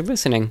 Thanks for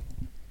listening.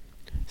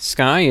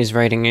 Sky is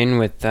writing in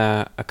with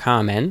a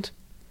comment.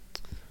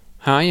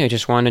 Hi, I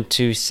just wanted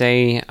to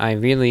say I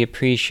really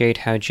appreciate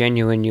how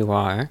genuine you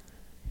are.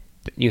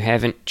 You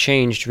haven't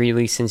changed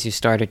really since you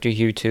started your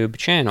YouTube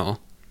channel.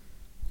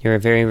 You're a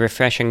very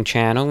refreshing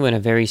channel in a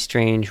very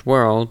strange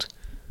world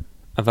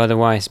of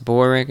otherwise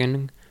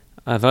boring,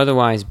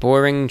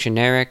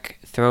 generic,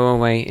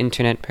 throwaway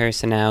internet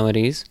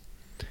personalities.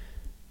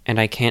 And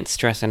I can't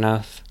stress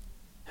enough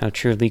how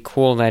truly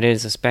cool that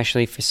is,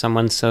 especially for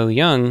someone so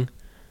young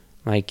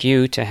like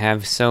you, to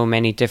have so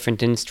many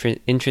different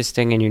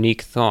interesting and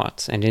unique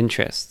thoughts and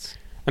interests.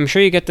 I'm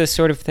sure you get this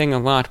sort of thing a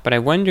lot, but I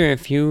wonder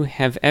if you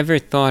have ever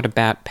thought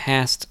about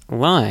past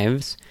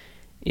lives,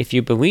 if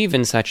you believe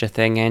in such a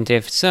thing, and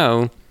if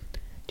so,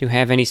 do you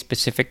have any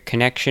specific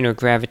connection or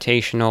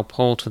gravitational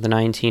pull to the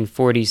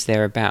 1940s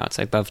thereabouts?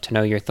 I'd love to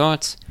know your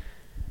thoughts.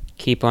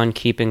 Keep on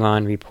keeping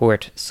on,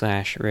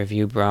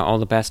 report/review bra. All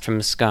the best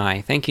from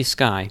Sky. Thank you,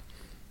 Sky,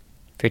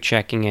 for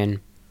checking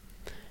in.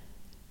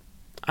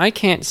 I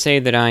can't say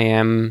that I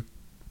am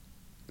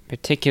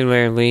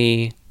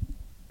particularly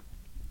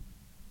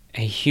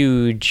a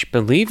huge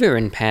believer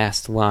in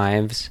past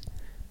lives.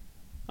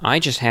 I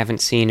just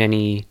haven't seen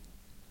any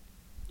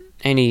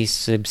any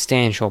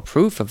substantial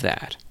proof of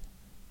that.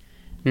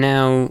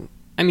 Now,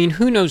 I mean,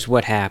 who knows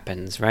what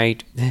happens,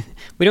 right?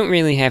 We don't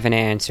really have an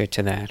answer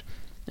to that.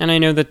 And I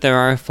know that there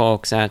are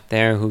folks out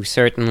there who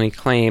certainly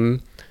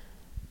claim,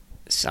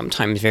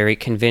 sometimes very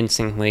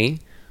convincingly,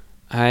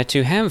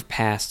 to have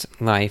past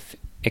life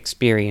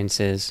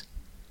experiences.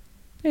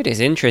 It is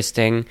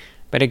interesting,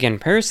 but again,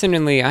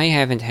 personally, I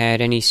haven't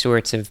had any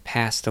sorts of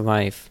past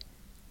life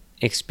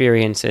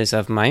experiences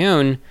of my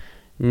own,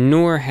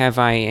 nor have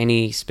I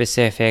any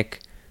specific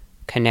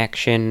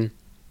connection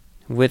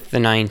with the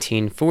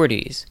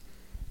 1940s.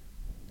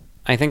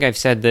 I think I've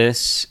said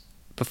this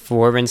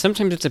before, and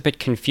sometimes it's a bit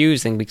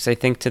confusing because I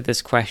think to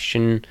this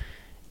question,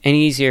 an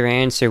easier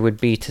answer would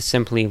be to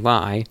simply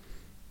lie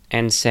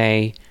and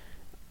say,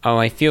 oh,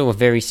 I feel a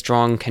very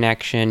strong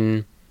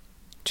connection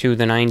to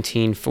the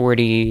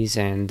 1940s,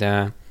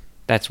 and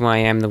that's why I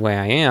am the way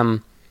I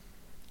am.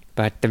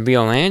 But the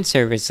real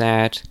answer is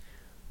that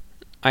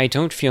I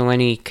don't feel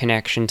any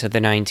connection to the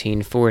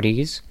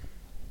 1940s,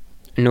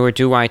 nor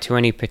do I to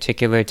any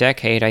particular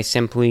decade. I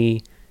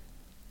simply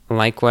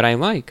like what I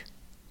like.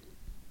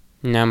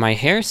 Now, my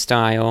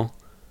hairstyle,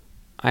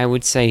 I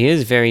would say,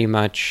 is very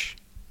much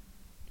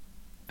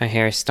a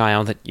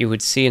hairstyle that you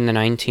would see in the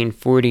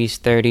 1940s,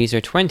 30s,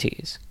 or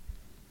 20s.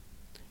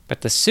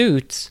 But the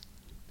suits,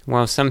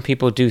 while some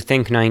people do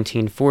think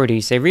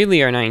 1940s, they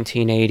really are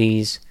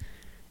 1980s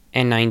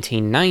and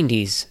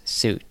 1990s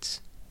suits.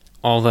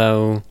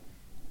 Although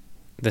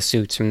the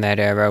suits from that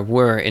era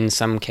were, in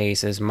some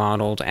cases,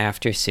 modeled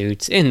after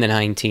suits in the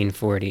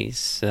 1940s.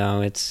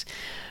 So it's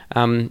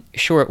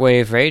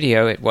shortwave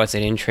radio. It was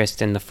an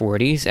interest in the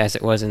 40s, as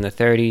it was in the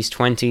 30s,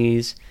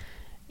 20s,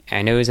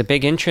 and it was a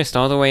big interest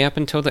all the way up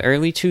until the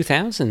early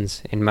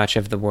 2000s in much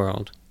of the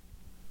world.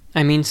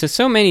 I mean,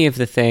 so many of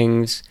the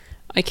things,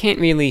 I can't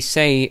really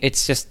say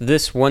it's just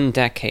this one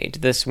decade,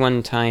 this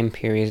one time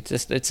period.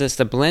 It's just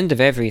a blend of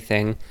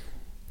everything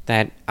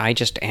that I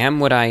just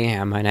am what I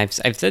am. And I've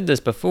said this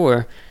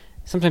before,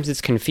 sometimes it's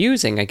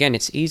confusing. Again,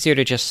 it's easier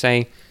to just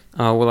say,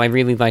 oh, well, I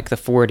really like the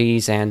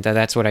 40s, and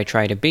that's what I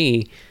try to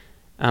be.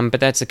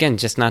 But that's, again,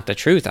 just not the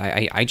truth.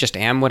 I just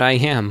am what I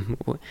am,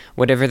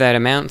 whatever that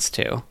amounts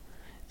to.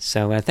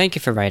 So thank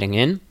you for writing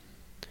in.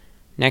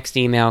 Next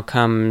email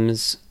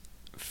comes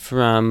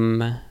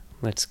from,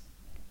 let's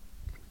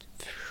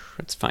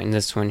find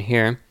this one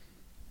here.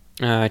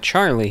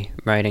 Charlie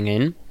writing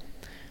in.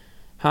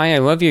 Hi, I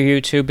love your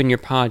YouTube and your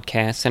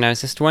podcast, and I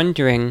was just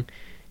wondering,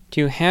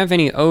 do you have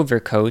any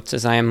overcoats,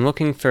 as I am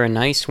looking for a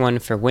nice one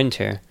for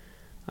winter?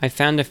 I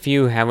found a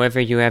few, however,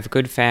 you have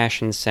good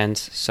fashion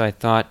sense, so I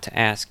thought to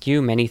ask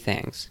you. Many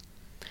thanks.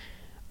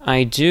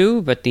 I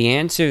do, but the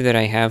answer that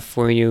I have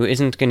for you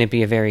isn't going to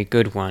be a very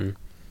good one.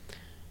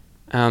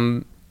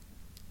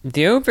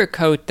 The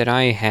overcoat that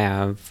I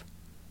have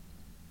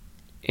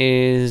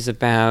is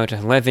about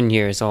 11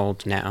 years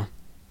old now.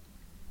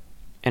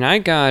 And I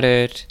got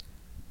it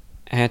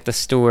at the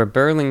store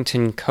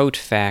Burlington Coat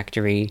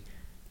Factory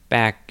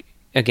back,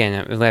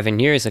 again, 11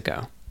 years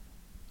ago.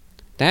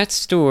 That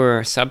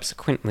store,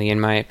 subsequently, in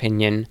my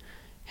opinion,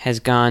 has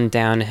gone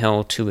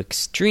downhill to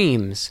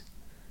extremes,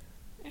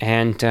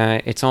 and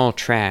it's all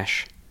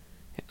trash,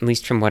 at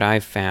least from what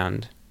I've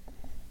found.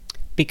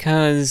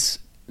 Because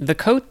the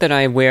coat that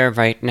I wear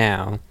right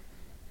now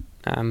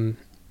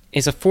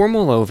is a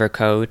formal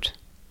overcoat.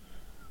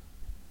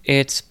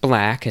 It's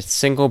black, it's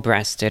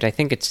single-breasted, I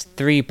think it's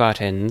 3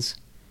 buttons,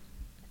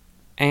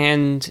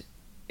 and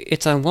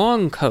it's a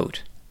long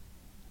coat.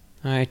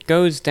 It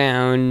goes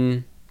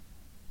down,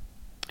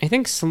 I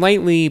think,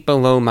 slightly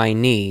below my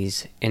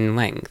knees in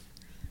length.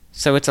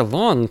 So it's a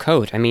long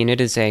coat. I mean,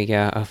 it is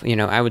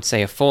I would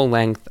say a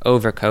full-length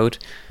overcoat,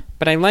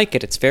 but I like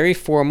it. It's very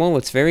formal,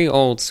 it's very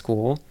old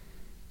school,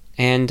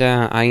 and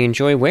I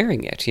enjoy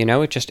wearing it.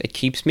 It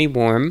keeps me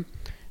warm,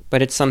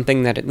 but it's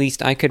something that at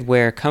least I could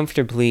wear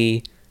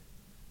comfortably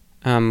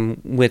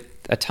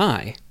with a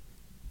tie.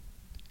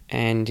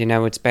 And,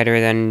 it's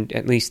better than,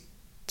 at least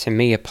to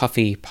me, a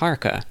puffy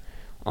parka.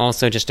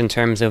 Also, just in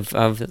terms of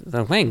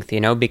the length,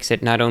 because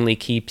it not only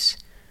keeps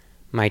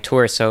my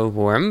torso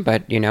warm,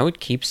 but, it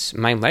keeps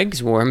my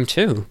legs warm,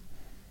 too.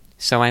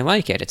 So I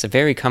like it. It's a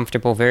very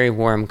comfortable, very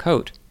warm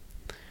coat.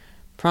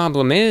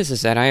 Problem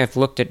is that I have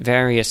looked at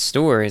various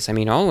stores,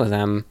 all of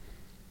them,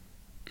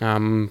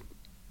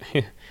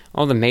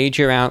 all the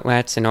major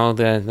outlets and all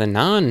the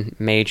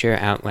non-major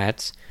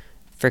outlets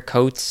for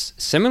coats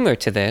similar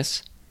to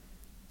this,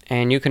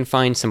 and you can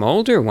find some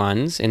older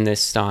ones in this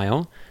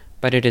style,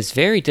 but it is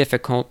very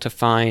difficult to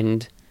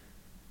find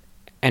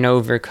an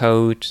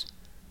overcoat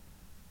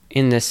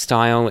in this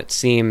style, it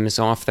seems,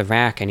 off the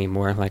rack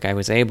anymore like I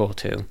was able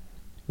to,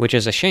 which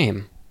is a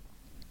shame.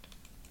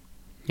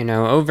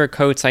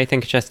 Overcoats, I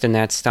think, just in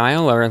that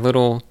style are a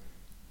little...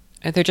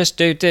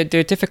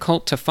 They're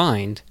difficult to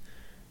find.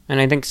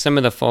 And I think some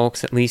of the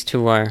folks, at least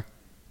who are,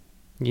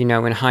 in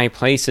high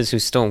places who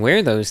still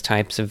wear those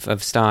types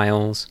of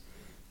styles,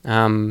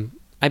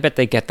 I bet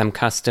they get them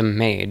custom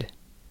made.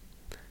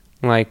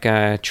 Like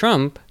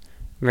Trump,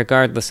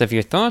 regardless of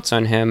your thoughts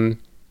on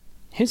him,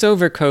 his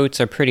overcoats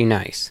are pretty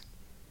nice.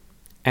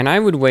 And I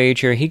would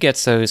wager he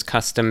gets those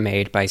custom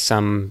made by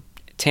some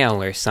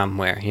tailor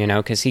somewhere,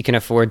 because he can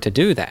afford to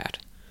do that.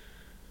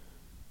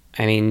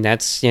 I mean,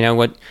 that's,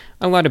 what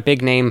a lot of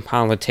big-name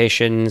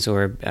politicians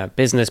or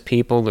business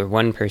people or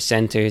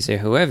one-percenters or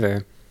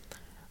whoever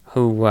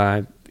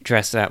who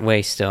dress that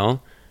way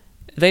still,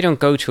 they don't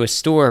go to a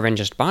store and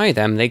just buy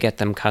them. They get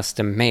them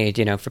custom-made,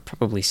 for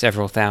probably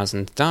several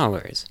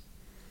 $1,000s.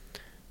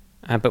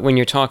 But when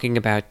you're talking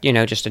about,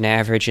 just an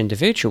average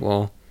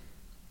individual,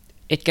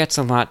 it gets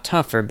a lot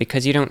tougher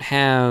because you don't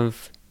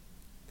have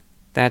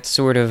that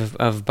sort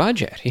of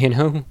budget,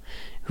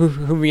 Who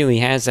really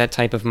has that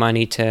type of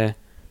money to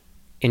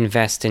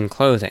invest in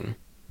clothing?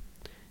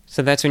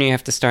 So that's when you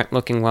have to start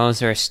looking, well, is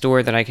there a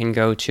store that I can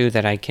go to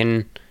that I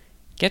can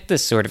get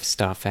this sort of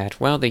stuff at?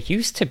 Well, there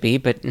used to be,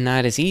 but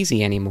not as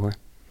easy anymore.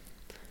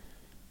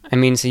 I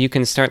mean, so you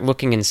can start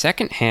looking in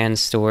second-hand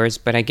stores,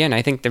 but again,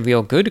 I think the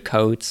real good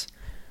coats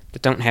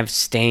that don't have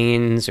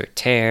stains or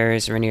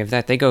tears or any of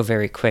that, they go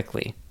very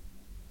quickly.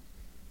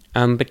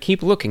 But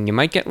keep looking, you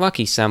might get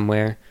lucky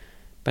somewhere.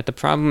 But the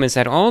problem is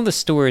that all the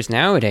stores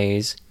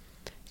nowadays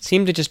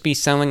seem to just be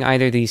selling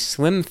either these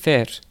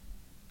slim-fit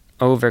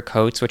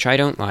overcoats, which I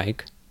don't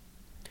like,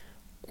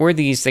 or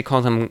these, they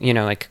call them,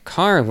 like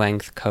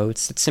car-length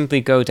coats that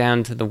simply go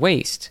down to the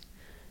waist.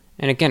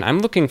 And again, I'm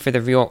looking for the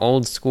real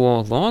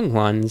old-school long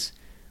ones,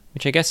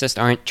 which I guess just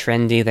aren't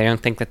trendy. They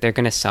don't think that they're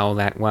going to sell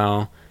that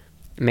well.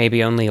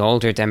 Maybe only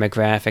older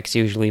demographics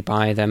usually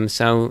buy them,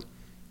 so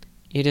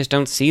you just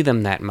don't see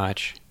them that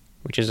much,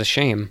 which is a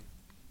shame.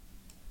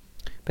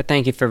 But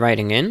thank you for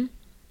writing in.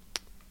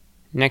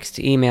 Next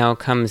email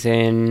comes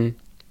in,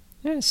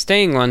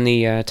 staying on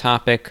the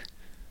topic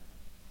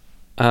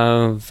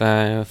of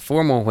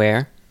formal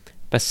wear.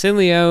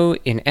 Basilio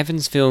in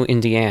Evansville,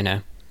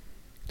 Indiana.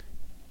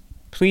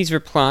 Please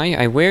reply,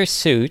 I wear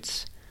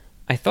suits.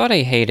 I thought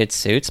I hated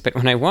suits, but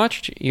when I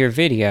watched your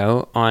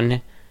video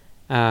on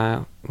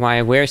why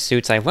I wear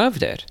suits, I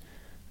loved it.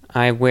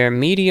 I wear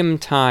medium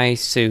tie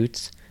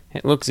suits.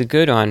 It looks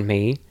good on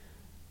me.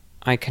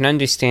 I can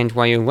understand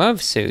why you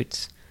love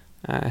suits.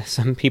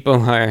 Some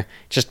people are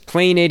just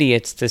plain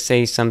idiots to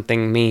say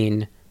something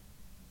mean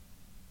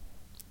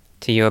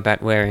to you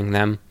about wearing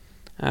them.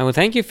 Well,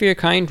 thank you for your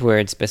kind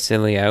words,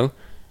 Basilio.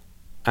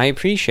 I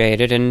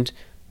appreciate it, and,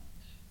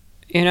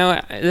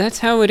 that's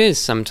how it is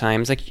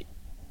sometimes. Like,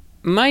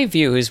 my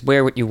view is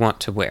wear what you want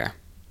to wear,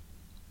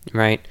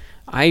 right?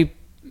 I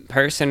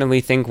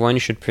personally think one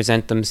should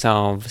present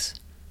themselves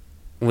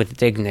with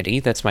dignity.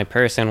 That's my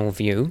personal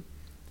view.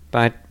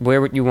 But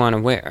wear what you want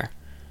to wear.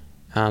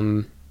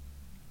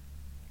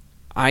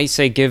 I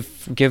say give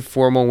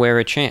formal wear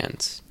a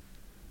chance.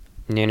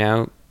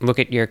 Look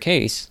at your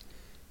case.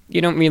 You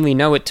don't really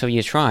know it till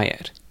you try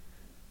it.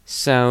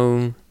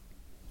 So,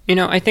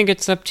 I think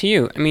it's up to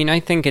you. I mean, I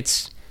think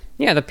it's,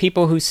 the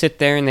people who sit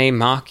there and they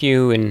mock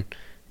you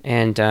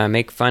and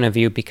make fun of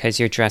you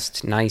because you're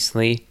dressed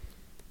nicely,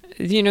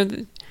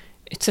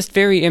 it's just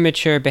very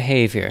immature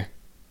behavior.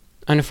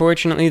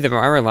 Unfortunately, there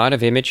are a lot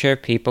of immature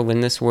people in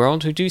this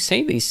world who do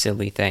say these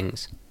silly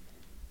things.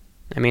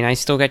 I mean, I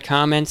still get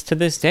comments to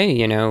this day,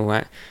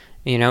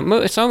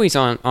 it's always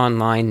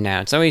online now.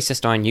 It's always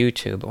just on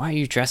YouTube. Why are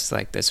you dressed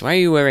like this? Why are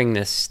you wearing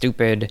this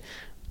stupid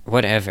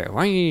whatever?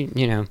 Why are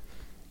you,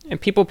 and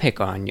people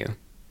pick on you.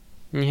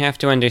 And you have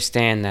to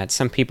understand that.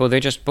 Some people, they're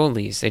just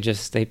bullies.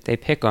 They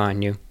pick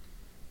on you.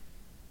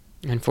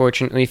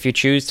 Unfortunately, if you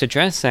choose to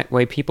dress that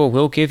way, people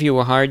will give you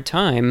a hard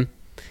time.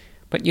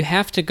 But you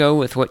have to go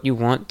with what you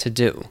want to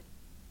do.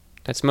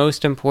 That's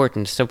most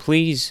important. So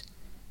please,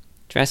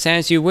 dress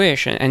as you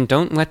wish, and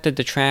don't let the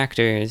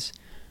detractors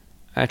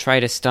try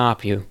to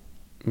stop you.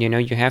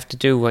 You have to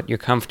do what you're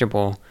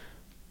comfortable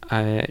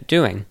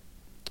doing.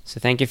 So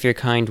thank you for your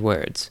kind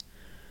words.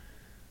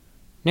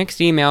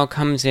 Next email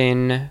comes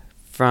in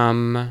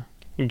from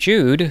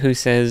Jude, who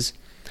says,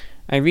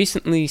 I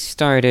recently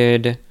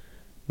started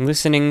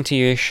listening to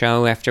your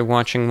show after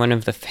watching one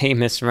of the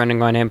famous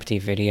Running on Empty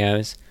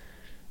videos.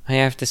 I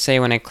have to say,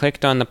 when I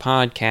clicked on the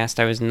podcast,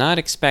 I was not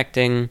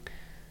expecting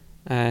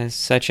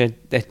such a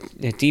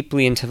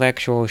deeply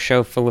intellectual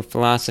show full of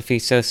philosophy,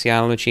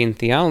 sociology, and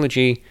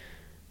theology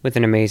with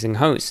an amazing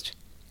host.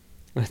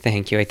 Well,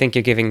 thank you. I think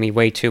you're giving me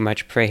way too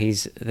much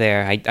praise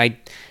there.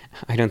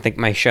 I don't think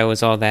my show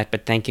is all that,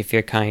 but thank you for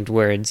your kind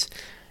words.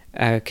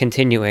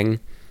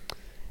 Continuing,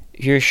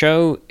 your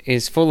show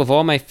is full of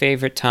all my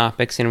favorite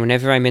topics, and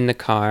whenever I'm in the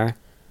car,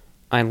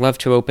 I love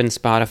to open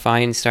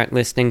Spotify and start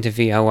listening to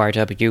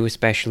VORW,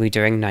 especially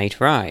during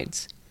night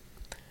rides.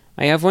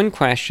 I have one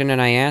question,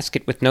 and I ask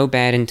it with no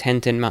bad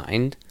intent in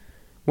mind.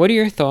 What are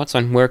your thoughts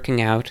on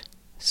working out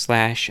 /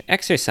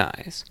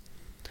 exercise?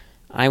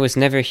 I was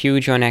never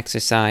huge on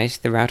exercise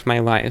throughout my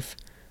life,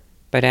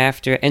 but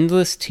after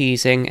endless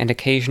teasing and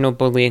occasional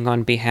bullying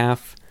on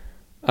behalf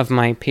of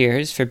my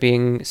peers for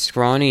being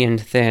scrawny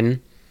and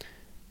thin,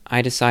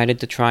 I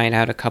decided to try it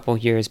out a couple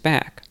years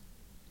back.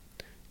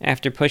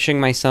 After pushing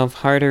myself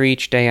harder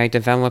each day, I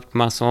developed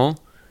muscle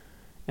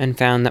and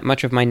found that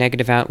much of my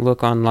negative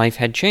outlook on life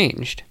had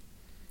changed.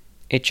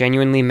 It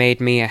genuinely made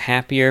me a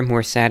happier,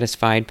 more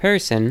satisfied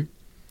person.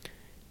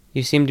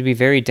 You seem to be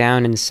very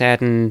down and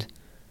saddened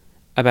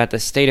about the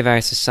state of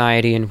our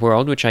society and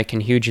world, which I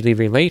can hugely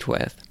relate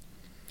with.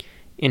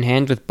 In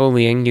hand with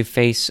bullying you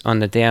face on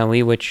the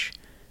daily, which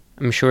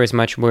I'm sure is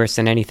much worse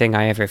than anything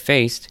I ever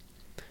faced,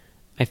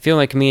 I feel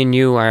like me and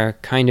you are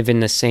kind of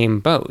in the same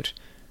boat.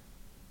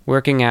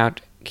 Working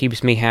out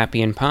keeps me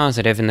happy and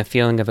positive, and the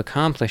feeling of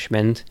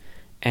accomplishment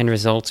and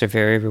results are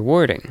very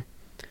rewarding.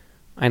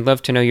 I'd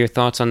love to know your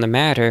thoughts on the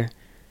matter.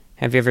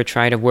 Have you ever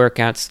tried a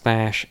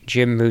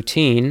workout/gym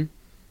routine,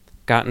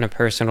 gotten a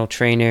personal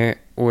trainer,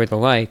 or the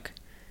like?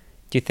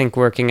 Do you think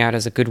working out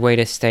is a good way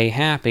to stay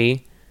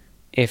happy?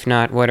 If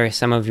not, what are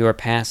some of your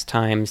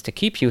pastimes to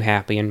keep you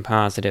happy and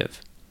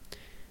positive?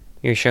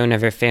 Your show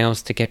never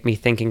fails to get me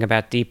thinking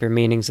about deeper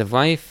meanings of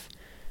life,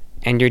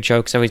 and your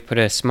jokes always put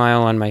a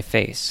smile on my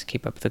face.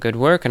 Keep up the good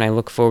work, and I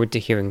look forward to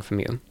hearing from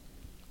you.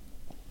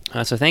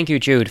 So thank you,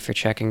 Jude, for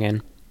checking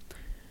in.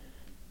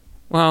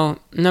 Well,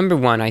 number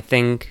one, I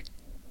think,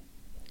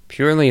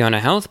 purely on a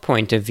health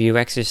point of view,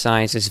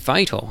 exercise is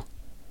vital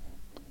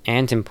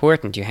and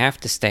important. You have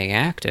to stay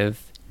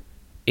active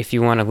if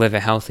you want to live a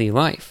healthy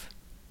life.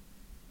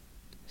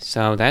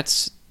 So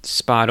that's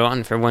spot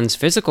on for one's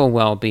physical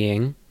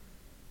well-being.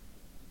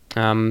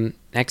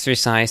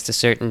 Exercise to a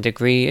certain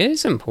degree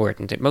is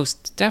important. It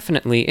most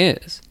definitely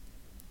is.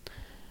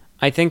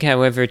 I think,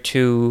 however,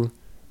 to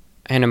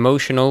an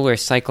emotional or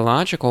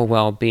psychological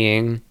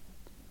well-being,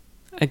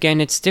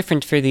 again, it's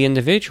different for the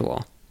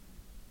individual.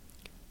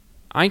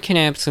 I can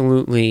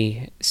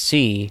absolutely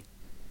see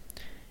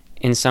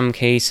in some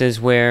cases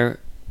where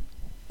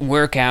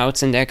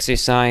workouts and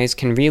exercise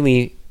can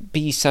really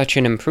be such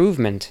an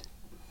improvement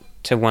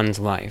to one's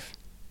life.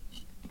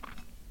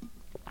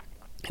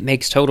 It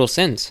makes total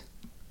sense.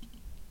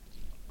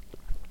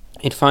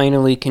 It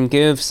finally can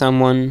give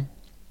someone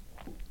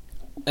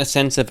a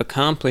sense of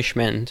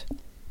accomplishment,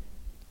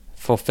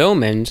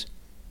 fulfillment,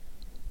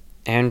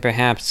 and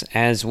perhaps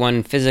as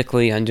one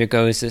physically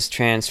undergoes this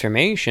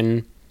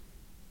transformation,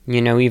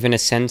 even a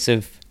sense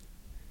of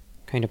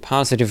kind of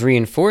positive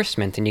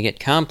reinforcement, and you get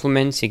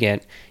compliments, you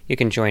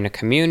can join a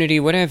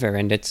community, whatever,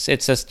 and it's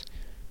just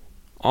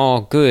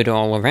all good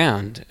all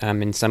around,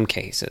 in some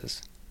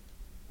cases.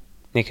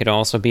 It could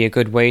also be a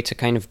good way to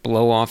kind of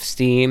blow off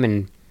steam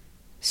and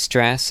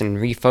stress and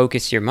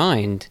refocus your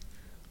mind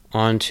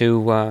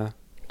onto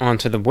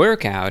the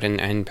workout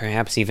and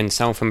perhaps even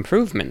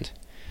self-improvement.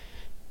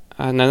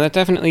 Now that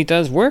definitely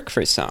does work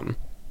for some.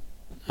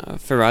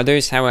 For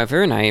others,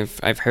 however, and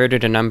I've heard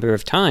it a number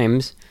of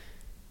times,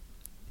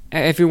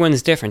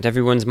 everyone's different.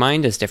 Everyone's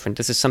mind is different.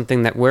 This is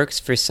something that works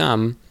for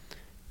some.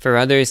 For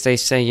others, they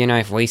say,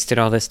 I've wasted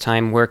all this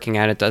time working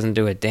out. It doesn't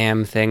do a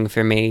damn thing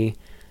for me.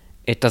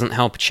 It doesn't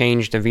help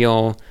change the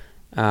real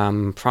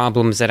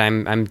problems that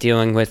I'm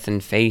dealing with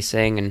and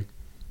facing, and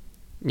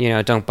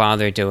don't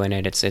bother doing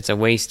it. It's a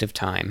waste of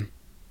time.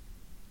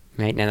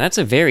 Right now, that's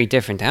a very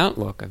different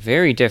outlook, a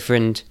very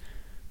different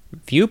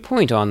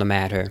viewpoint on the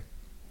matter,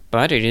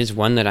 but it is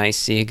one that I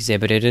see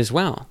exhibited as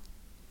well.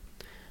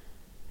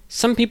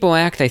 Some people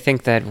I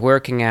think, that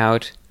working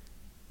out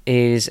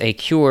is a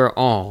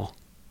cure-all.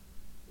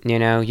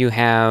 You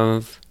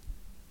have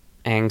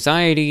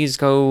anxieties,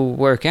 go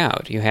work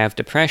out. You have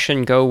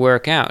depression, go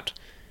work out.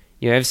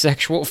 You have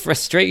sexual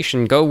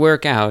frustration, go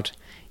work out.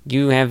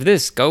 You have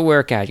this, go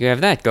work out. You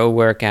have that, go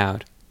work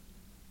out.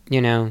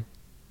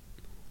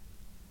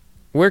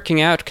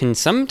 Working out can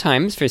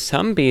sometimes, for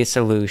some, be a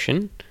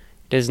solution.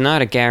 It does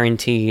not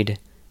guarantee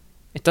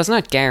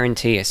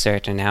a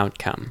certain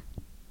outcome.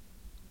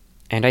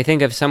 And I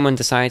think if someone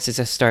decides to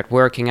just start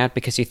working out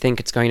because you think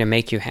it's going to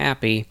make you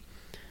happy,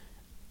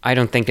 I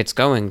don't think it's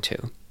going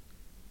to.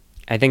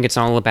 I think it's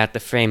all about the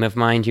frame of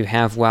mind you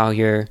have while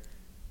you're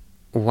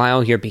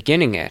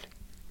beginning it.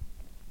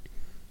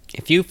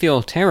 If you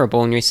feel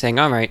terrible and you're saying,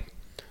 all right,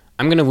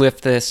 I'm going to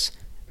lift this,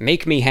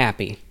 make me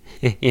happy.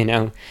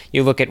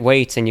 You look at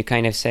weights and you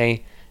kind of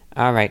say,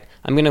 all right,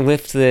 I'm going to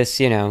lift this,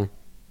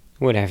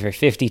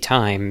 50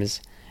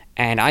 times,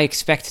 and I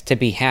expect to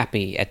be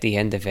happy at the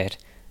end of it.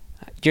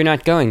 You're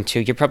not going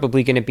to. You're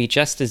probably going to be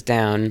just as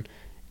down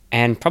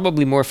and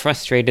probably more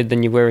frustrated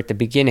than you were at the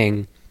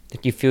beginning,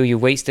 that you feel you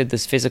wasted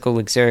this physical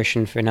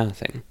exertion for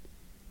nothing.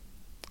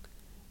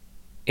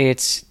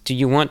 It's, do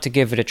you want to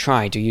give it a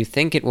try? Do you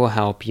think it will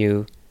help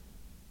you?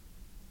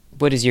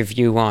 What is your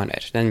view on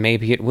it? Then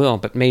maybe it will,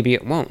 but maybe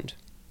it won't.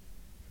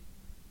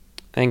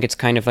 I think it's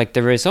kind of like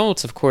the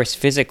results, of course,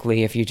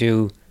 physically, if you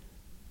do,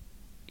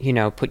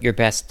 put your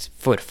best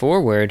foot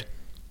forward,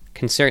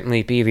 can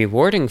certainly be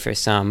rewarding for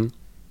some,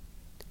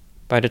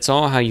 but it's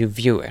all how you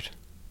view it,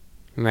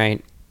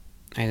 right?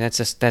 And that's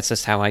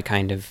just how I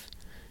kind of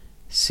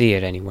see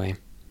it anyway.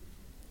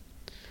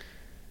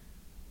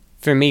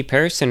 For me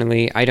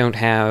personally, I don't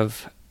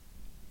have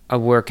a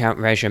workout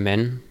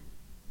regimen,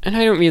 and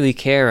I don't really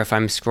care if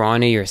I'm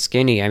scrawny or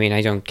skinny.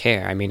 I don't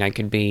care. I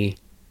could be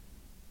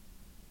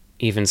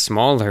even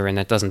smaller, and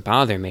that doesn't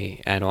bother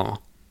me at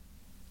all.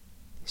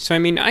 So,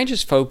 I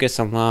just focus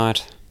a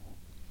lot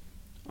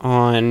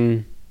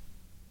on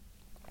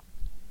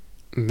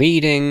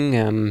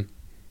reading,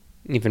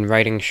 even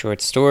writing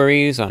short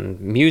stories, on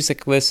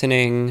music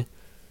listening,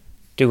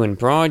 doing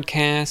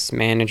broadcasts,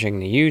 managing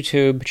the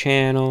YouTube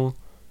channel,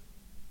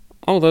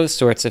 all those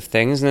sorts of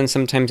things. And then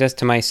sometimes just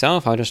to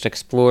myself, I'll just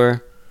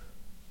explore,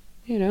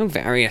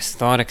 various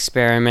thought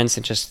experiments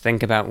and just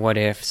think about what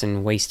ifs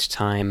and waste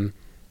time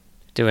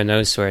doing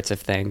those sorts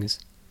of things.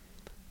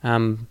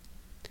 Like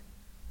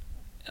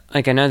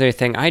another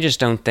thing, I just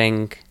don't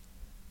think,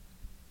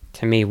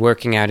 to me,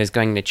 working out is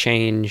going to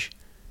change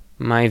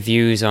my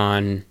views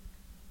on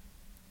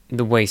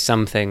the way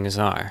some things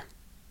are.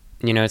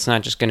 It's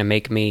not just going to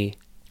make me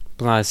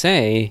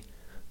blasé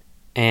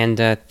and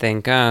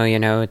think,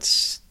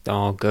 it's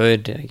all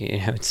good,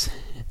 it's...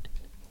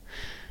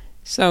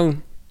 So,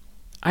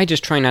 I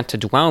just try not to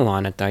dwell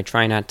on it. I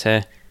try not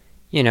to,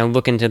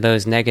 look into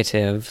those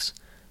negatives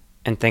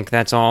and think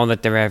that's all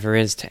that there ever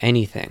is to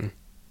anything.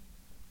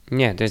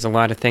 Yeah, there's a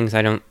lot of things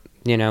I don't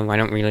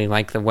really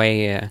like the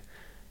way,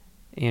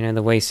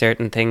 the way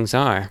certain things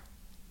are.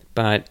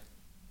 But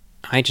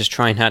I just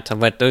try not to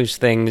let those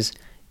things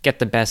get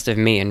the best of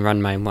me and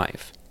run my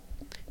life.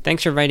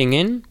 Thanks for writing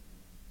in,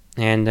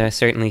 and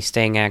certainly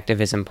staying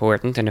active is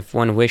important, and if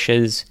one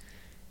wishes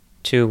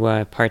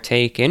to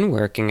partake in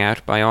working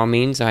out, by all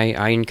means,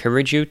 I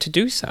encourage you to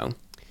do so.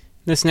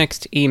 This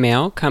next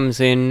email comes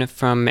in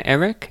from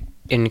Eric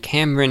in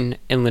Cameron,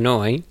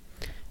 Illinois,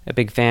 a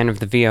big fan of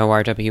the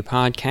VORW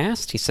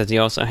podcast. He says he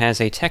also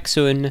has a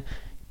Texun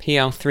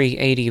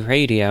PL380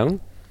 radio,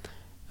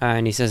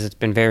 and he says it's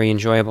been very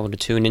enjoyable to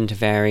tune into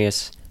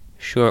various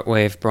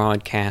shortwave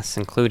broadcasts,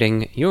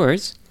 including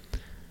yours.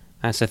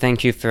 So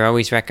thank you for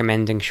always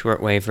recommending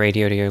shortwave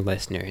radio to your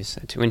listeners.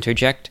 To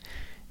interject,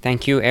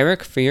 thank you,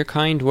 Eric, for your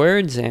kind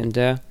words, and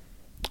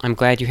I'm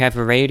glad you have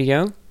a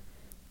radio.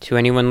 To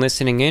anyone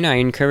listening in, I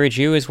encourage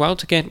you as well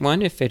to get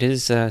one if it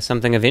is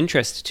something of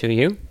interest to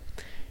you.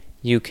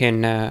 You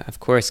can, of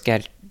course,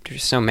 get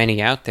so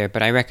many out there,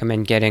 but I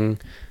recommend getting,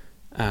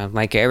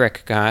 like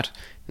Eric got,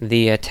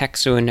 the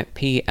Texun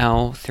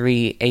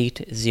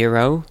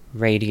PL380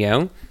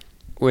 radio,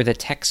 or the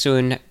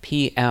Texun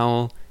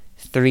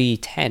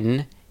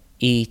PL310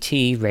 ET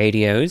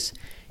radios.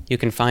 You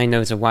can find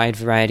those a wide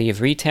variety of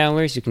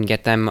retailers. You can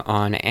get them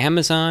on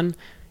Amazon.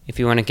 If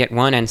you want to get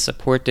one and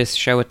support this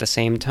show at the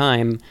same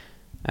time,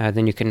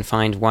 then you can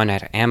find one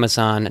at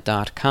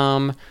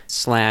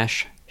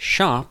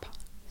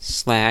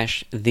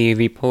amazon.com/shop/the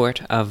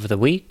report of the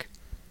week.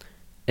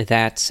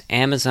 That's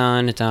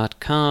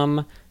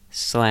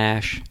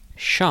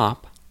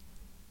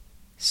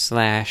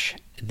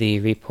amazon.com/shop/the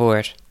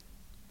report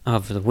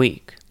of the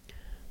week.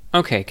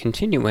 Okay,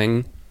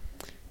 continuing.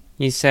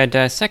 You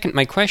said, second,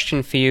 my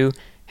question for you,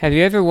 have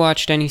you ever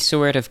watched any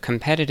sort of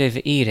competitive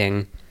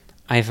eating?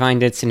 I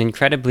find it's an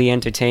incredibly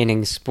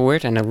entertaining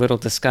sport and a little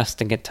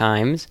disgusting at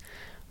times.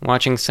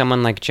 Watching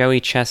someone like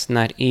Joey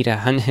Chestnut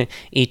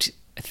eat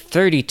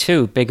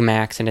 32 Big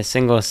Macs in a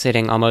single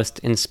sitting almost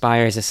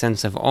inspires a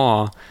sense of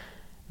awe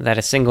that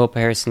a single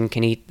person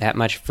can eat that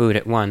much food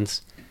at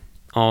once.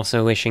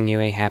 Also wishing you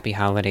a happy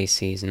holiday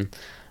season.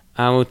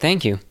 Well,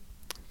 thank you.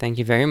 Thank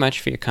you very much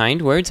for your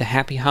kind words. A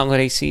happy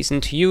holiday season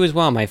to you as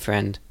well, my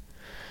friend.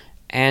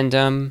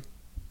 And,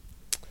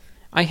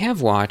 I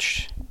have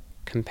watched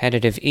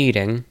competitive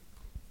eating,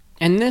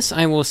 and this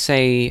I will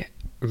say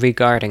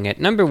regarding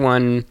it. Number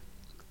one,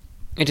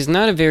 it is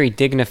not a very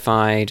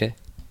dignified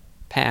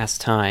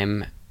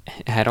pastime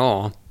at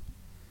all.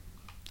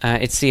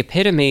 It's the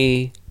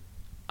epitome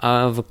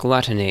of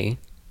gluttony,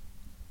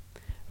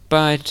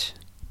 but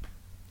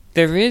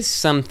there is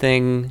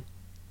something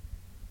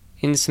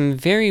in some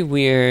very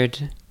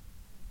weird,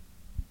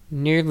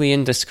 nearly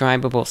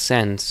indescribable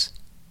sense,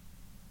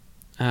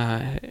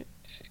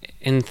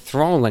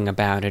 enthralling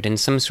about it in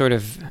some sort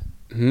of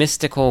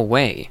mystical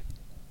way.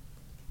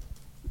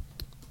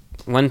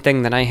 One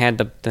thing that I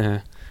had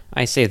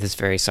I say this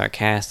very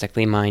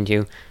sarcastically, mind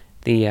you,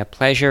 the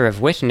pleasure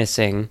of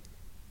witnessing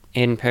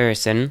in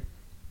person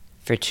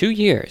for 2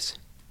 years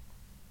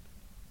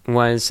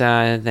was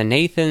the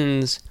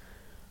Nathan's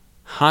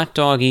hot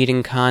dog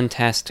eating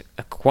contest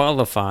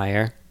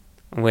qualifier,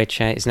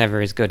 which is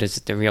never as good as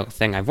the real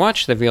thing. I've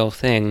watched the real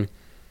thing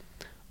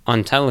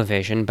on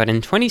television, but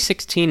in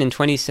 2016 and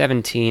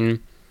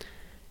 2017,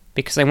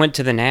 because I went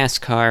to the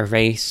NASCAR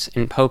race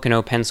in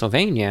Pocono,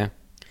 Pennsylvania,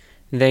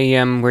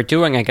 they were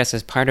doing, I guess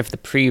as part of the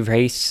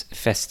pre-race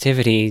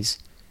festivities,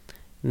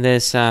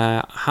 this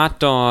hot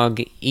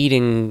dog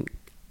eating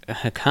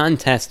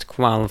contest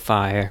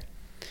qualifier,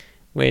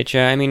 which,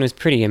 was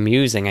pretty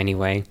amusing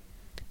anyway.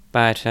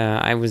 But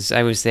I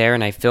was there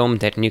and I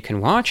filmed it, and you can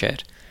watch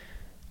it.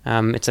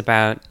 It's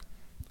about,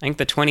 I think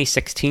the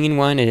 2016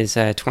 one is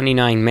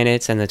 29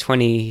 minutes, and the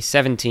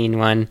 2017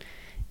 one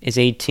is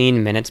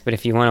 18 minutes. But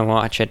if you want to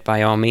watch it,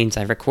 by all means,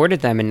 I recorded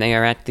them, and they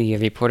are at the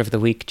Report of the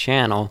Week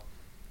channel.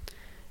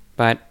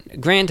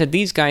 But granted,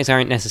 these guys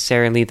aren't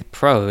necessarily the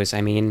pros.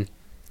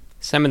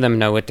 Some of them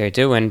know what they're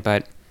doing,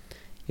 but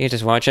you're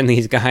just watching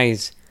these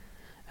guys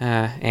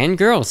and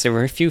girls. There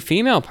were a few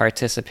female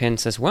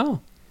participants as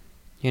well.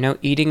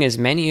 Eating as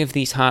many of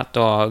these hot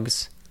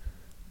dogs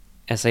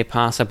as they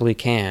possibly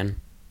can.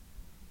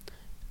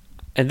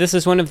 And this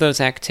is one of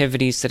those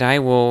activities that I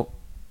will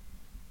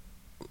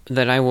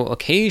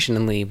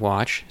occasionally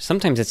watch.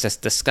 Sometimes it's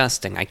just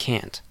disgusting. I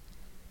can't.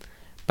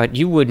 But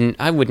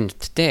I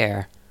wouldn't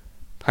dare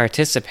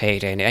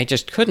participate in it. I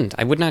just couldn't.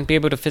 I would not be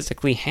able to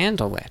physically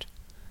handle it.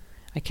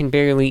 I can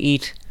barely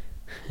eat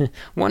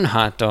one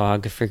hot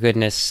dog, for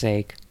goodness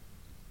sake.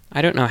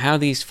 I don't know how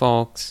these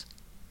folks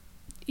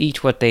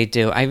eat what they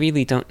do. I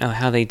really don't know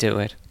how they do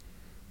it.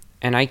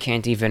 And I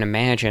can't even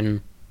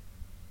imagine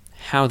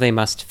how they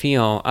must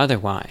feel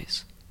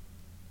otherwise.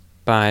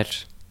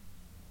 But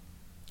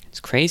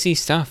it's crazy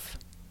stuff.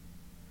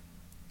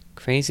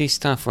 Crazy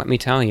stuff, let me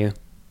tell you.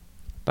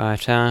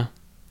 But, the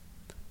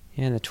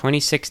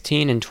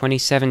 2016 and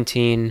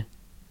 2017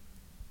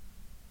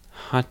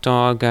 hot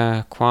dog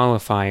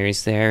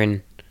qualifiers there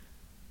in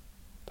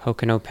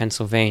Pocono,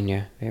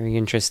 Pennsylvania. Very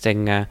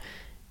interesting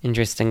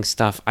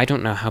stuff. I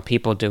don't know how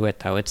people do it,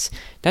 though.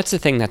 That's the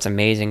thing that's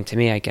amazing to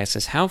me, I guess,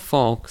 is how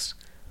folks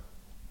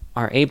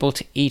are able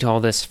to eat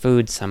all this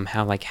food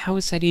somehow. Like, how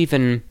is that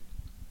even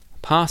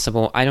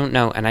possible? I don't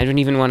know, and I don't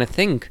even want to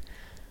think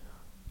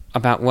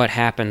about what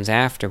happens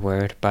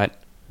afterward,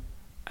 but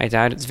I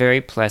doubt it's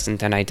very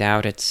pleasant, and I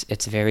doubt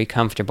it's very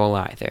comfortable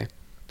either.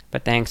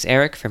 But thanks,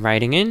 Eric, for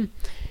writing in.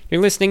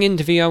 You're listening in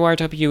to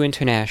VORW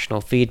International.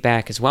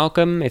 Feedback is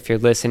welcome if you're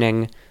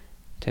listening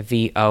to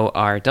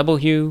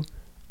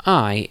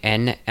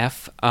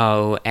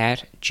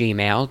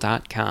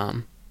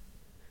VORWINFO@gmail.com.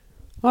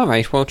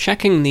 Alright, well,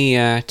 checking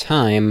the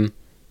time,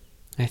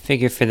 I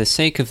figure for the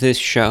sake of this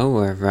show,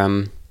 or,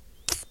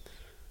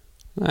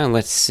 well,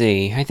 let's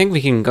see. I think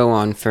we can go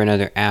on for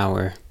another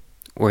hour,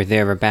 or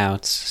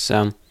thereabouts,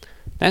 so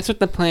that's what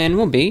the plan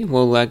will be.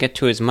 We'll get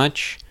to as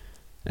much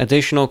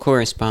additional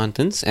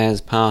correspondence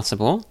as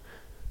possible.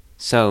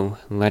 So,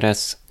 let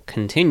us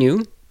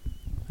continue.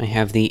 I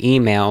have the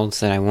emails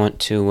that I want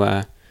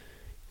to,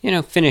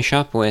 finish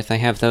up with. I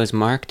have those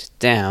marked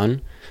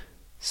down.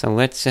 So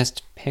let's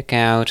just pick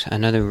out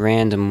another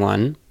random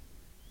one.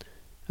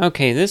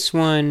 Okay, this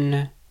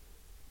one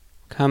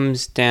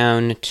comes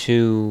down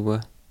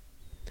to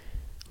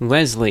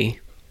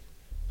Leslie,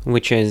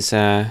 which is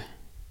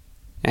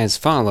as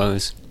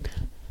follows.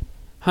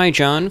 Hi,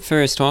 John.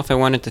 First off, I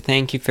wanted to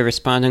thank you for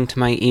responding to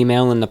my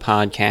email in the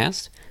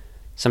podcast.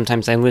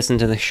 Sometimes I listen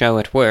to the show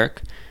at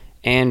work,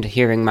 and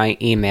hearing my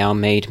email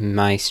made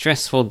my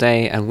stressful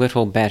day a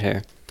little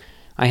better.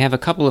 I have a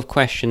couple of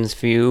questions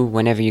for you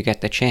whenever you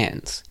get the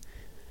chance.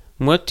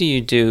 What do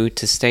you do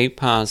to stay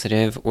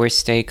positive or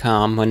stay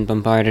calm when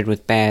bombarded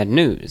with bad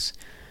news?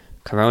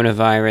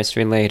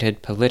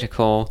 Coronavirus-related,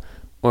 political,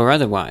 or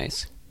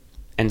otherwise?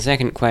 And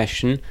second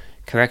question,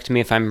 correct me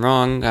if I'm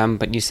wrong,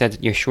 but you said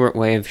that your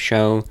shortwave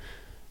show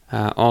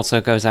also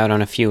goes out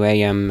on a few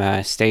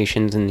AM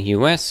stations in the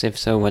U.S. If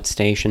so, what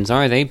stations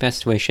are they?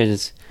 Best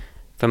wishes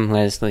from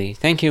Leslie.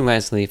 Thank you,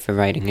 Leslie, for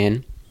writing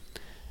in.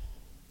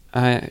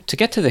 To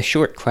get to the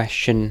short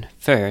question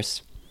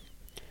first,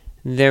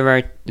 there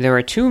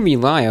are two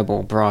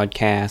reliable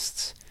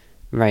broadcasts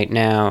right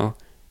now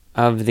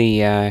of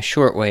the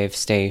shortwave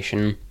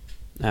station,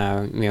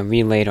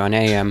 relayed on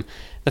AM.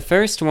 The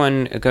first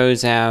one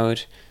goes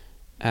out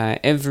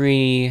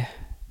every,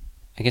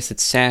 I guess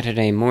it's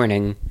Saturday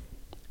morning,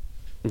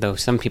 though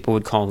some people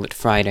would call it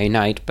Friday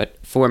night, but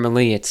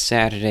formally it's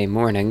Saturday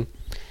morning,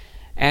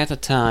 at the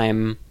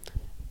time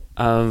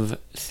of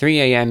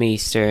 3 a.m.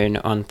 Eastern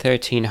on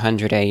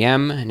 1300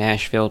 a.m.,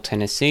 Nashville,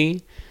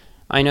 Tennessee.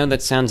 I know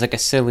that sounds like a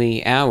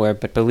silly hour,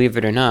 but believe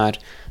it or not,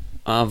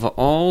 of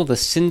all the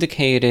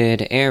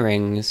syndicated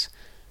airings,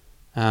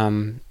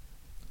 the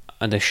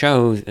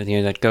show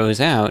that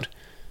goes out,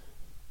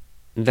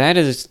 that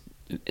is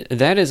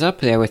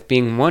up there with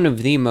being one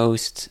of the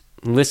most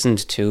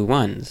listened to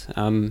ones.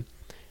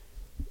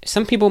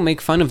 Some people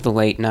make fun of the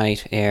late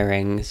night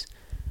airings,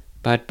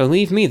 but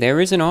believe me, there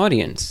is an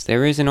audience.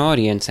 There is an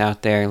audience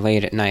out there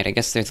late at night. I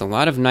guess there's a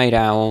lot of night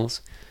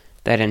owls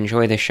that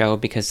enjoy the show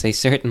because they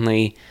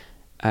certainly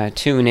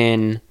tune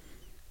in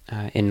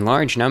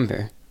large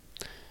number.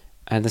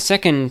 The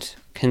second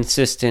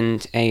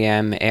consistent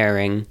AM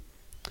airing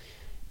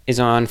is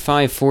on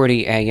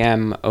 5:40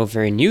 a.m.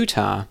 over in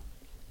Utah,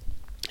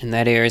 and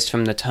that airs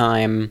from the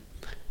time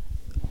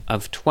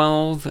of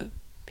 12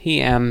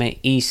 p.m.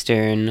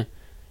 Eastern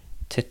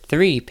to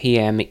 3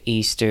 p.m.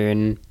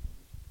 Eastern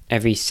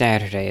every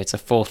Saturday. It's a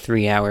full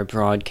 3-hour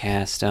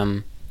broadcast.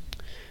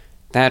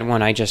 That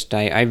one I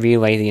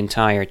relay the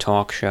entire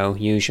talk show,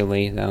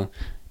 usually, though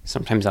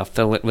sometimes I'll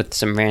fill it with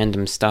some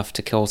random stuff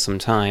to kill some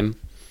time.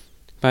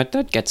 But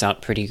that gets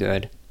out pretty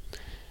good.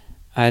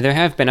 There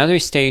have been other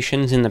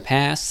stations in the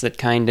past that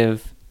kind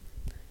of,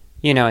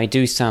 I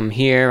do some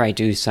here, I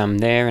do some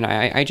there, and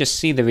I just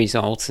see the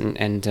results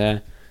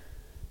and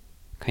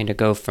kind of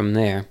go from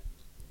there.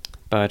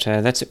 But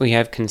that's what we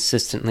have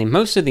consistently.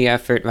 Most of the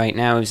effort right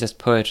now is just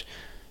put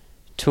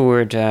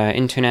toward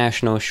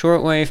international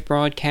shortwave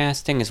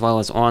broadcasting as well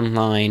as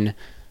online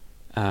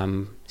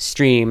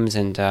streams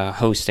and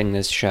hosting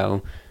this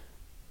show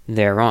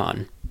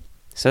thereon.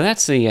 So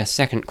that's the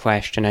second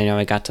question. I know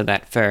I got to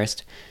that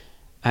first.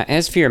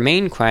 As for your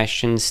main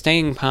question,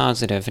 staying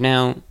positive.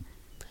 Now,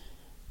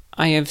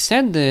 I have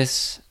said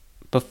this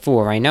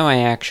before. I know I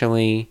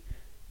actually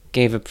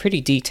gave a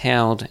pretty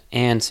detailed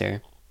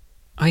answer.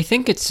 I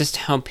think it's just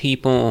how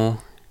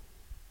people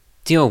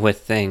deal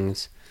with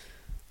things.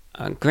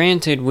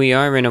 Granted, we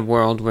are in a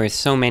world where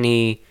so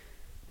many,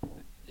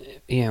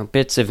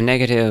 bits of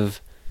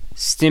negative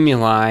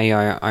stimuli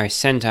are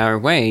sent our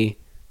way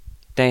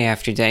day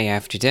after day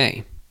after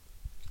day.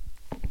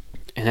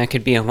 And that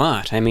could be a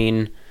lot. I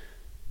mean,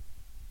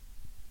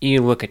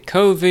 you look at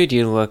COVID,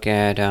 you look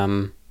at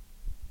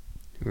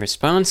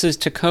responses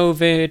to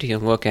COVID, you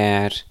look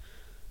at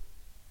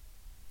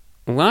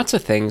lots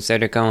of things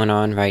that are going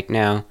on right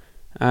now.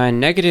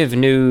 Negative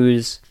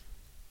news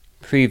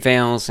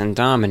prevails and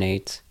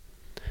dominates.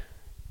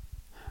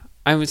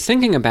 I was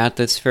thinking about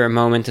this for a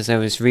moment as I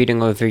was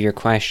reading over your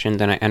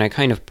question, and I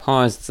kind of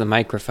paused the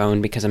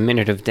microphone because a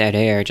minute of dead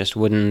air just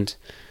wouldn't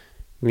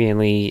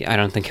really, I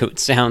don't think it would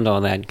sound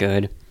all that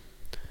good.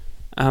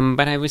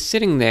 But I was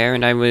sitting there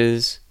and I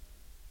was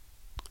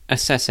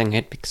assessing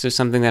it because it was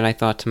something that I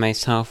thought to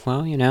myself,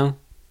 well,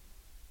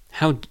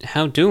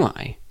 how do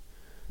I?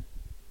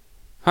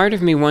 Part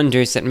of me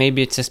wonders that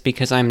maybe it's just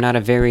because I'm not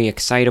a very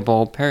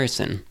excitable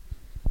person.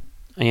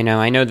 I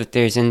know that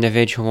there's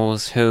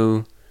individuals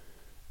who,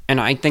 and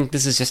I think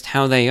this is just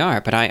how they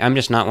are, but I'm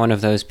just not one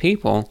of those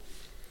people.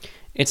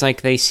 It's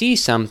like they see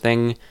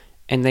something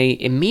and they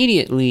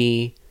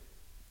immediately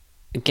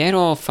get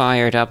all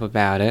fired up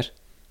about it,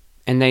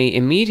 and they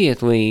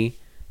immediately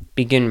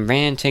begin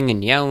ranting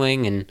and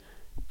yelling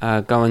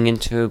and going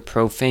into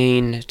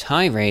profane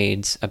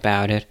tirades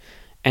about it.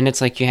 And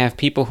it's like you have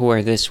people who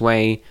are this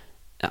way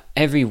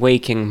every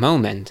waking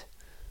moment.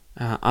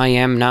 I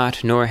am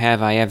not, nor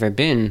have I ever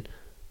been,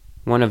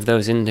 one of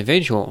those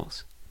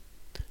individuals.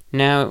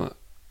 Now,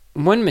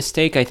 one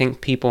mistake I think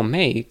people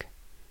make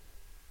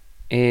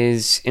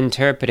is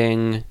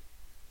interpreting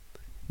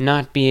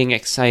not being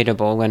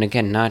excitable, and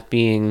again, not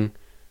being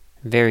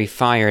very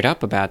fired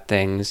up about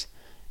things,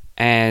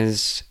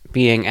 as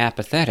being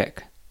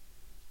apathetic.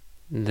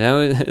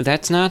 Though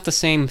that's not the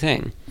same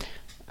thing.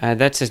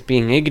 That's just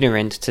being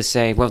ignorant to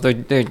say, well,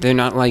 they're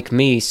not like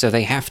me, so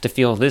they have to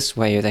feel this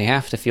way or they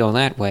have to feel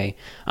that way.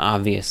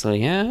 Obviously,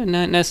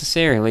 not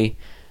necessarily.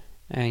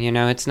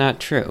 It's not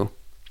true.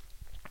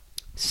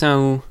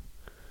 So,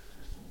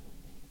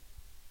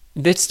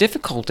 it's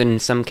difficult in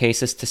some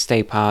cases to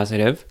stay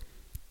positive.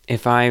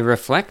 If I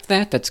reflect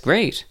that, that's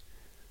great.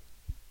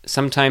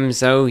 Sometimes,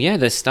 though,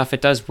 this stuff,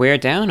 it does wear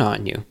down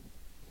on you.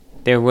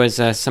 There was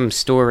some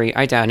story,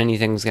 I doubt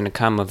anything's going to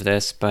come of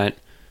this, but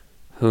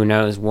who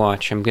knows,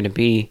 watch. I'm going to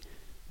be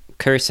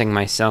cursing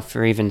myself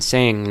for even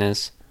saying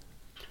this.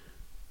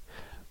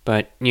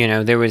 But,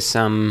 there was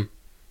some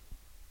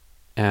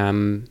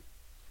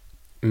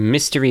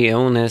mystery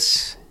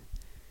illness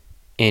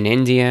in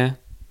India,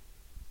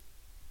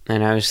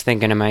 and I was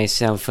thinking to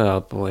myself,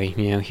 oh boy,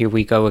 here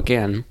we go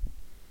again.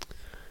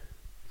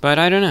 But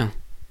I don't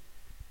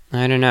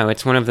know.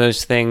 It's one of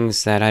those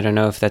things that I don't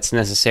know if that's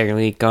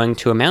necessarily going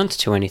to amount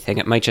to anything.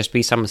 It might just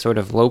be some sort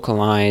of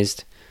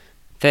localized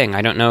thing.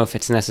 I don't know if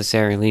it's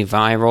necessarily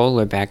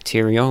viral or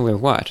bacterial or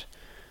what.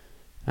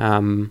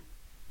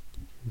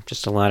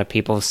 Just a lot of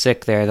people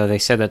sick there, though they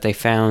said that they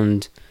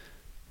found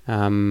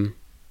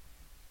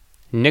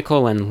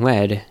nickel and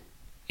lead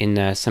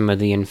in some of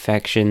the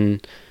infection,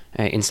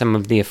 in some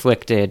of the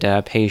afflicted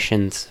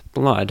patients'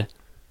 blood.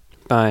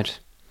 But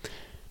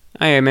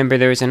I remember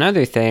there was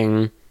another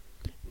thing.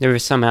 There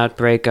was some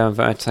outbreak of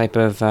a type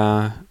of,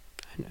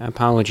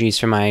 apologies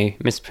for my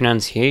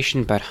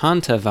mispronunciation, but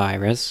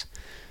hantavirus,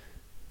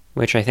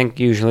 which I think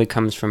usually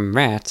comes from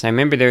rats. I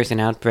remember there was an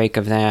outbreak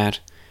of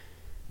that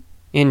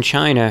in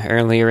China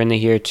earlier in the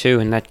year too,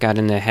 and that got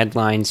in the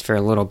headlines for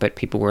a little bit.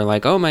 People were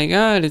like, oh my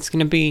god, it's going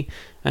to be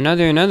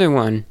another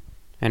one.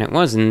 And it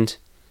wasn't.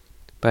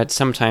 But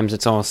sometimes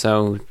it's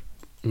also,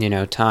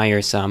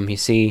 tiresome, you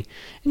see.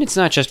 And it's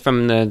not just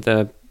from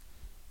the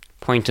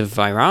point of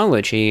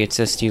virology, it's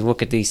just you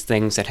look at these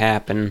things that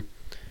happen,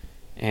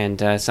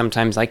 and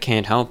sometimes I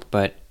can't help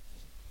but,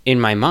 in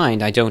my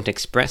mind, I don't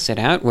express it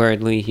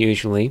outwardly,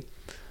 usually,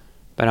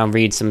 but I'll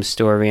read some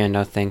story and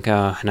I'll think,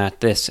 oh, not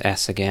this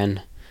S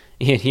again.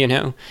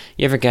 You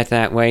ever get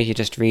that way? You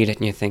just read it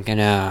and you're thinking,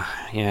 oh,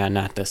 yeah,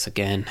 not this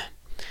again.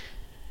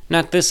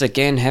 Not this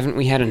again, haven't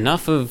we had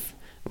enough of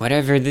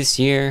whatever this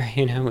year?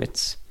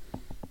 It's...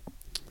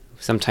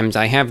 Sometimes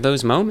I have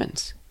those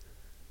moments.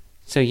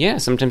 So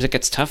sometimes it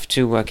gets tough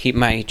to keep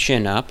my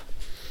chin up.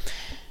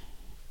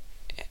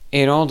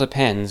 It all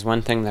depends.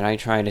 One thing that I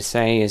try to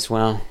say is,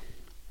 well,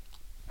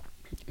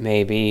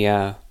 maybe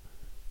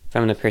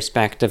from the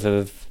perspective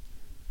of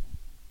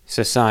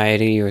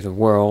society or the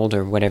world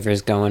or whatever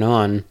is going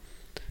on,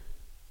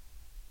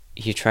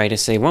 you try to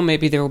say, well,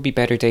 maybe there will be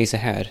better days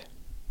ahead.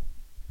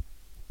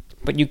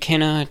 But you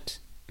cannot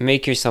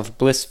make yourself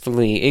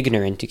blissfully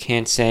ignorant. You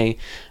can't say,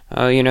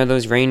 oh,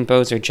 those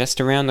rainbows are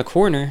just around the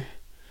corner.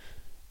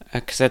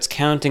 Because that's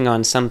counting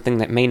on something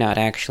that may not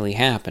actually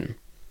happen.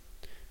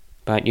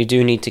 But you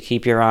do need to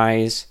keep your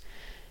eyes,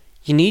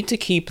 you need to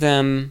keep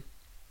them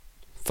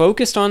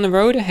focused on the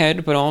road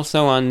ahead, but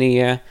also on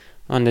the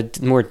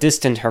more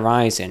distant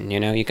horizon.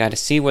 You got to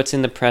see what's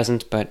in the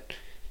present, but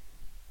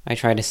I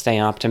try to stay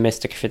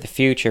optimistic for the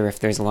future if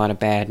there's a lot of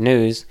bad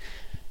news.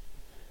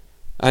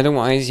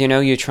 Otherwise,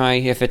 you try,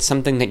 if it's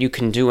something that you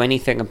can do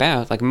anything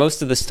about, like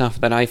most of the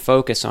stuff that I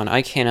focus on,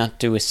 I cannot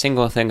do a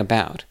single thing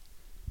about.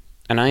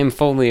 And I am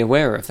fully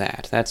aware of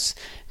that. That's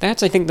I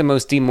think, the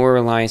most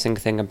demoralizing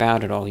thing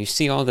about it all. You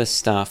see all this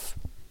stuff,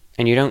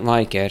 and you don't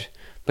like it,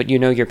 but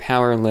you're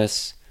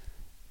powerless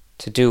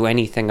to do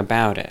anything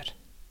about it.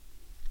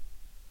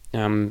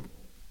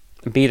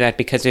 Be that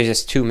because there's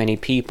just too many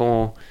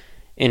people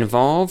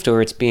involved,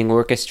 or it's being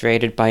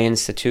orchestrated by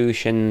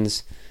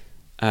institutions,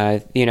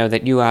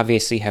 that you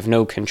obviously have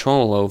no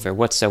control over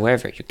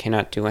whatsoever. You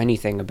cannot do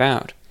anything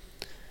about.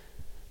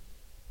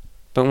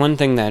 But one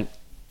thing that,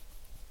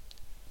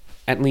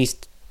 at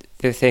least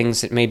the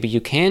things that maybe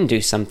you can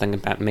do something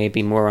about,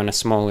 maybe more on a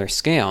smaller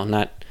scale,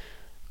 not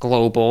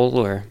global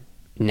or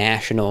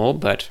national,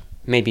 but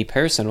maybe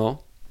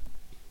personal.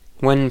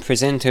 When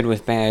presented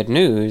with bad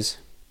news,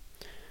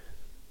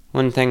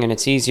 one thing, and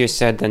it's easier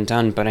said than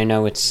done, but I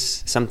know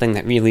it's something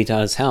that really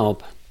does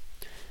help.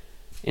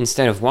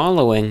 Instead of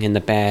wallowing in the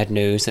bad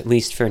news, at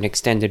least for an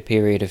extended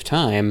period of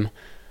time,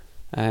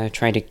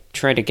 try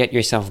to get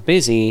yourself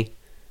busy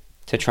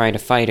to try to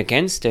fight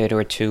against it,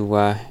 or to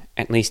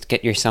at least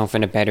get yourself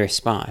in a better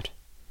spot.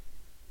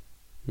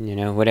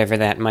 Whatever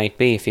that might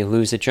be. If you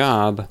lose a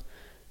job,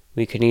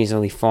 we can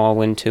easily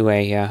fall into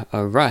a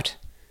rut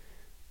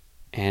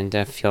and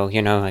feel,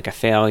 like a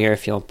failure,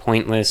 feel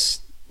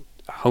pointless,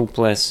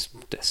 hopeless.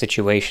 The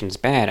situation's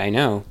bad, I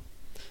know.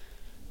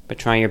 But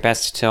try your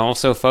best to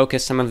also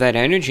focus some of that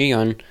energy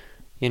on,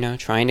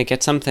 trying to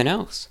get something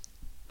else.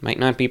 Might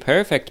not be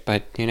perfect,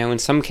 but, in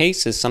some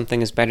cases,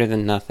 something is better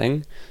than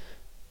nothing.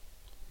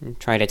 And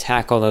try to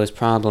tackle those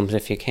problems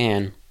if you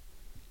can.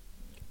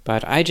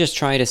 But I just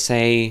try to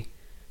say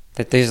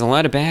that there's a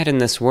lot of bad in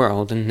this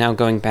world, and now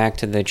going back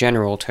to the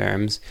general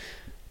terms,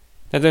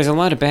 that there's a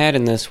lot of bad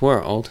in this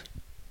world,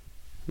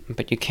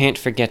 but you can't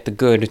forget the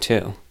good,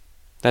 too.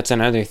 That's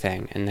another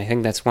thing, and I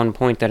think that's one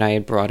point that I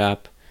had brought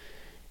up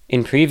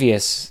in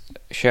previous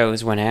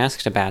shows when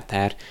asked about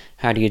that.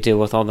 How do you deal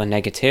with all the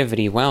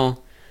negativity?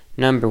 Well,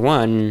 number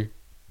one,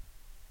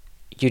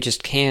 you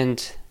just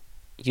can't,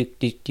 you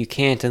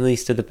can't, at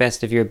least to the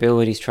best of your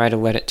abilities, try to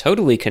let it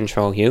totally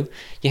control you.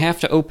 You have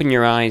to open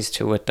your eyes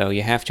to it, though.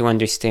 You have to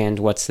understand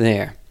what's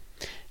there.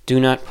 Do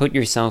not put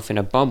yourself in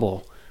a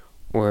bubble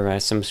or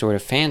some sort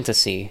of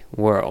fantasy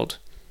world.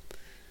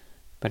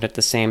 But at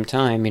the same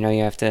time,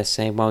 you have to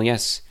say, well,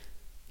 yes,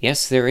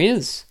 there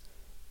is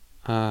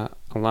a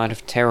lot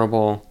of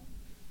terrible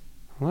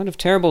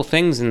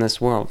things in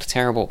this world.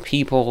 Terrible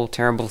people,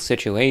 terrible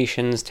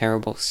situations,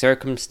 terrible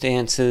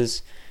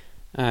circumstances,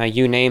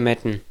 you name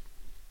it, and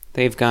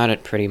they've got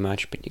it pretty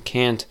much. But you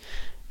can't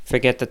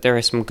forget that there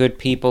are some good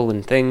people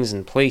and things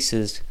and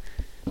places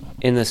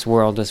in this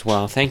world as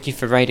well. Thank you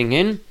for writing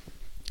in.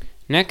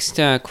 Next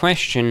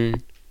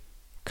question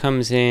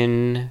comes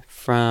in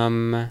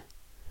from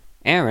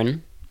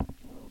Aaron,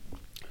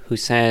 who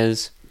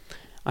says,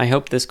 I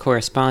hope this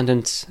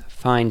correspondence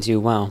finds you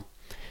well.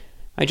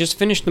 I just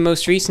finished the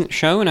most recent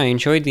show and I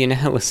enjoyed the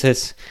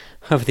analysis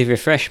of the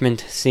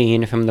refreshment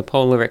scene from the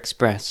Polar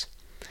Express.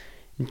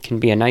 It can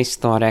be a nice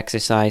thought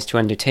exercise to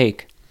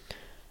undertake.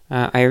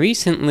 I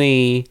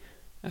recently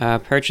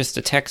purchased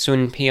a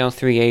Texwin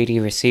PL380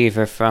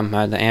 receiver from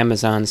the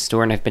Amazon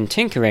store, and I've been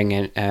tinkering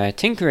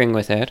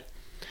with it.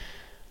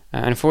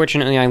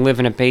 Unfortunately, I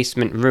live in a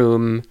basement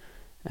room,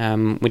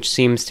 which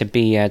seems to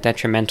be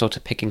detrimental to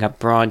picking up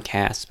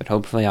broadcasts, but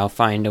hopefully I'll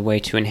find a way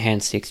to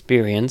enhance the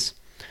experience.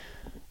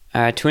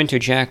 To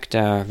interject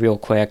real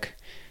quick,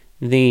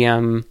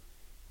 I'll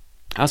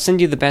send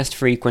you the best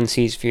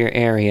frequencies for your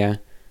area.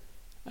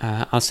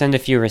 I'll send a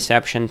few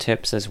reception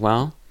tips as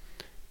well.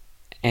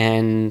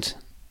 And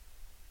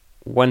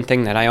one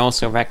thing that I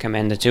also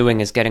recommend doing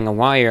is getting a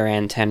wire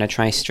antenna.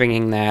 Try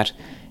stringing that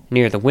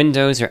near the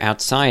windows or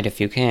outside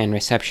if you can.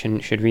 Reception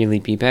should really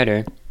be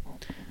better.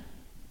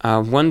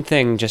 One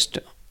thing, just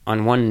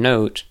on one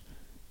note,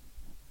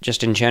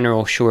 just in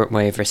general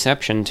shortwave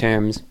reception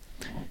terms,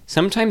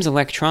 sometimes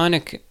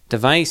electronic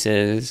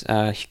devices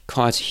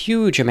cause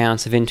huge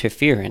amounts of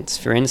interference.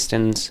 For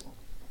instance,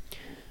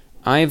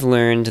 I've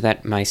learned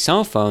that my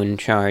cell phone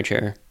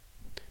charger,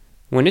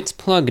 when it's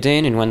plugged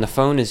in and when the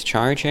phone is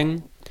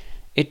charging,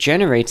 it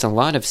generates a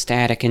lot of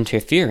static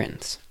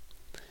interference.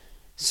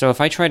 So if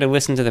I try to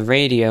listen to the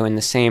radio in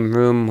the same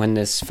room when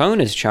this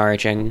phone is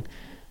charging,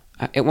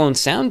 it won't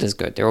sound as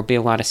good. There will be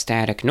a lot of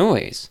static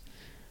noise.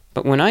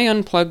 But when I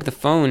unplug the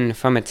phone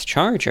from its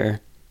charger,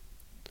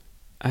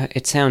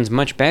 it sounds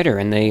much better,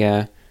 and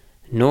the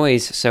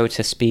noise, so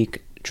to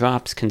speak,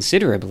 drops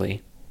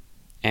considerably.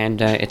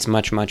 And it's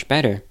much, much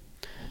better.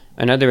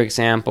 Another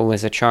example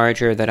is a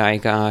charger that I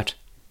got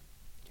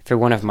for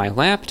one of my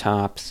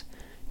laptops,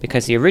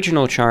 because the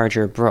original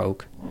charger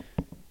broke,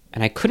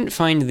 and I couldn't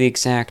find the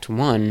exact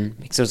one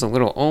because it was a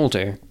little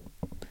older.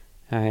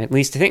 At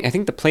least I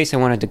think the place I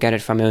wanted to get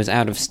it from, it was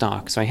out of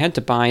stock, so I had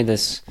to buy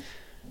this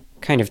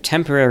kind of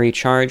temporary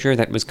charger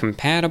that was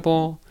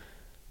compatible.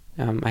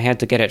 I had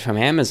to get it from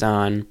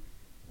Amazon,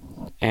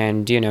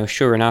 and,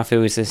 sure enough, it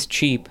was this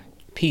cheap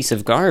piece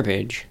of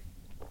garbage.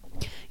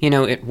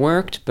 It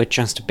worked, but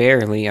just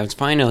barely. I was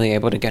finally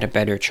able to get a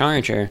better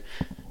charger,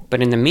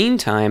 but in the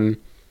meantime,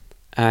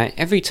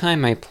 every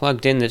time I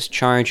plugged in this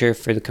charger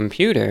for the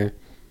computer,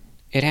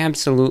 it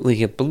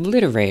absolutely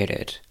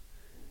obliterated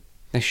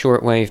the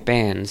shortwave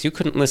bands. You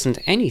couldn't listen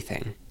to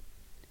anything.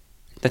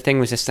 The thing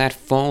was just that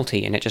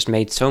faulty, and it just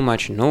made so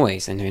much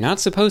noise, and you're not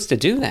supposed to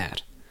do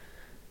that.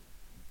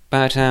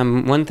 But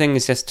one thing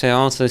is just to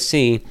also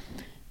see,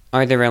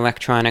 are there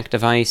electronic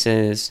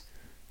devices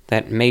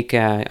that make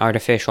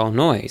artificial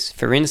noise?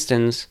 For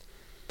instance,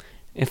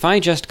 if I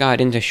just got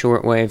into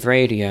shortwave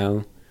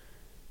radio,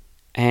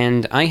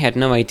 and I had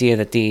no idea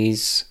that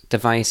these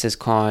devices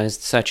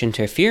caused such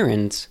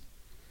interference,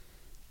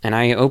 and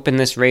I open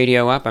this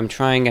radio up, I'm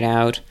trying it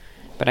out,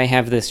 but I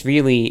have this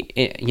really,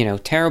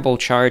 terrible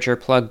charger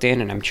plugged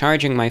in, and I'm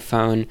charging my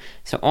phone,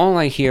 so all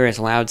I hear is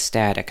loud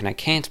static, and I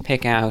can't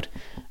pick out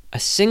a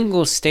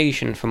single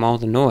station from all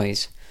the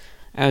noise.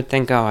 I would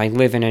think, I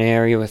live in an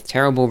area with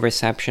terrible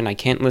reception, I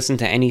can't listen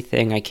to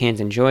anything, I can't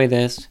enjoy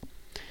this.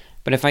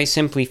 But if I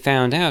simply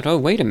found out,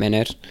 wait a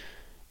minute,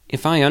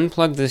 if I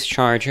unplug this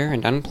charger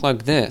and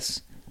unplug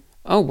this,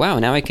 wow,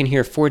 now I can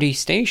hear 40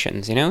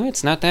 stations,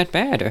 it's not that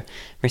bad.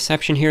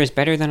 Reception here is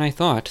better than I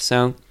thought.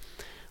 So,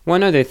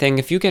 one other thing,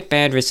 if you get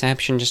bad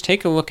reception, just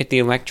take a look at the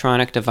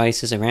electronic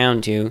devices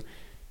around you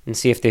and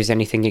see if there's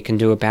anything you can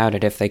do about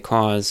it if they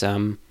cause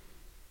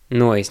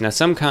noise. Now,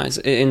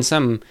 in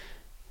some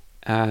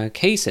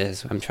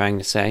cases, I'm trying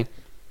to say,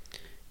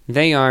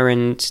 they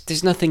aren't,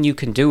 there's nothing you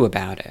can do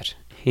about it,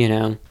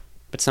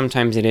 but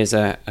sometimes it is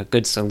a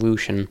good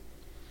solution.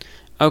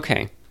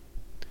 Okay.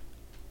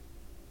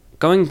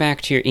 Going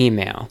back to your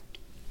email,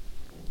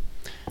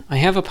 I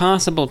have a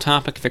possible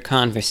topic for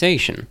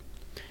conversation.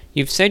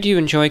 You've said you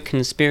enjoy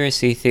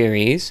conspiracy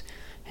theories.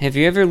 Have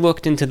you ever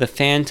looked into the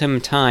phantom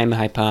time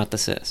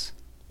hypothesis?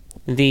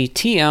 The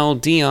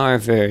TLDR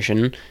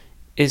version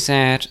is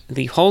that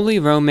the Holy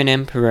Roman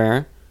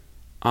Emperor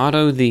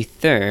Otto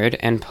III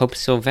and Pope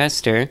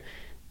Sylvester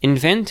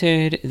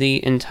invented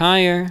the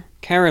entire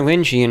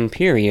Carolingian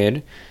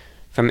period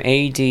from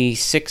AD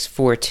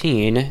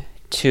 614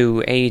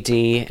 to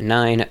AD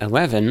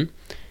 911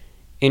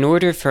 in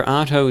order for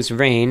Otto's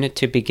reign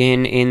to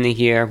begin in the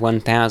year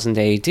 1000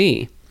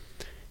 AD.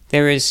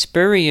 There is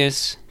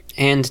spurious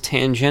and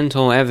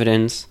tangential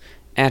evidence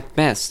at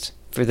best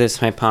for this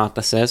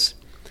hypothesis,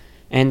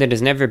 and it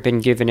has never been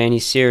given any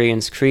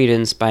serious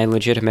credence by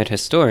legitimate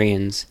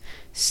historians.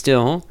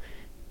 Still,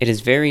 it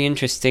is a very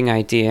interesting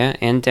idea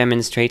and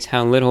demonstrates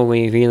how little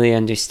we really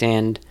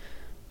understand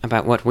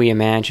about what we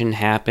imagine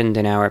happened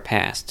in our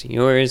past.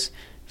 Yours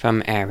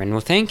from Aaron.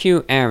 Well, thank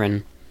you,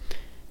 Aaron.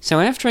 So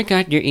after I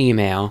got your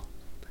email,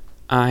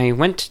 I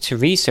went to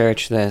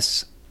research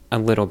this a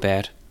little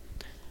bit.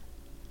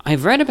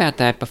 I've read about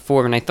that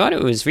before, and I thought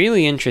it was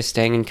really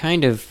interesting and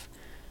kind of,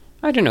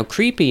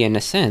 creepy in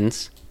a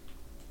sense.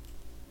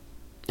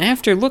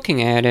 After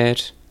looking at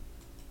it,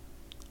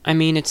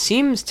 it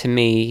seems to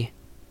me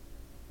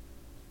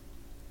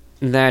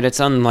that it's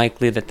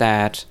unlikely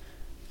that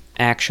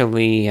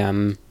actually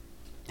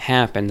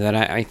happened. That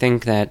I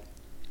think that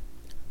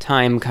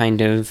time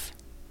kind of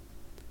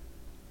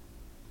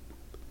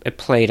it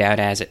played out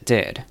as it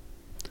did.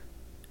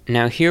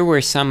 Now, here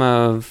were some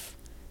of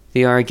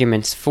the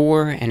arguments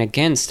for and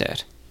against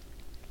it.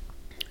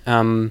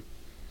 The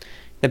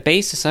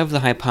basis of the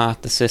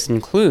hypothesis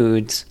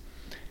includes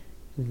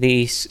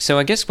so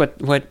I guess what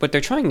they're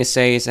trying to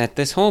say is that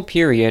this whole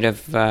period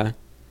of,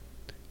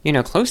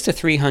 close to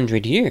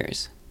 300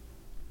 years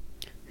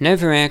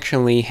never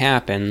actually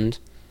happened,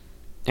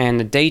 and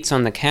the dates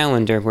on the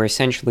calendar were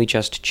essentially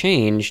just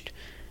changed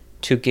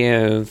to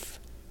give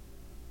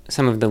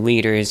some of the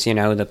leaders,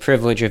 the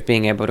privilege of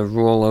being able to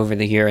rule over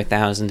the year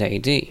 1000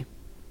 AD.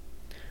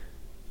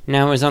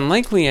 Now, as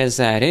unlikely as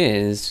that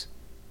is,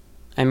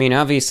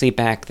 obviously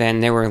back then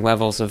there were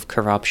levels of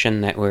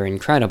corruption that were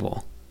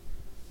incredible.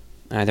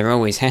 There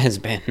always has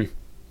been.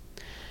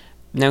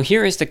 Now,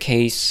 here is the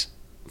case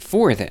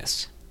for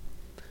this.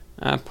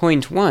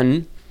 Point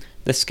 1,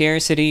 the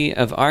scarcity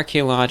of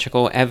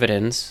archaeological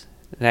evidence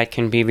that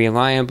can be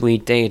reliably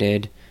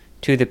dated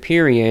to the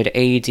period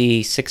AD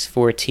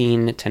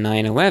 614 to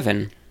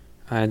 911.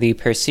 The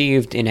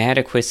perceived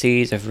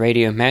inadequacies of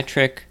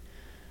radiometric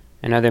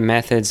and other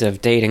methods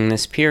of dating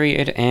this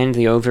period, and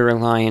the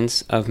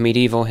over-reliance of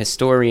medieval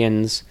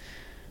historians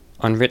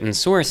on written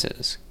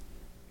sources.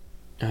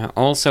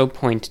 Also,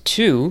 point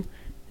 2,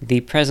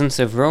 the presence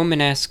of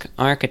Romanesque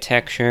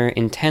architecture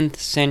in 10th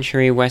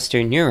century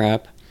Western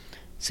Europe,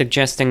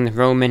 suggesting the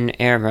Roman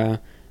era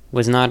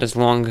was not as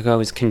long ago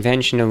as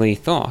conventionally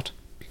thought.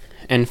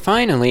 And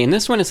finally, and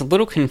this one is a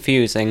little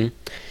confusing,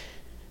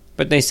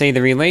 but they say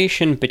the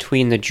relation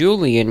between the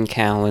Julian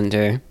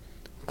calendar,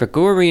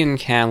 Gregorian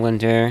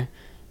calendar,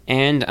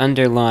 and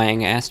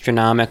underlying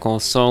astronomical,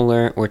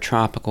 solar, or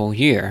tropical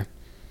year.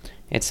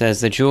 It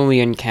says the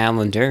Julian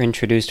calendar,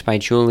 introduced by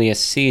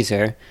Julius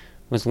Caesar,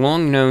 was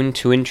long known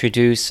to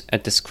introduce a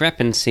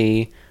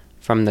discrepancy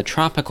from the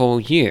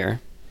tropical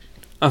year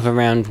of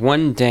around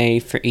 1 day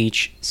for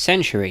each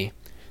century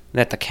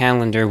that the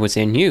calendar was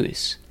in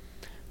use.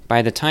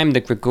 By the time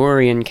the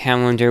Gregorian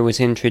calendar was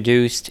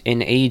introduced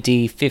in AD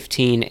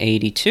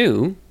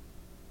 1582,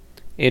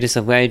 it is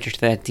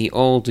alleged that the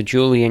old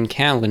Julian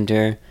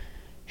calendar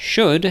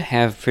should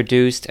have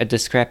produced a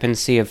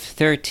discrepancy of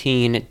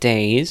 13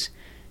 days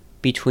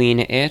between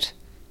it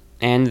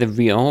and the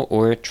real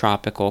or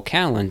tropical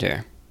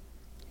calendar.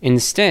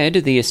 Instead,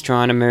 the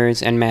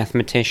astronomers and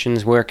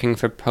mathematicians working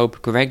for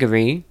Pope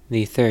Gregory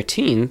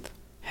XIII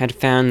had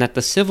found that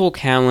the civil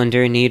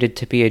calendar needed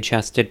to be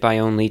adjusted by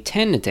only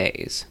 10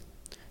 days.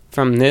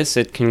 From this,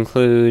 it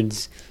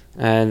concludes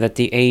that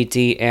the AD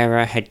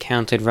era had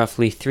counted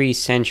roughly 3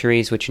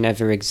 centuries which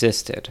never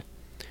existed.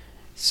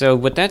 So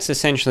what that's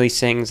essentially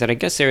saying is that I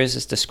guess there is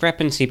this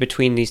discrepancy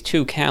between these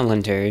two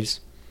calendars.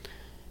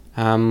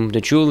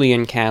 The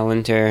Julian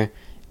calendar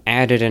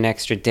added an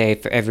extra day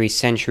for every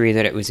century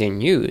that it was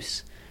in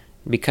use.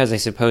 Because I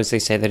suppose they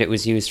say that it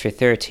was used for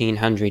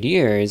 1,300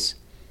 years,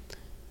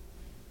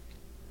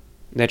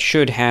 that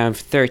should have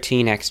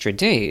 13 extra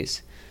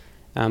days.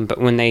 But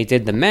when they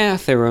did the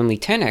math, there were only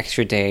 10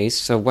 extra days,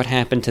 so what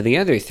happened to the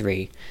other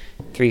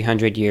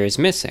 300 years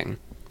missing?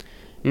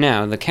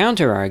 Now, the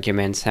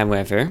counter-arguments,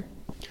 however,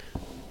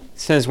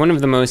 says one of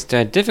the most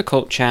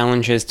difficult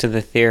challenges to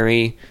the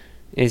theory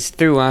is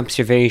through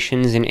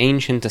observations in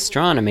ancient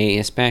astronomy,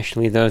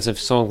 especially those of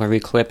solar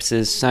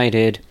eclipses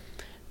cited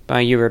by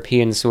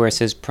European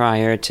sources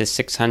prior to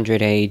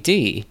 600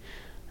 AD,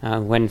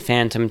 when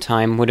phantom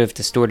time would have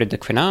distorted the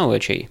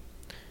chronology.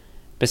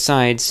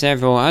 Besides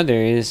several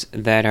others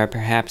that are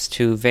perhaps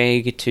too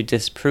vague to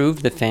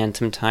disprove the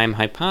phantom time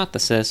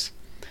hypothesis,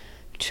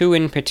 2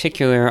 in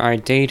particular are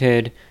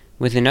dated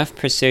with enough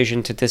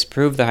precision to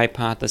disprove the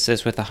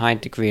hypothesis with a high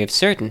degree of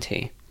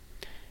certainty.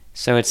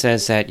 So it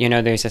says that,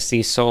 there's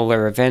these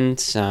solar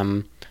events,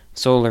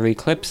 solar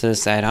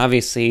eclipses that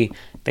obviously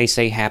they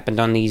say happened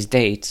on these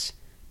dates,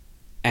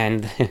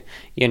 and,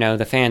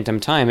 the phantom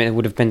time, it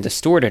would have been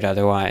distorted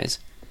otherwise.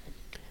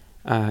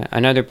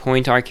 Another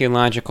point,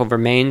 archaeological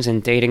remains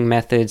and dating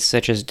methods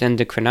such as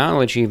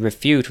dendrochronology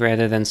refute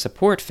rather than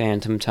support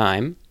phantom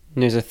time.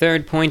 And there's a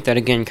third point that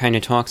again kind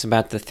of talks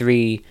about the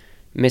 3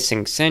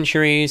 missing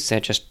centuries,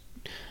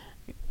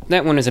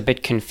 that one is a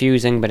bit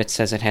confusing, but it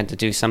says it had to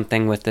do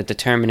something with the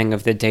determining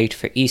of the date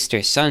for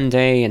Easter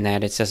Sunday, and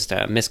that it's just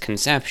a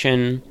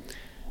misconception.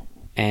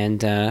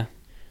 And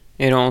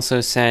it also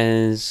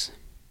says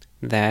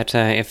that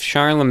if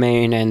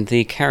Charlemagne and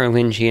the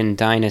Carolingian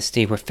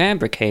dynasty were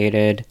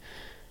fabricated,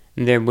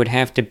 there would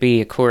have to be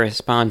a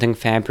corresponding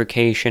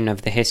fabrication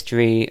of the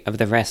history of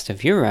the rest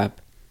of Europe,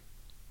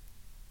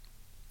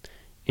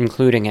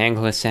 including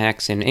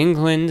Anglo-Saxon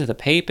England, the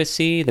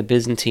papacy, the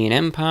Byzantine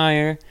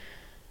Empire.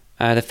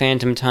 The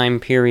phantom time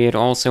period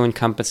also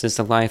encompasses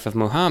the life of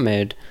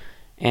Muhammad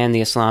and the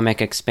Islamic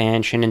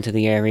expansion into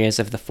the areas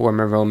of the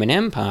former Roman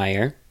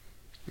Empire,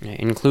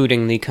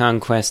 including the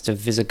conquest of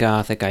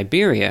Visigothic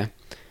Iberia.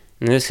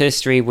 And this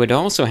history would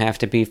also have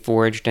to be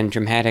forged and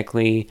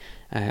drastically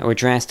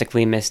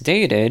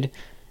misdated,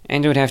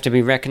 and it would have to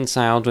be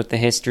reconciled with the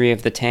history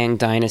of the Tang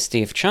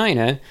dynasty of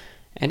China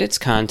and its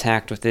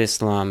contact with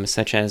Islam,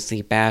 such as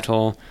the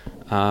Battle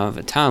of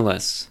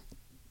Talas.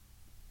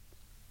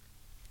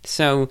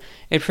 So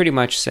it pretty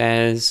much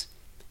says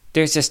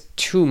there's just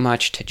too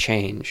much to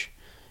change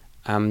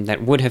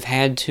that would have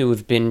had to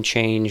have been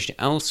changed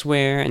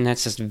elsewhere, and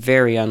that's just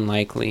very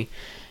unlikely.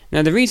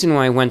 Now, the reason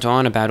why I went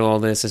on about all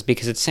this is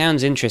because it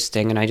sounds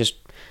interesting, and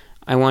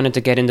I wanted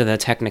to get into the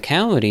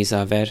technicalities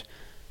of it.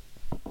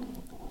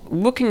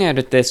 Looking at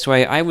it this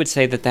way, I would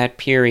say that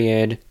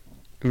period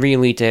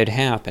really did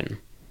happen.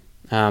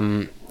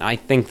 I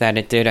think that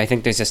it did. I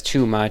think there's just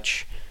too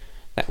much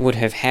that would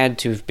have had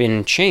to have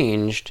been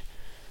changed.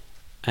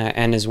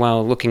 And as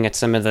well, looking at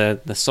some of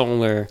the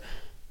solar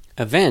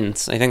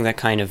events, I think that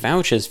kind of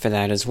vouches for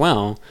that as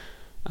well.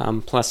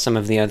 Plus some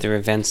of the other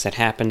events that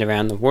happened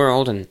around the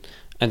world and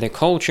other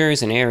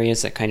cultures and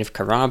areas that kind of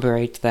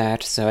corroborate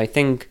that. So I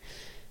think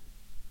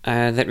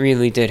that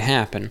really did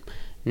happen.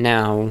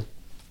 Now,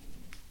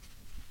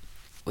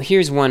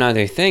 here's one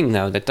other thing,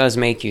 though, that does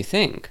make you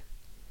think.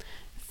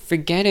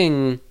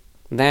 Forgetting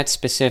that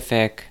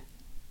specific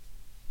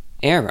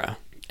era,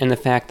 and the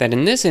fact that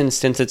in this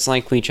instance it's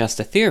likely just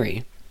a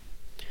theory,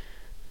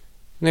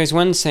 there's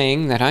one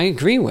saying that I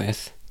agree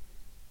with.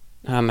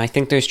 I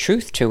think there's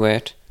truth to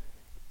it,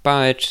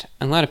 but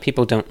a lot of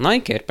people don't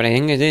like it, but I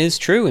think it is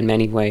true in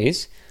many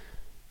ways.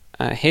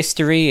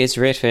 History is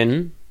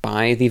written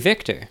by the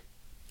victor.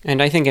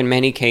 And I think in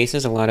many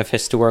cases a lot of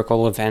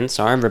historical events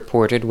are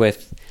reported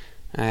with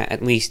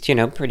at least,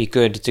 pretty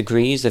good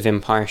degrees of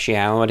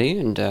impartiality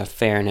and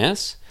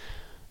fairness.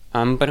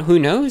 But who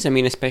knows? I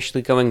mean,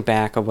 especially going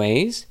back a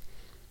ways,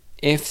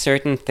 if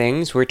certain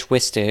things were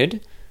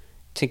twisted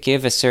to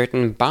give a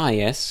certain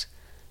bias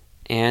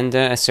and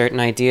a certain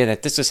idea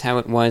that this is how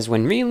it was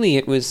when really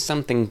it was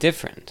something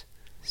different.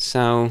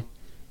 So,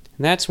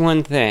 that's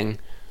one thing.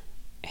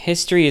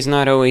 History is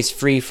not always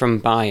free from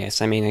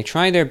bias. I mean, they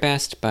try their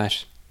best,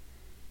 but,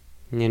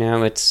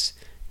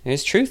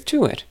 there's truth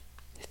to it.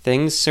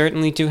 Things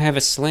certainly do have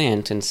a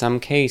slant in some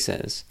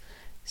cases.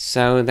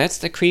 So that's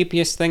the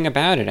creepiest thing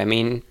about it. I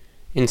mean,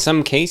 in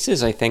some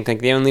cases, I think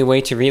the only way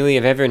to really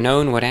have ever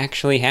known what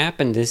actually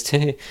happened is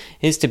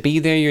to be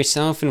there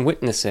yourself and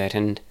witness it.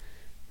 And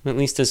at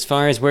least as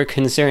far as we're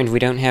concerned, we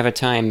don't have a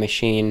time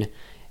machine.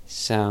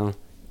 So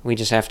we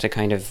just have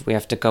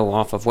to go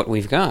off of what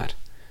we've got.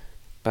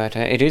 But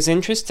it is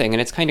interesting,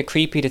 and it's kind of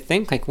creepy to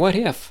think, what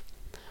if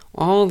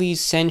all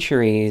these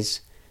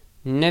centuries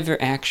never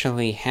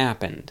actually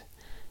happened?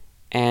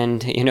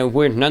 And,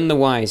 we're none the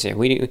wiser.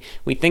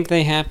 We think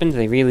they happened,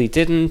 they really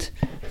didn't,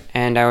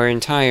 and our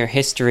entire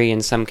history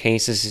in some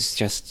cases is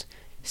just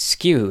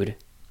skewed.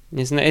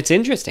 Isn't it? It's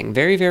interesting.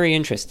 Very, very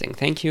interesting.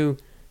 Thank you,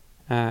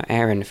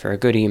 Aaron, for a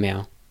good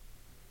email.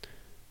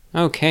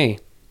 Okay,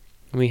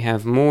 we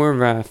have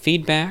more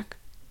feedback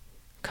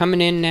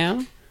coming in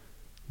now.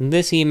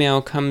 This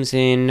email comes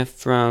in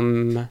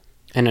from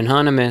an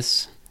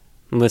anonymous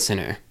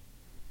listener.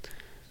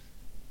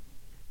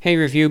 Hey,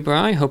 Review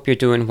Bra, I hope you're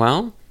doing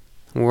well.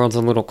 The world's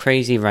a little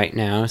crazy right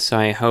now, so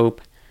I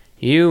hope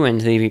you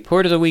and the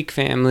Report of the Week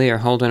family are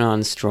holding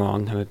on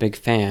strong. I'm a big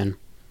fan.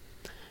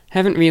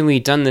 Haven't really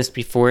done this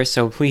before,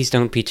 so please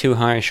don't be too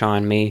harsh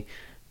on me,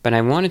 but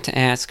I wanted to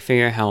ask for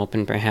your help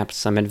and perhaps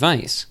some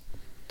advice.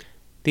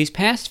 These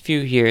past few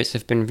years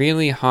have been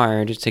really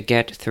hard to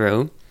get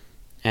through,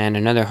 and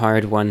another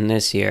hard one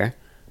this year,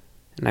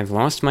 and I've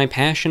lost my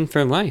passion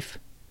for life.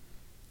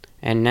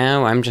 And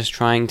now I'm just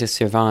trying to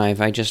survive.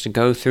 I just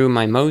go through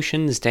my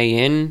motions day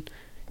in,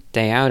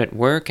 day out at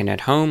work and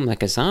at home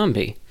like a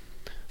zombie.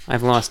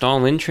 I've lost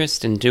all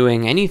interest in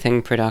doing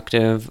anything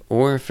productive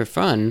or for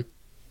fun.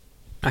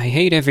 I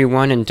hate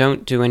everyone and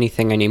don't do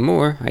anything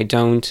anymore. I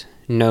don't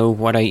know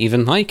what I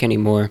even like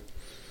anymore.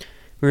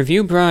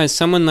 Review Bra is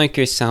someone like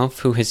yourself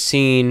who has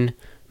seen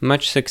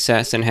much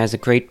success and has a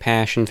great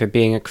passion for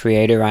being a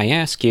creator. I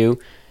ask you,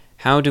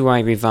 how do I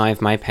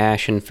revive my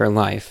passion for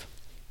life?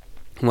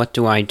 What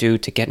do I do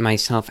to get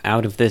myself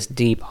out of this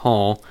deep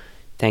hole?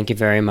 Thank you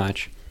very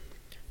much.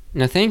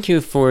 Now, thank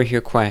you for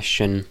your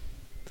question.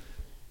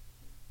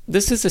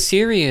 This is a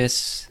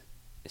serious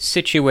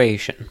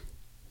situation.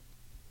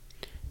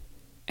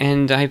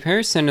 And I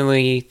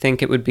personally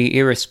think it would be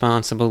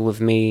irresponsible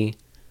of me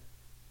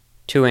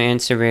to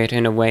answer it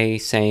in a way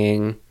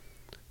saying,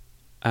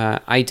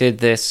 I did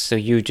this, so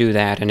you do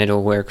that, and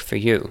it'll work for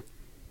you.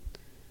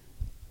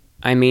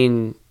 I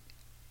mean,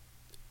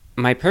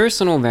 my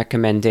personal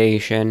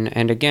recommendation,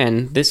 and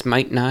again, this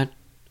might not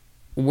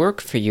work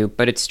for you,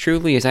 but it's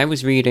truly, as I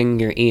was reading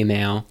your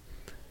email,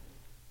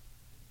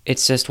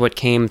 it's just what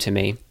came to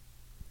me.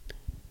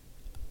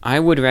 I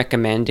would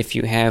recommend, if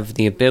you have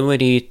the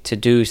ability to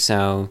do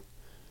so,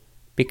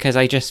 because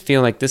I just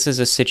feel like this is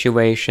a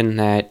situation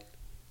that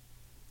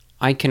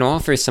I can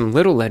offer some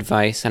little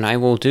advice, and I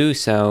will do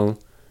so,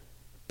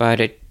 but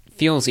it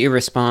feels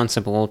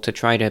irresponsible to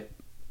try to,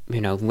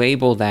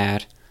 label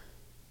that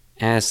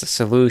as the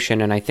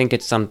solution, and I think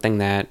it's something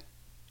that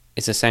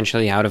is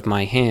essentially out of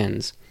my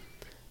hands.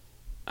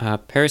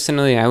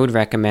 Personally, I would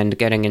recommend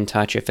getting in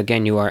touch, if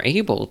again you are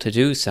able to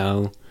do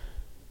so,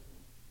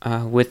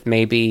 with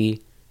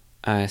maybe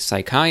a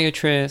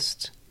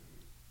psychiatrist,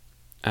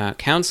 a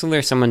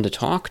counselor, someone to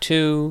talk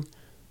to,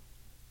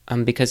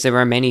 because there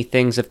are many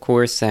things, of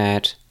course,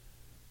 that,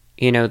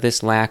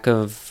 this lack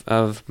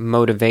of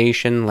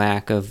motivation,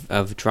 lack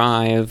of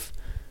drive,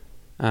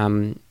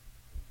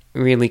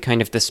 really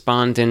kind of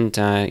despondent,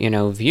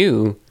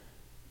 view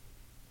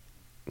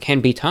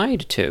can be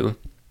tied to.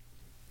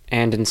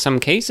 And in some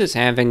cases,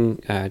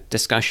 having a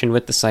discussion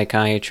with the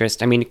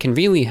psychiatrist, it can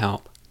really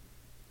help.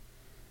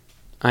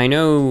 I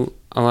know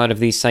a lot of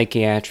these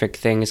psychiatric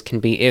things can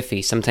be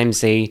iffy. Sometimes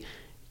they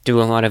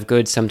do a lot of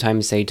good,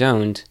 sometimes they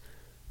don't.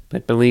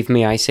 But believe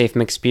me, I say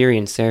from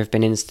experience, there have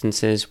been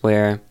instances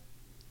where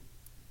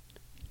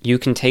you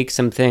can take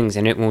some things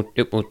and it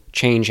will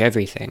change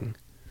everything.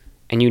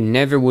 And you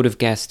never would have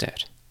guessed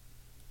it.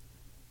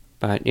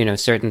 But,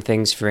 certain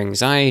things for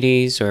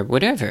anxieties or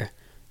whatever.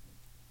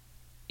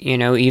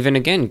 Even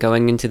again,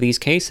 going into these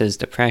cases,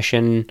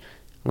 depression,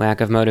 lack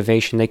of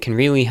motivation, they can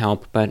really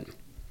help, but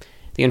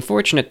the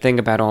unfortunate thing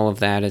about all of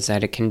that is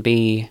that it can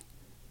be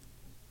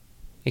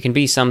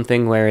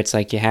something where it's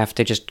like you have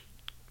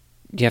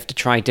to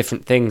try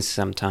different things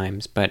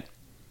sometimes, but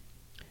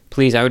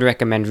please, I would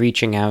recommend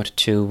reaching out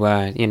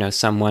to,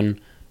 someone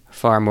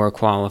far more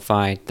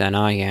qualified than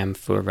I am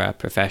for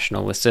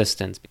professional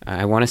assistance.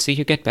 I want to see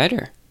you get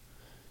better,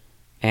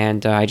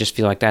 and I just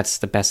feel like that's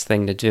the best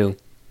thing to do.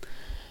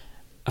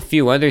 A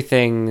few other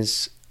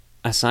things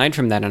aside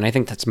from that, and I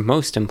think that's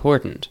most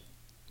important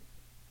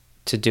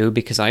to do,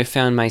 because I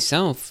found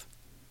myself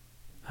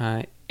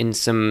in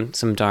some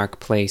dark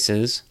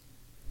places.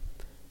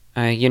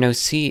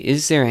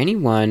 Is there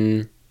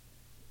anyone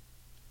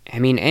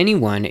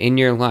in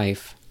your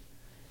life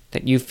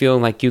that you feel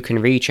like you can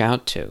reach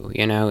out to?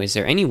 Is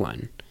there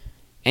anyone,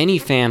 any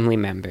family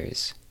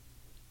members,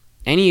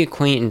 any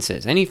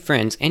acquaintances, any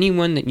friends,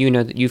 anyone that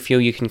that you feel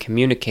you can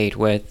communicate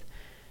with,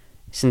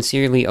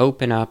 sincerely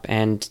open up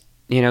and,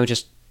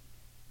 just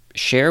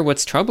share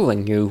what's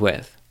troubling you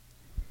with?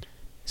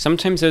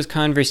 Sometimes those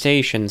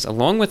conversations,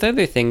 along with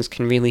other things,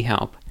 can really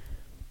help.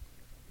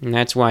 And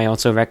that's why I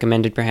also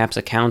recommended perhaps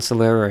a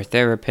counselor or a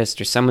therapist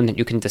or someone that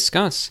you can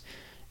discuss.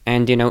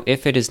 And,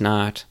 if it is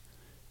not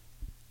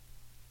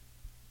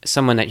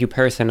someone that you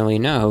personally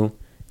know,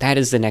 that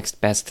is the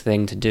next best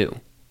thing to do.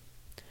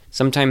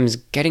 Sometimes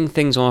getting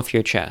things off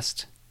your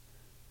chest,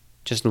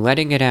 just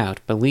letting it out,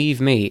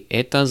 believe me,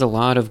 it does a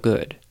lot of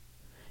good.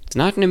 It's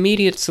not an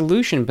immediate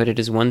solution, but it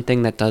is one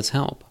thing that does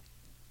help.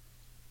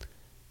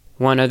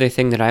 One other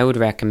thing that I would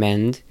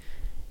recommend,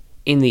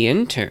 in the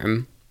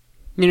interim,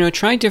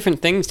 try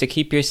different things to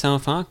keep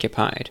yourself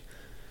occupied.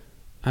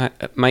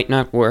 It might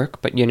not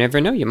work, but you never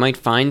know. You might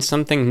find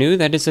something new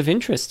that is of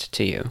interest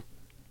to you.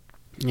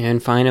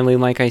 And finally,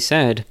 like I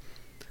said,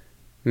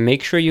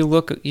 make sure you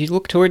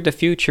look toward the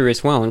future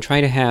as well and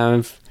try to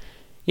have,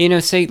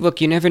 say,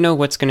 look, you never know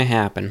what's going to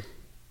happen.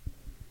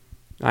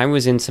 I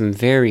was in some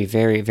very,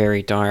 very,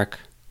 very dark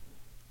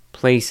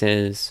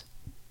places,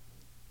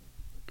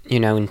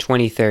 in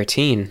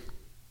 2013.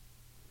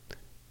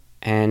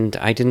 And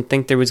I didn't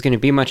think there was going to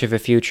be much of a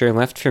future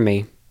left for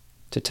me,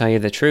 to tell you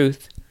the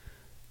truth.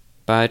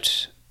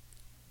 But,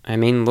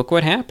 look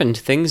what happened.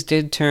 Things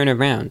did turn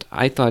around.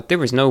 I thought there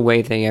was no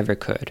way they ever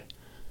could.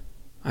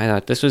 I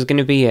thought this was going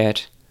to be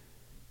it.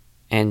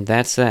 And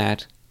that's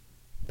that.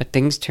 But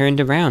things turned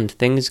around.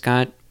 Things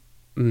got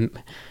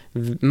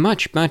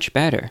much, much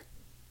better.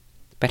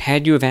 But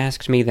had you have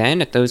asked me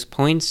then, at those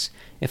points,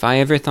 if I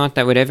ever thought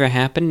that would ever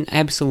happen,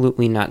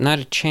 absolutely not. Not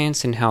a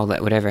chance in hell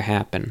that would ever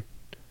happen.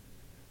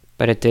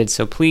 But it did,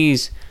 so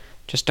please,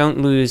 just don't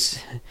lose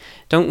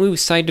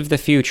sight of the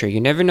future.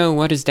 You never know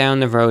what is down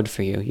the road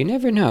for you. You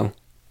never know.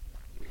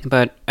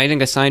 But I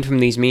think aside from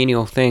these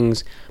menial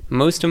things,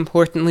 most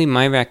importantly,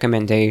 my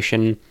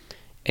recommendation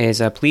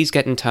is please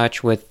get in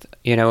touch with,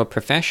 a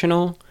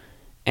professional,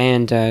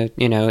 and, at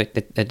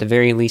the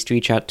very least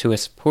reach out to a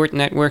support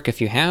network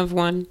if you have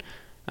one,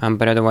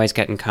 but otherwise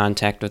get in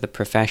contact with a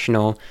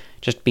professional.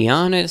 Just be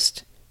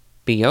honest,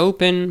 be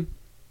open,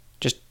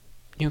 just,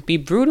 be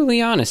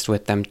brutally honest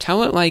with them.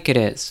 Tell it like it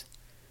is.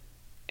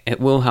 It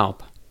will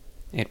help.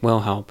 It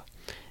will help.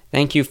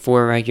 Thank you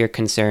for your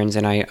concerns,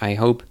 and I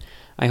hope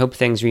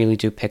things really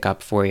do pick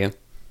up for you.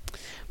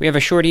 We have a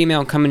short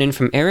email coming in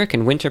from Eric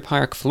in Winter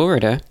Park,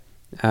 Florida,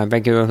 a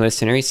regular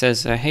listener. He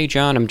says, "Hey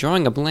John, I'm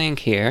drawing a blank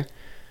here,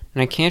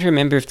 and I can't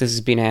remember if this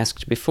has been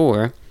asked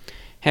before.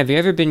 Have you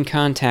ever been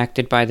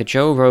contacted by the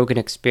Joe Rogan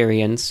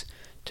Experience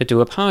to do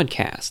a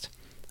podcast?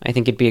 I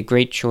think it'd be a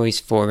great choice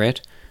for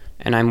it,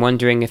 and I'm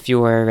wondering if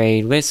you are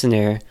a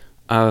listener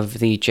of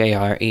the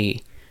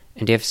JRE,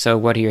 and if so,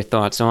 what are your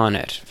thoughts on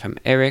it?" From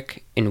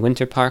Eric in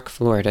Winter Park,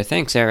 Florida.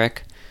 Thanks,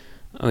 Eric.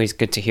 Always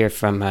good to hear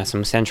from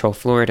some Central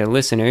Florida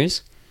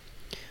listeners.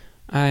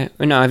 No,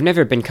 I've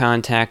never been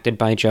contacted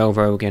by Joe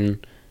Rogan.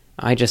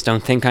 I just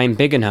don't think I'm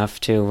big enough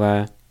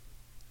to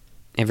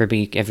ever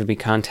be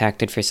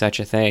contacted for such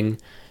a thing.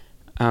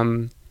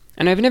 And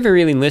I've never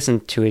really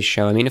listened to his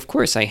show. Of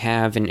course I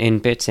have in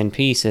bits and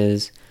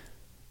pieces,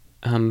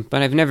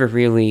 but I've never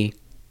really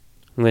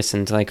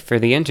listened. Like, for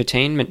the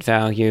entertainment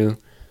value,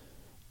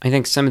 I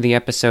think some of the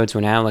episodes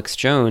when Alex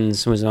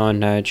Jones was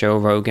on Joe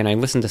Rogan, I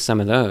listened to some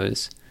of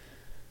those.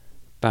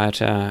 But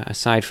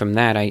aside from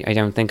that, I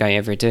don't think I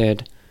ever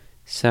did.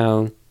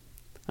 So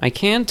I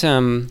can't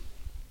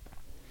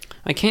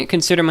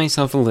consider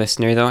myself a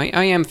listener, though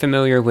I am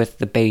familiar with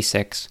the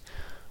basics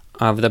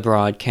of the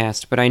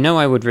broadcast, but I know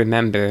I would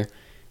remember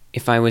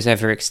if I was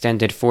ever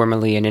extended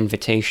formally an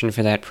invitation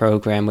for that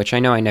program, which I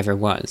know I never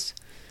was.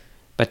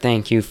 But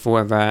thank you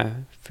for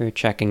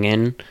checking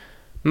in.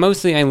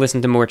 Mostly I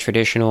listen to more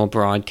traditional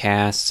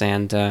broadcasts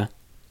and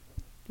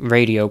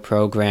radio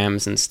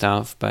programs and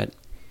stuff, but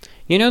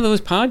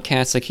those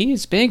podcasts, like, he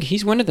is big.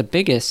 He's one of the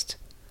biggest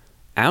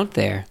out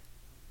there.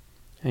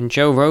 And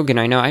Joe Rogan,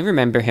 I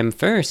remember him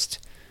first,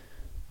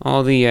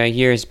 all the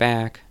years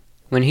back,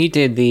 when he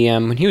did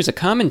when he was a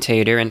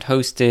commentator and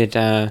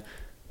hosted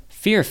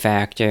Fear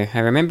Factor. I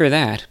remember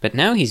that. But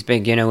now he's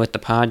big, with the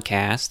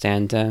podcast,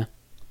 and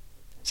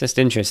it's just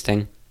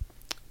interesting.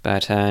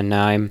 But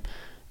no,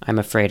 I'm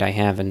afraid I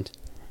haven't.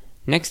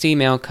 Next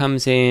email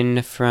comes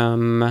in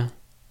from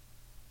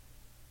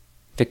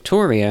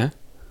Victoria,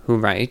 who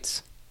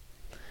writes,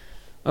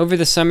 "Over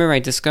the summer I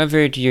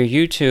discovered your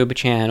YouTube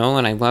channel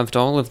and I loved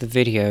all of the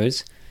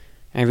videos.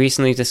 I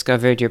recently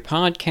discovered your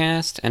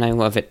podcast and I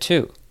love it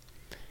too.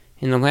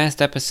 In the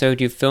last episode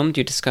you filmed,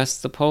 you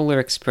discussed the Polar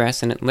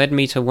Express, and it led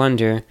me to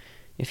wonder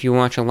if you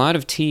watch a lot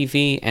of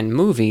TV and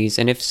movies,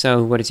 and if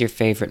so, what is your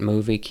favorite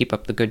movie? Keep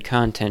up the good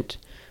content.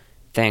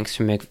 Thanks,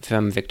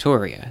 from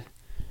Victoria."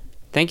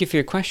 Thank you for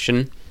your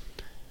question.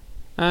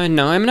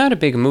 No, I'm not a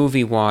big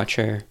movie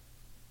watcher,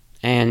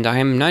 and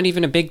I'm not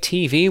even a big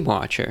TV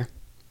watcher.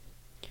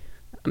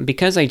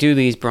 Because I do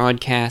these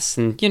broadcasts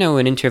in,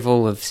 an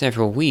interval of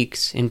several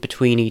weeks in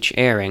between each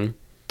airing,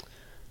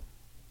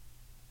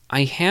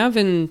 I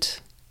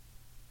haven't...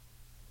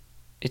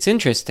 It's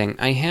interesting.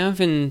 I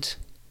haven't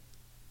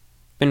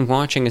been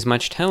watching as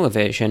much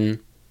television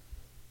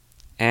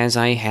as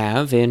I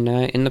have in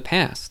the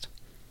past.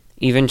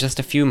 Even just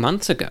a few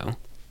months ago.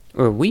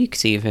 Or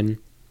weeks, even.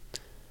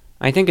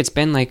 I think it's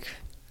been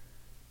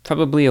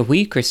probably a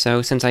week or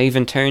so since I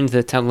even turned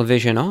the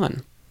television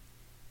on.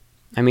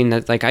 I mean,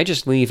 I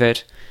just leave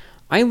it...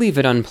 I leave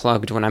it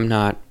unplugged when I'm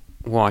not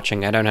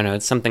watching it. I don't know,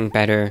 it's something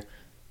better.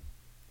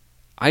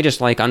 I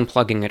just like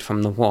unplugging it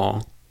from the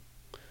wall.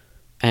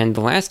 And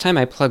the last time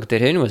I plugged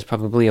it in was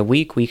probably a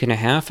week and a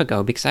half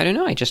ago, because I don't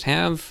know, I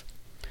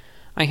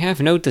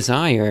have no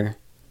desire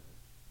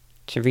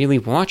to really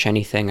watch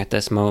anything at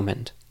this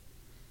moment.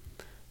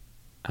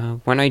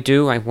 When I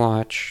do, I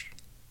watch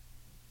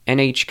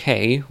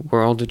NHK,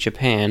 World of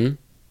Japan,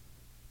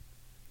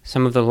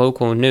 some of the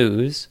local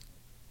news,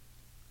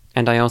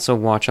 and I also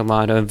watch a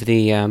lot of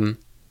the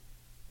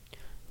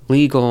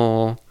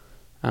legal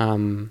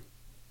 /crime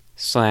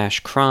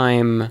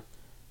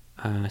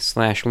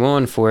 /law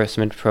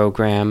enforcement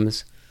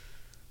programs.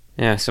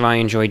 Yeah, so I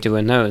enjoy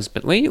doing those.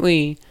 But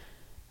lately,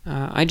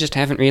 I just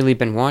haven't really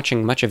been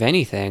watching much of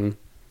anything.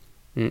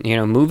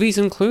 Movies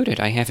included.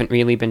 I haven't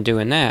really been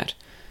doing that.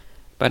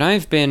 But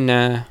I've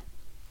been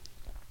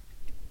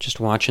just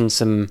watching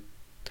I've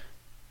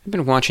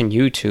been watching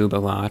YouTube a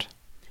lot.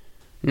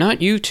 Not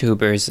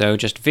YouTubers, though,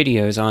 just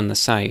videos on the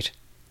site.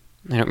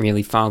 I don't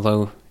really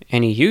follow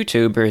any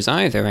YouTubers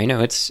either. I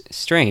know, it's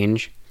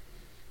strange.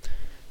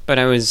 But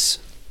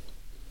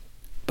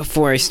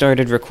before I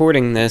started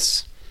recording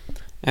this,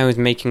 I was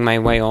making my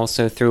way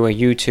also through a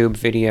YouTube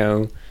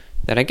video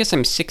that I guess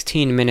I'm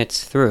 16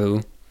 minutes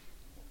through,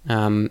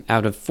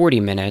 out of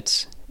 40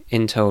 minutes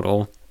in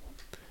total.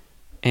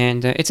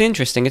 And it's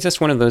interesting. It's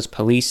just one of those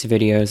police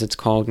videos. It's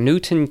called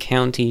Newton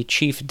County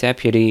Chief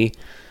Deputy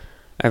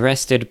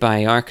Arrested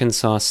by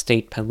Arkansas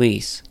State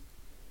Police.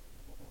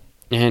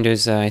 And it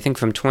was, I think,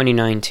 from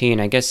 2019.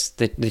 I guess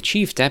the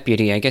chief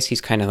deputy, I guess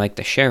he's kind of like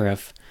the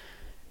sheriff.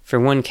 For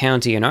one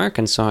county in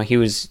Arkansas, he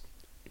was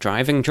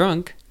driving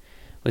drunk,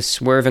 was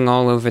swerving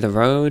all over the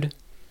road.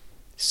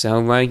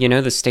 So,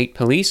 the state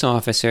police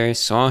officer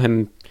saw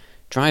him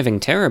driving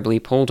terribly,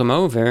 pulled him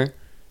over,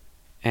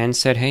 and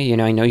said, hey,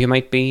 I know you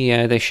might be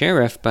the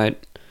sheriff,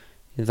 but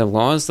the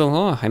law's the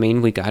law. I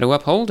mean, we got to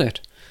uphold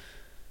it.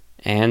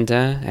 And,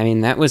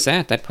 that was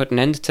that. That put an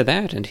end to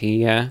that.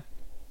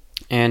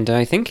 And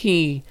I think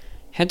he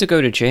had to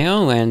go to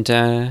jail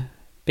and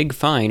big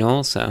fine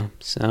also.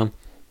 So,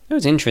 it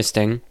was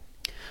interesting.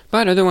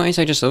 But otherwise,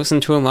 I just listen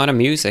to a lot of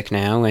music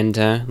now and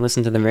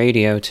listen to the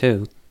radio,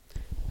 too.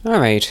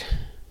 Alright,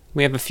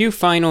 we have a few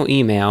final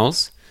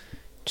emails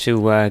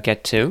to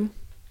get to.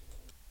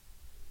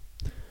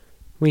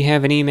 We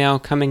have an email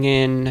coming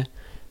in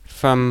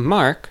from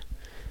Mark,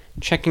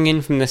 checking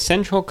in from the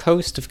central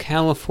coast of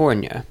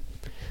California.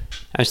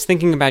 I was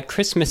thinking about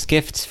Christmas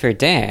gifts for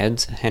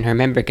dads, and I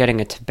remember getting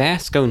a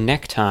Tabasco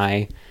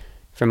necktie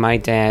for my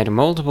dad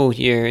multiple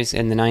years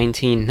in the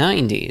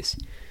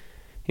 1990s.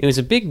 It was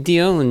a big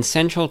deal in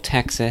central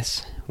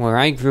Texas, where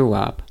I grew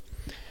up.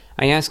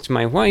 I asked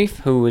my wife,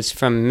 who was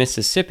from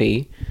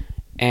Mississippi,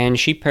 and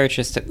she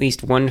purchased at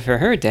least one for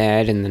her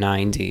dad in the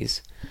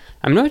 90s.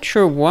 I'm not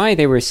sure why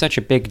they were such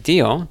a big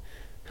deal.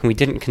 We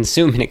didn't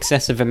consume an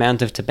excessive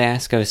amount of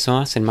Tabasco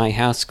sauce in my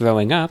house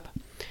growing up.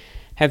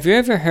 Have you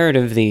ever heard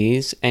of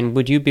these, and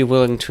would you be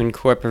willing to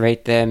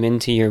incorporate them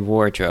into your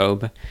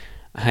wardrobe?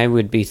 I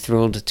would be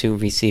thrilled to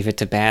receive a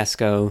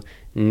Tabasco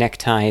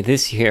necktie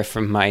this year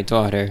from my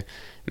daughter.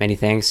 Many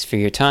thanks for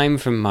your time,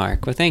 from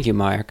Mark. Well, thank you,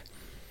 Mark.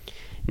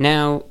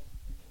 Now,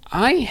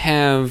 I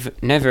have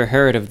never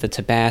heard of the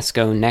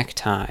Tabasco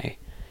necktie.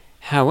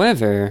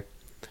 However,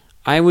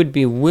 I would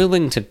be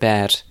willing to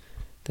bet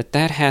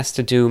that has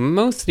to do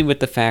mostly with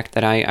the fact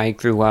that I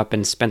grew up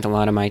and spent a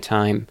lot of my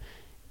time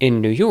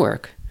in New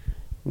York,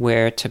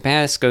 where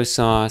Tabasco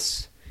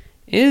sauce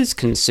is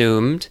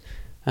consumed,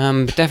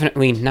 but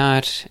definitely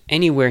not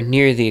anywhere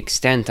near the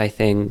extent, I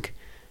think,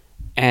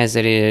 as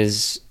it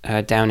is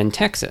down in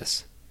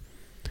Texas.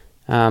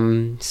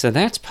 So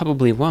that's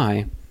probably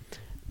why.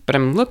 But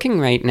I'm looking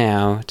right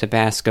now,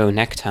 Tabasco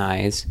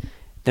neckties.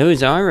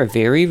 Those are a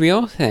very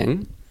real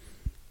thing.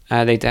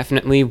 They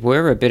definitely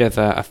were a bit of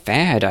a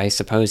fad, I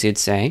suppose you'd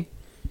say.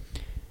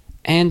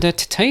 And to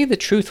tell you the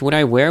truth, would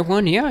I wear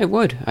one? Yeah, I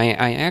would. I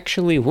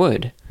actually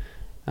would.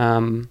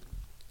 I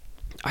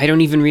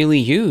don't even really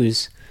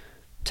use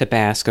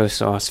Tabasco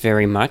sauce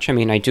very much. I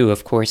mean, I do,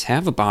 of course,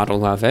 have a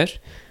bottle of it,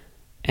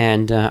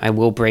 and I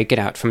will break it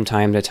out from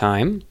time to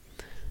time.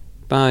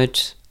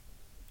 But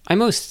I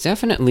most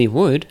definitely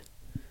would.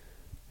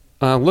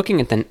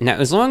 Looking at now,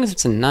 as long as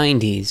it's a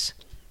 90s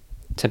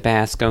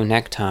Tabasco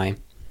necktie,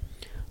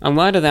 a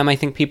lot of them, I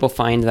think people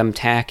find them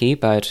tacky,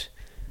 but,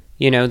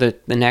 the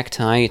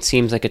necktie, it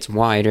seems like it's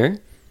wider,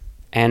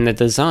 and the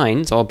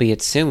designs,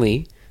 albeit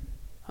silly,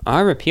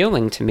 are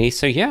appealing to me.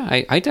 So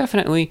yeah, I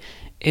definitely,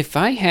 if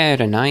I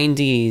had a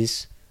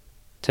 90s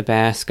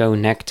Tabasco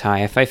necktie.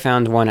 If I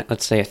found one at,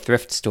 let's say, a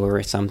thrift store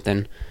or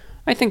something,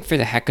 I think for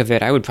the heck of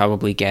it, I would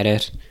probably get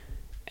it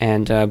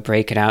and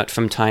break it out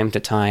from time to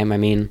time. I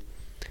mean,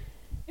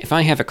 if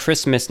I have a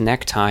Christmas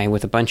necktie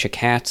with a bunch of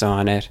cats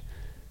on it,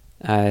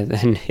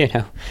 then,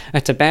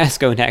 a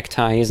Tabasco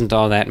necktie isn't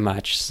all that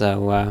much.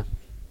 So,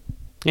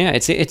 yeah,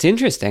 it's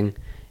interesting.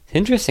 It's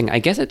interesting. I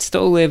guess it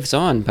still lives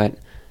on, but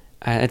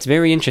it's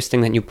very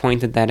interesting that you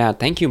pointed that out.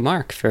 Thank you,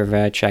 Mark,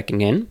 for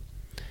checking in.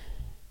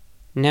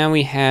 Now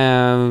we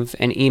have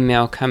an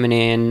email coming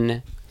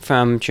in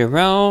from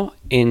Jarrell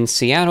in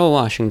Seattle,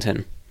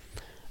 Washington.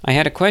 I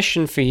had a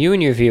question for you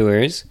and your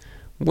viewers.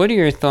 What are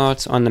your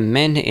thoughts on the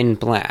Men in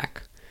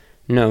Black?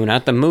 No,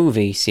 not the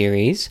movie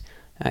series.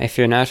 If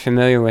you're not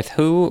familiar with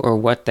who or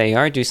what they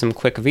are, do some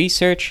quick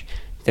research.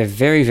 They're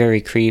very, very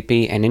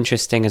creepy and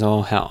interesting as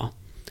all hell.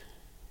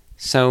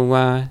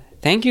 So,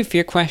 thank you for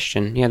your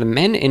question. Yeah, the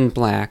Men in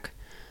Black.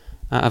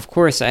 Of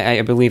course,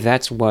 I believe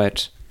that's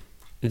what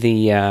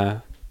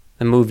the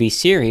movie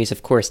series,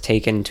 of course,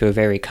 taken to a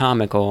very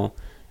comical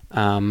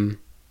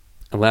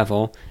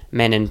level,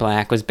 Men in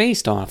Black was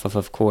based off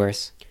of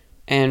course.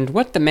 And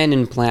what the Men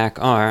in Black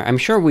are, I'm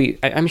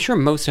sure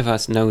most of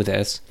us know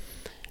this.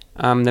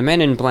 The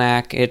Men in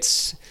Black,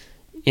 it's,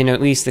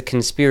 at least the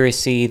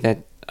conspiracy that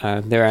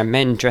there are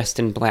men dressed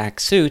in black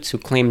suits who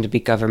claim to be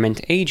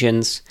government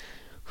agents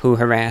who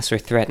harass or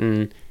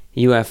threaten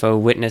UFO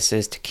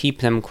witnesses to keep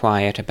them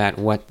quiet about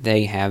what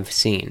they have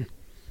seen.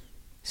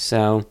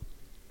 So,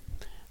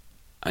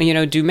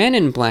 do Men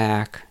in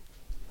Black,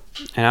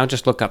 and I'll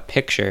just look up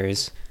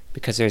pictures,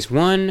 because there's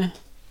one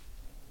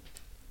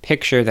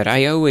picture that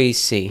I always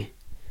see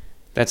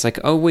that's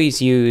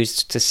always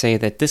used to say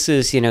that this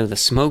is, the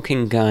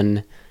smoking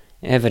gun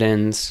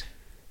evidence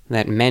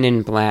that Men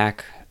in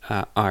Black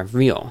are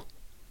real.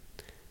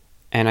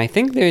 And I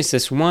think there's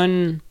this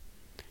one,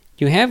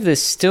 you have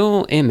this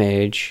still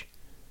image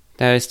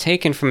that was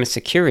taken from a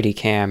security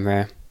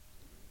camera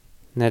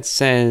that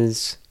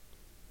says,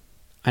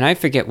 and I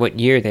forget what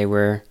year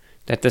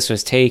that this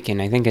was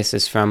taken. I think this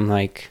is from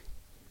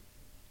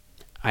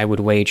I would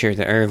wager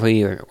the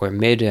early or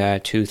mid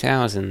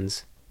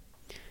 2000s.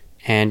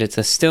 And it's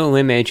a still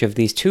image of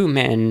these two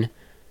men,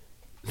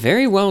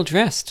 very well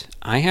dressed.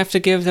 I have to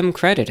give them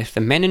credit. If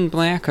the Men in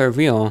Black are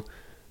real,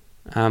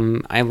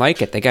 I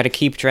like it. They got to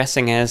keep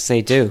dressing as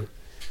they do.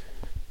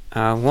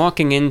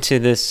 Walking into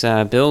this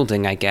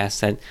building, I guess,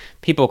 that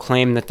people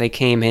claim that they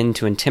came in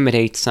to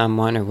intimidate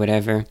someone or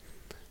whatever.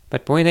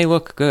 But boy, they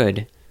look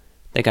good.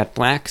 They got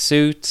black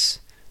suits,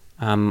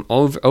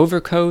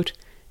 overcoat,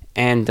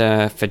 and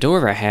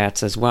fedora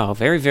hats as well.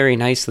 Very, very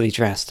nicely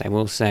dressed, I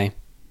will say.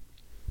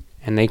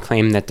 And they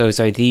claim that those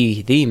are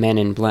the Men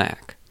in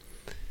Black.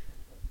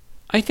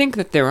 I think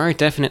that there are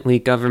definitely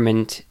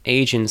government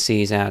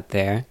agencies out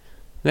there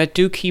that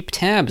do keep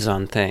tabs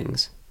on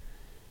things.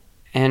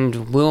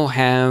 And will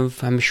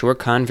have, I'm sure,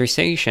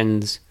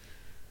 conversations.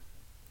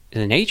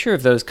 The nature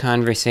of those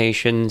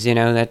conversations,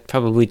 that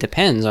probably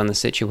depends on the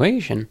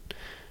situation.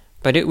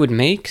 But it would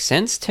make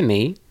sense to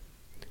me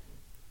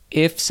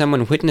if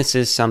someone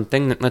witnesses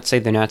something that, let's say,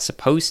 they're not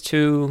supposed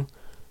to,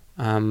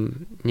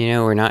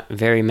 or not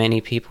very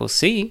many people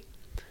see.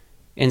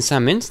 In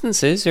some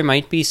instances, there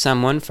might be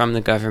someone from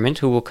the government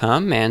who will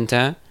come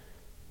and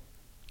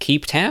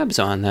keep tabs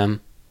on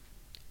them.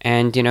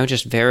 And,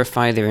 just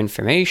verify their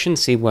information,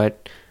 see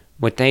what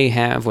they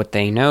have, what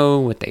they know,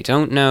 what they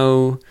don't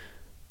know,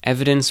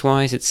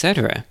 evidence-wise,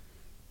 etc.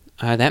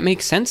 That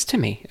makes sense to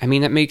me. I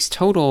mean, that makes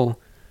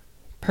total,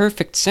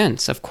 perfect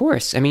sense, of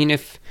course. I mean,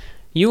 if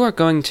you are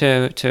going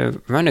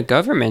to run a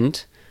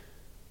government,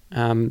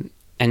 and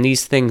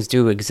these things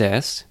do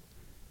exist,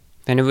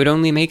 then it would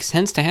only make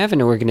sense to have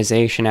an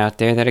organization out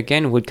there that,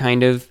 again, would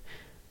kind of,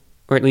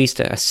 or at least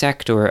a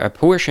sect or a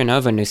portion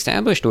of an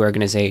established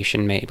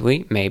organization,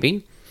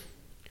 maybe,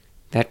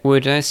 that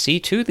would see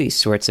to these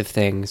sorts of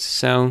things.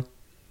 So,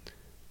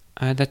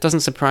 that doesn't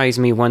surprise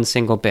me one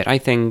single bit. I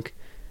think,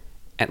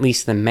 at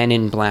least the Men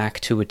in Black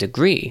to a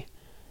degree,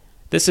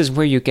 this is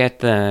where you get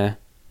the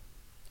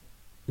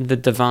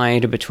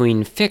divide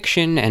between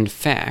fiction and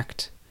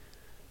fact.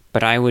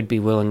 But I would be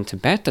willing to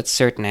bet that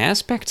certain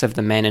aspects of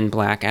the Men in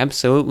Black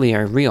absolutely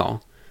are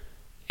real,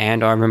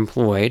 and are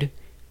employed,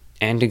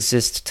 and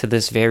exist to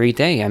this very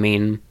day. I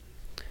mean,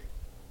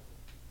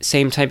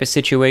 same type of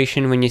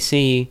situation when you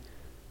see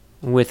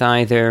with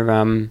either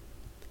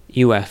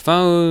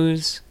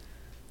UFOs,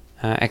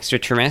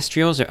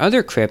 extraterrestrials, or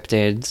other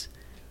cryptids,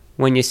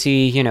 when you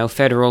see,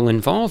 federal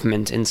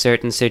involvement in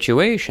certain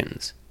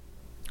situations.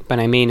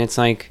 But I mean, it's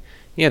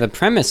the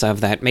premise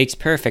of that makes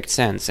perfect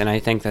sense, and I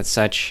think that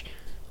such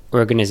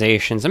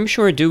organizations, I'm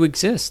sure, do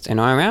exist and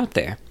are out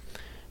there.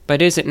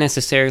 But is it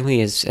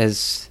necessarily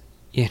as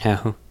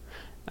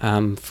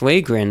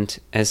flagrant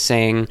as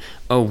saying,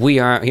 oh, we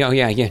are,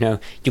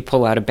 you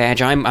pull out a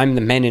badge, I'm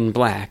the Men in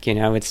Black,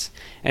 it's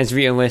as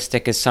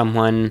realistic as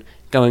someone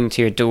going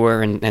to your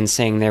door and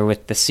saying they're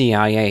with the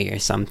CIA or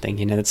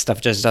something, that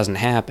stuff just doesn't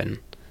happen.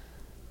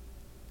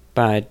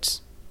 But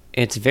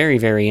it's very,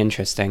 very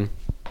interesting.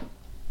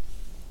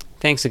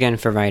 Thanks again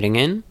for writing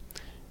in.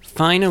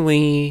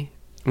 finally,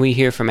 we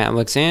hear from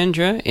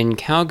Alexandra in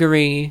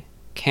Calgary,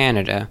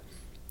 Canada,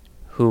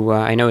 who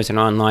I know is an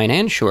online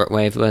and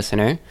shortwave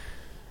listener.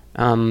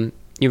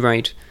 You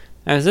write,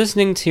 I was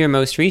listening to your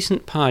most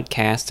recent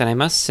podcast, and I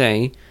must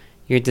say,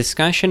 your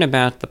discussion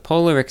about the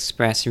Polar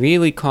Express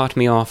really caught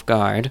me off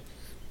guard,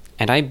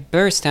 and I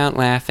burst out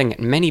laughing at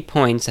many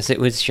points as it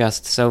was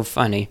just so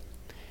funny.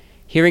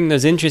 Hearing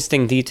those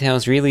interesting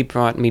details really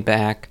brought me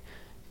back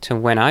to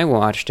when I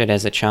watched it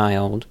as a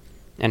child,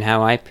 and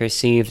how I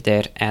perceived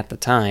it at the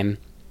time.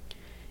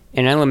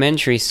 In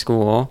elementary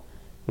school,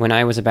 when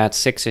I was about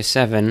 6 or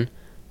 7,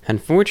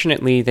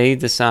 unfortunately they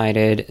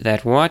decided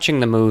that watching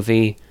the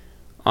movie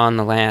on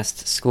the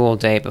last school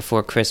day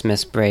before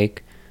Christmas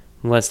break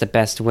was the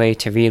best way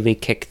to really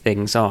kick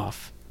things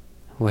off.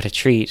 What a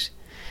treat.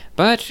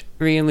 But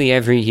really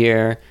every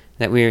year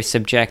that we were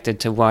subjected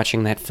to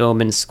watching that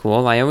film in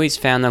school, I always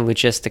found the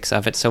logistics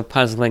of it so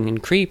puzzling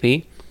and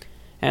creepy,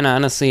 and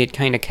honestly it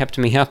kind of kept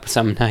me up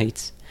some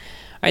nights.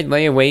 I'd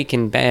lay awake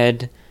in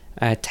bed,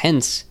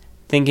 tense,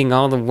 thinking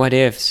all the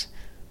what-ifs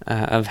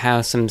of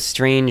how some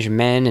strange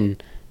men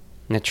and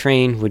a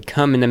train would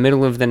come in the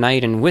middle of the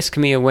night and whisk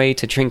me away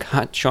to drink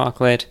hot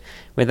chocolate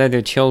with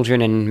other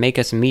children and make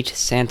us meet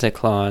Santa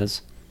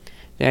Claus.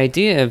 The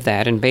idea of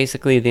that, and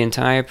basically the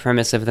entire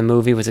premise of the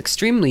movie, was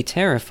extremely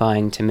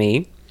terrifying to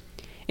me,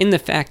 in the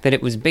fact that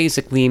it was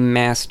basically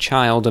mass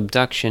child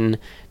abduction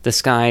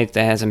disguised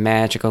as a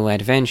magical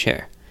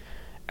adventure.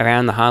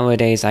 Around the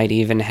holidays, I'd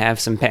even have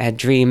some bad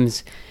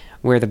dreams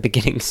where the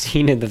beginning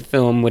scene of the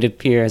film would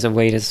appear as a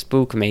way to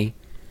spook me.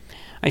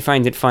 I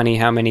find it funny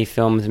how many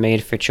films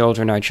made for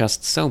children are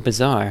just so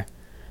bizarre.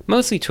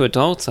 Mostly to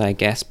adults, I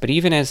guess, but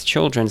even as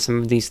children,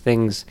 some of these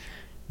things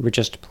were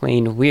just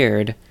plain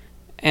weird,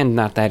 and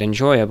not that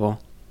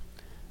enjoyable.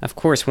 Of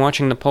course,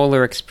 watching the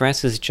Polar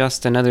Express is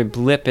just another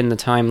blip in the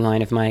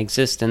timeline of my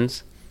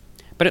existence,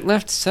 but it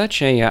left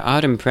such a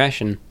odd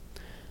impression.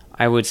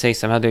 I would say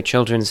some other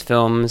children's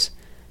films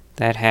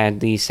that had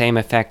the same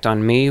effect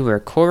on me were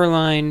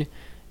Coraline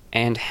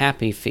and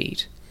Happy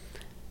Feet.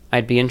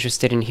 I'd be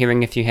interested in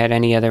hearing if you had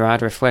any other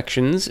odd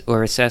reflections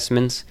or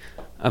assessments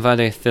of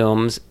other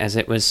films, as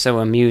it was so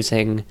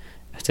amusing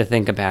to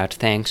think about.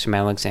 Thanks from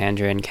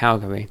Alexandra in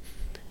Calgary.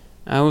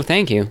 Oh,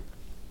 thank you.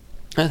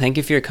 Thank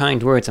you for your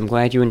kind words. I'm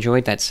glad you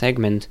enjoyed that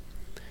segment.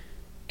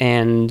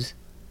 And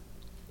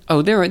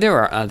there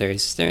are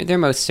others. There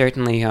most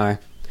certainly are.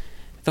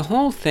 The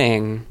whole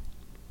thing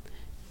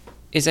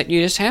is that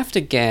you just have to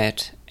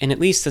get, and at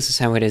least this is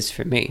how it is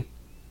for me,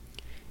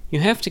 you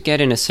have to get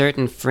in a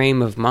certain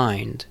frame of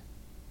mind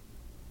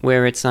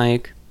where it's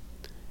like,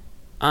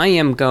 I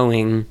am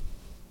going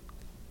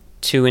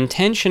to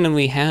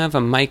intentionally have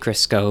a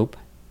microscope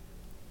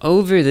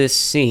over this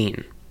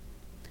scene,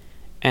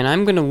 and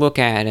I'm going to look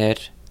at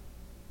it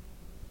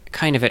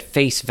kind of at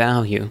face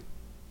value.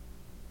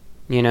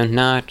 You know,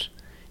 not,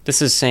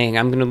 this is saying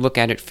I'm going to look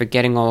at it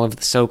forgetting all of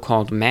the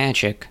so-called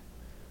magic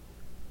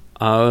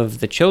of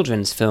the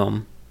children's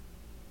film,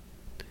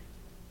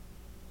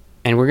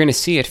 and we're going to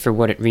see it for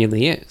what it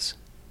really is.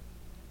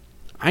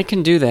 I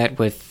can do that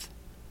with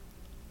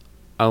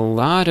a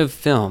lot of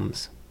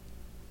films.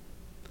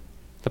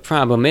 The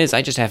problem is,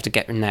 I just have to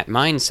get in that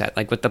mindset.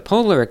 Like with the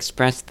Polar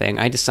Express thing,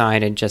 I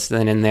decided just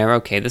then and there,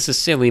 okay, this is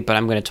silly, but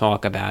I'm going to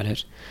talk about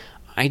it.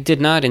 I did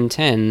not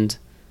intend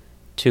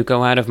to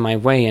go out of my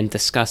way and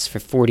discuss for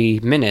 40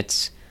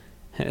 minutes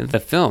the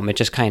film. It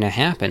just kind of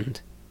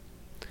happened.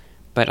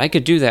 But I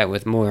could do that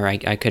with more. I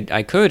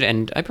could,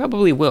 and I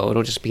probably will.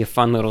 It'll just be a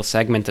fun little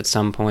segment at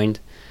some point.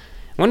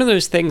 One of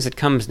those things that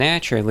comes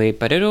naturally,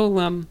 but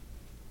it'll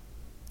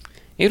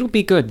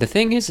be good. The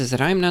thing is that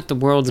I'm not the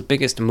world's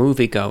biggest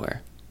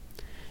moviegoer.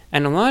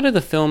 And a lot of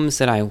the films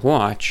that I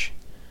watch,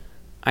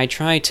 I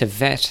try to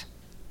vet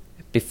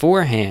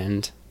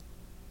beforehand.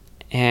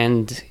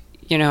 And,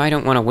 I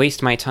don't want to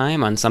waste my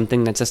time on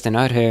something that's just an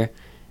utter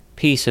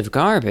piece of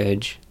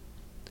garbage.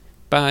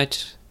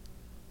 But,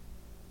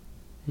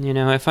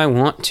 if I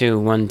want to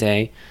one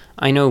day,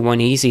 I know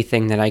one easy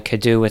thing that I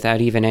could do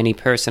without even any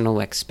personal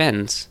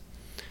expense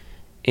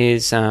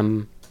is,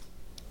 I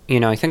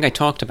think I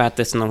talked about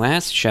this in the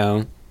last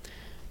show,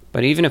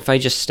 but even if I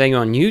just stay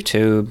on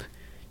YouTube,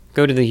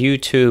 go to the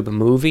YouTube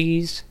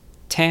Movies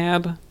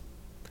tab,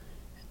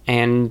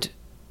 and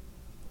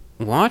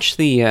watch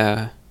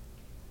the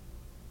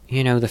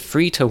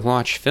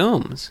free-to-watch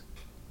films.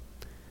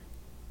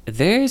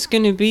 There's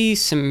going to be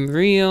some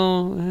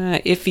real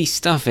iffy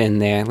stuff in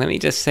there, let me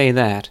just say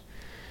that.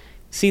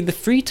 See, the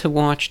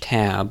free-to-watch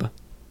tab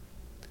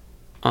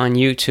on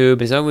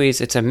YouTube is always,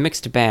 it's a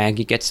mixed bag.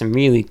 You get some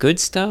really good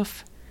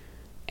stuff,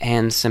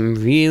 and some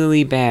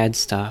really bad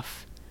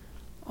stuff,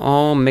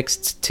 all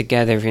mixed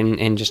together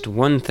in just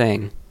one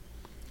thing.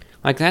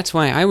 Like, that's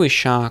why I was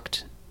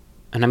shocked,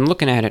 and I'm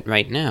looking at it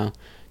right now,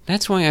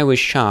 that's why I was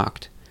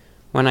shocked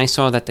when I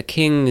saw that the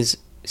King's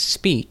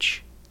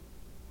speech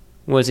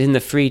was in the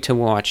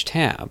free-to-watch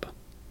tab.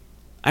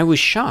 I was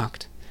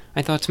shocked.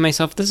 I thought to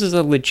myself, this is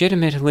a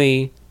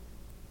legitimately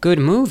good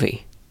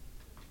movie.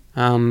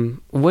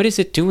 What is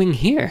it doing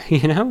here,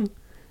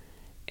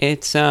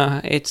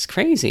 It's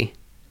crazy.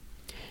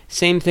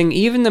 Same thing,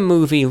 even the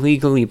movie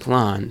Legally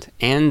Blonde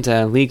and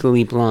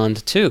Legally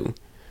Blonde 2.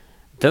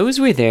 Those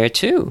were there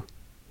too.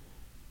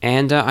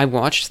 And I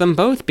watched them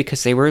both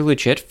because they were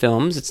legit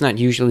films. It's not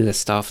usually the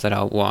stuff that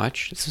I'll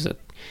watch. This was a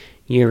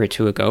year or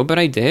two ago, but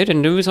I did,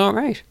 and it was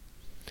alright.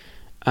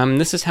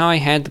 This is how I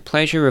had the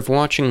pleasure of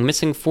watching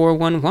Missing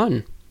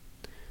 411,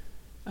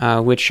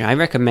 which I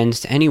recommend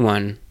to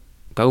anyone.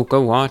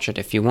 Go watch it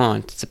if you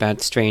want. It's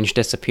about strange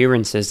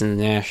disappearances in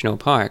the national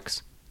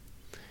parks.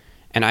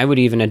 And I would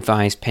even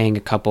advise paying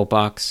a couple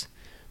bucks.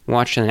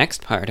 Watch the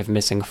next part of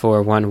Missing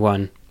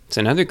 411. It's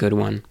another good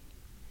one.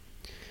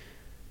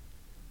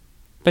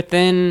 But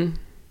then,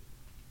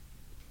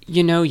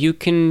 you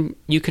can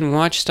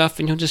watch stuff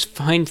and you'll just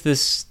find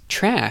this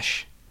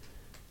trash.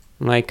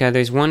 Like,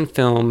 there's one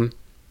film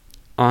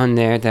on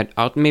there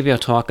that maybe I'll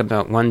talk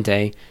about one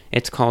day.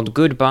 It's called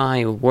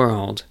Goodbye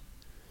World.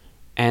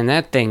 And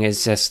that thing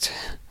is just...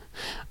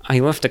 I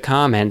left a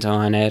comment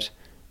on it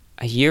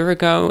a year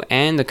ago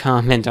and a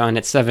comment on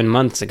it 7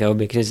 months ago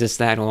because it's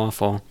that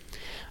awful.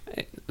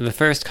 The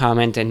first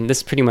comment, and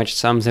this pretty much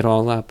sums it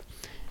all up,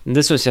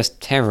 this was just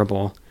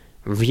terrible.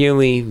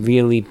 Really,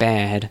 really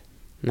bad.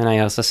 And then I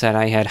also said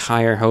I had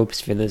higher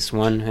hopes for this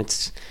one.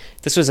 It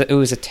was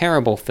a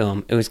terrible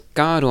film. It was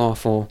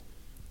god-awful.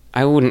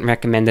 I wouldn't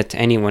recommend it to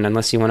anyone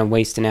unless you want to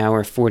waste an hour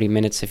or 40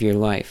 minutes of your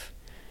life.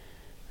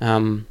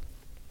 It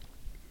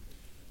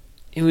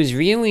was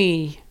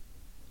really...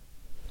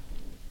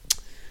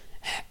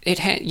 It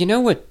had... You know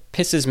what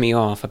pisses me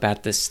off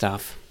about this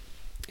stuff?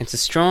 It's a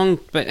strong...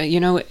 But,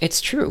 it's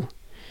true.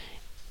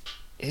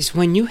 Is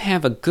when you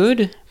have a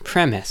good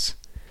premise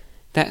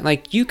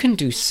that, you can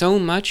do so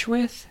much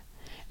with,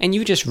 and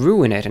you just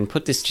ruin it and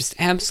put this just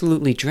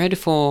absolutely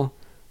dreadful,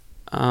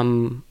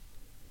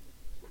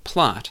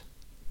 plot.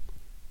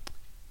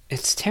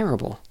 It's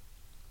terrible.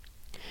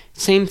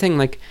 Same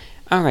thing,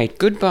 alright,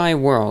 Goodbye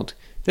World.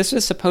 This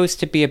was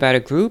supposed to be about a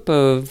group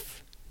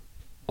of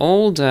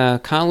old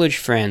college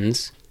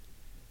friends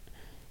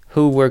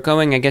who were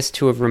going, I guess,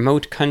 to a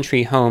remote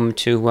country home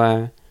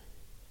to,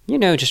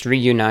 just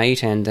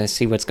reunite and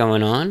see what's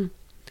going on.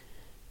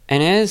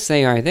 And as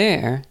they are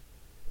there,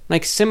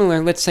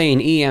 similar, let's say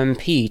an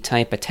EMP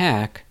type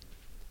attack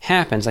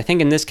happens. I think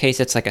in this case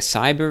it's like a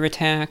cyber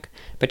attack,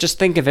 but just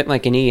think of it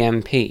like an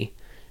EMP,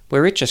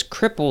 where it just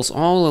cripples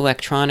all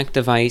electronic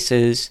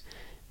devices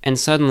and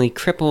suddenly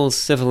cripples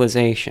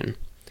civilization.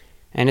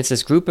 And it's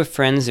this group of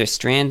friends, they're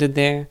stranded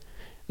there.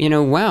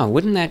 Wow,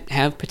 wouldn't that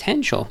have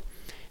potential?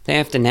 They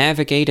have to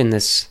navigate in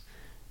this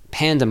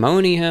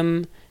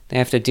pandemonium. They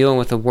have to deal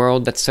with a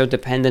world that's so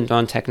dependent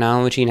on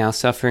technology now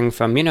suffering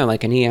from,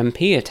 like an EMP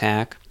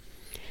attack.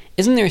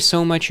 Isn't there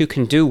so much you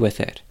can do with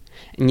it?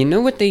 And you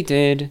know what they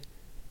did?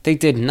 They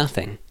did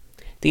nothing.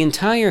 The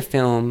entire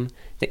film,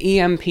 the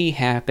EMP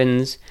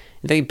happens,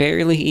 they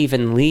barely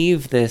even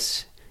leave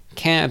this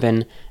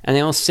cabin, and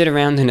they all sit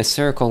around in a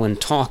circle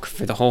and talk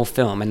for the whole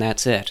film, and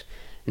that's it.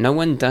 No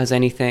one does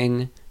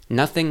anything,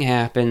 nothing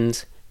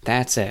happens,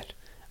 that's it.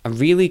 A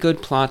really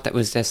good plot that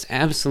was just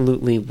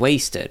absolutely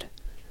wasted.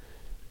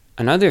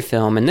 Another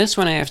film, and this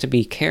one I have to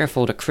be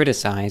careful to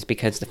criticize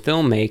because the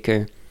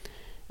filmmaker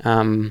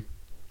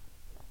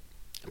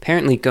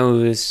apparently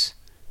goes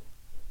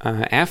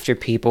after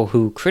people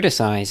who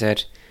criticize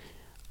it.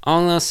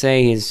 All I'll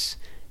say is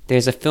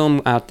there's a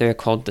film out there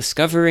called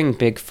Discovering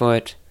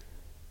Bigfoot.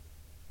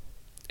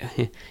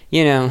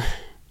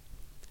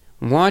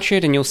 Watch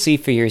it and you'll see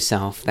for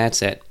yourself.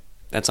 That's it.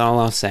 That's all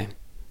I'll say.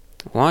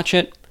 Watch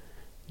it,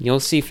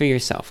 you'll see for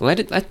yourself.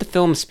 Let the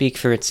film speak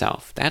for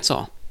itself. That's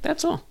all.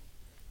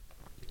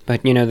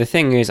 But, the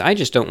thing is, I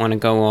just don't want to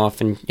go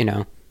off and,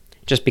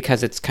 just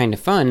because it's kind of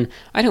fun,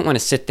 I don't want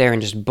to sit there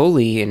and just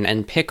bully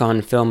and pick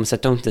on films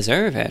that don't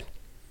deserve it.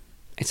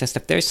 It's just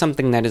if there's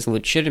something that is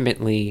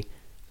legitimately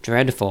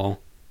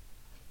dreadful,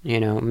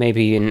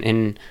 maybe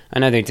in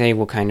another day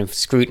we'll kind of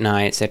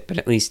scrutinize it, but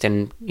at least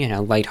in,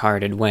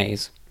 lighthearted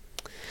ways.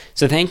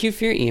 So thank you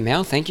for your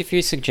email, thank you for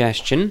your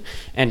suggestion,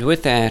 and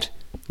with that,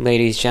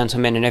 ladies,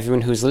 gentlemen, and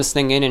everyone who's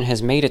listening in and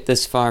has made it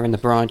this far in the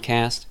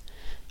broadcast,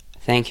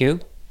 thank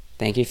you.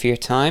 Thank you for your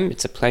time.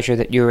 It's a pleasure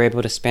that you were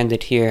able to spend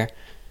it here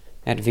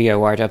at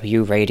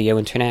VORW Radio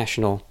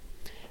International.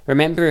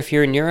 Remember, if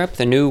you're in Europe,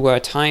 the new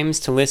times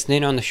to listen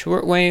in on the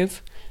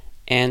shortwave,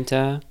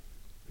 and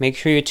make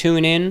sure you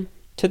tune in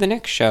to the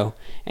next show.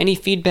 Any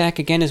feedback,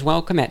 again, is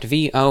welcome at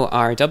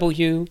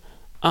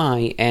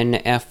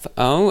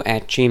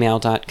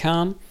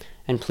vorwinfo@gmail.com,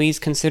 and please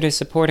consider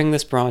supporting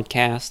this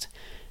broadcast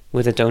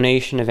with a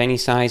donation of any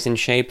size and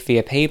shape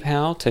via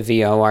PayPal to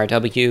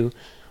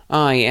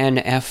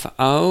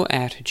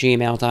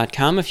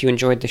vorwinfo@gmail.com if you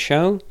enjoyed the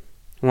show,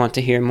 want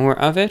to hear more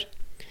of it.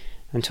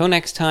 Until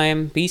next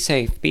time, be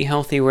safe, be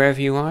healthy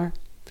wherever you are,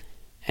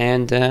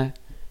 and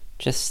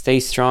just stay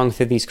strong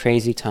through these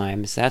crazy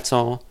times. That's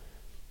all.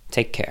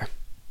 Take care.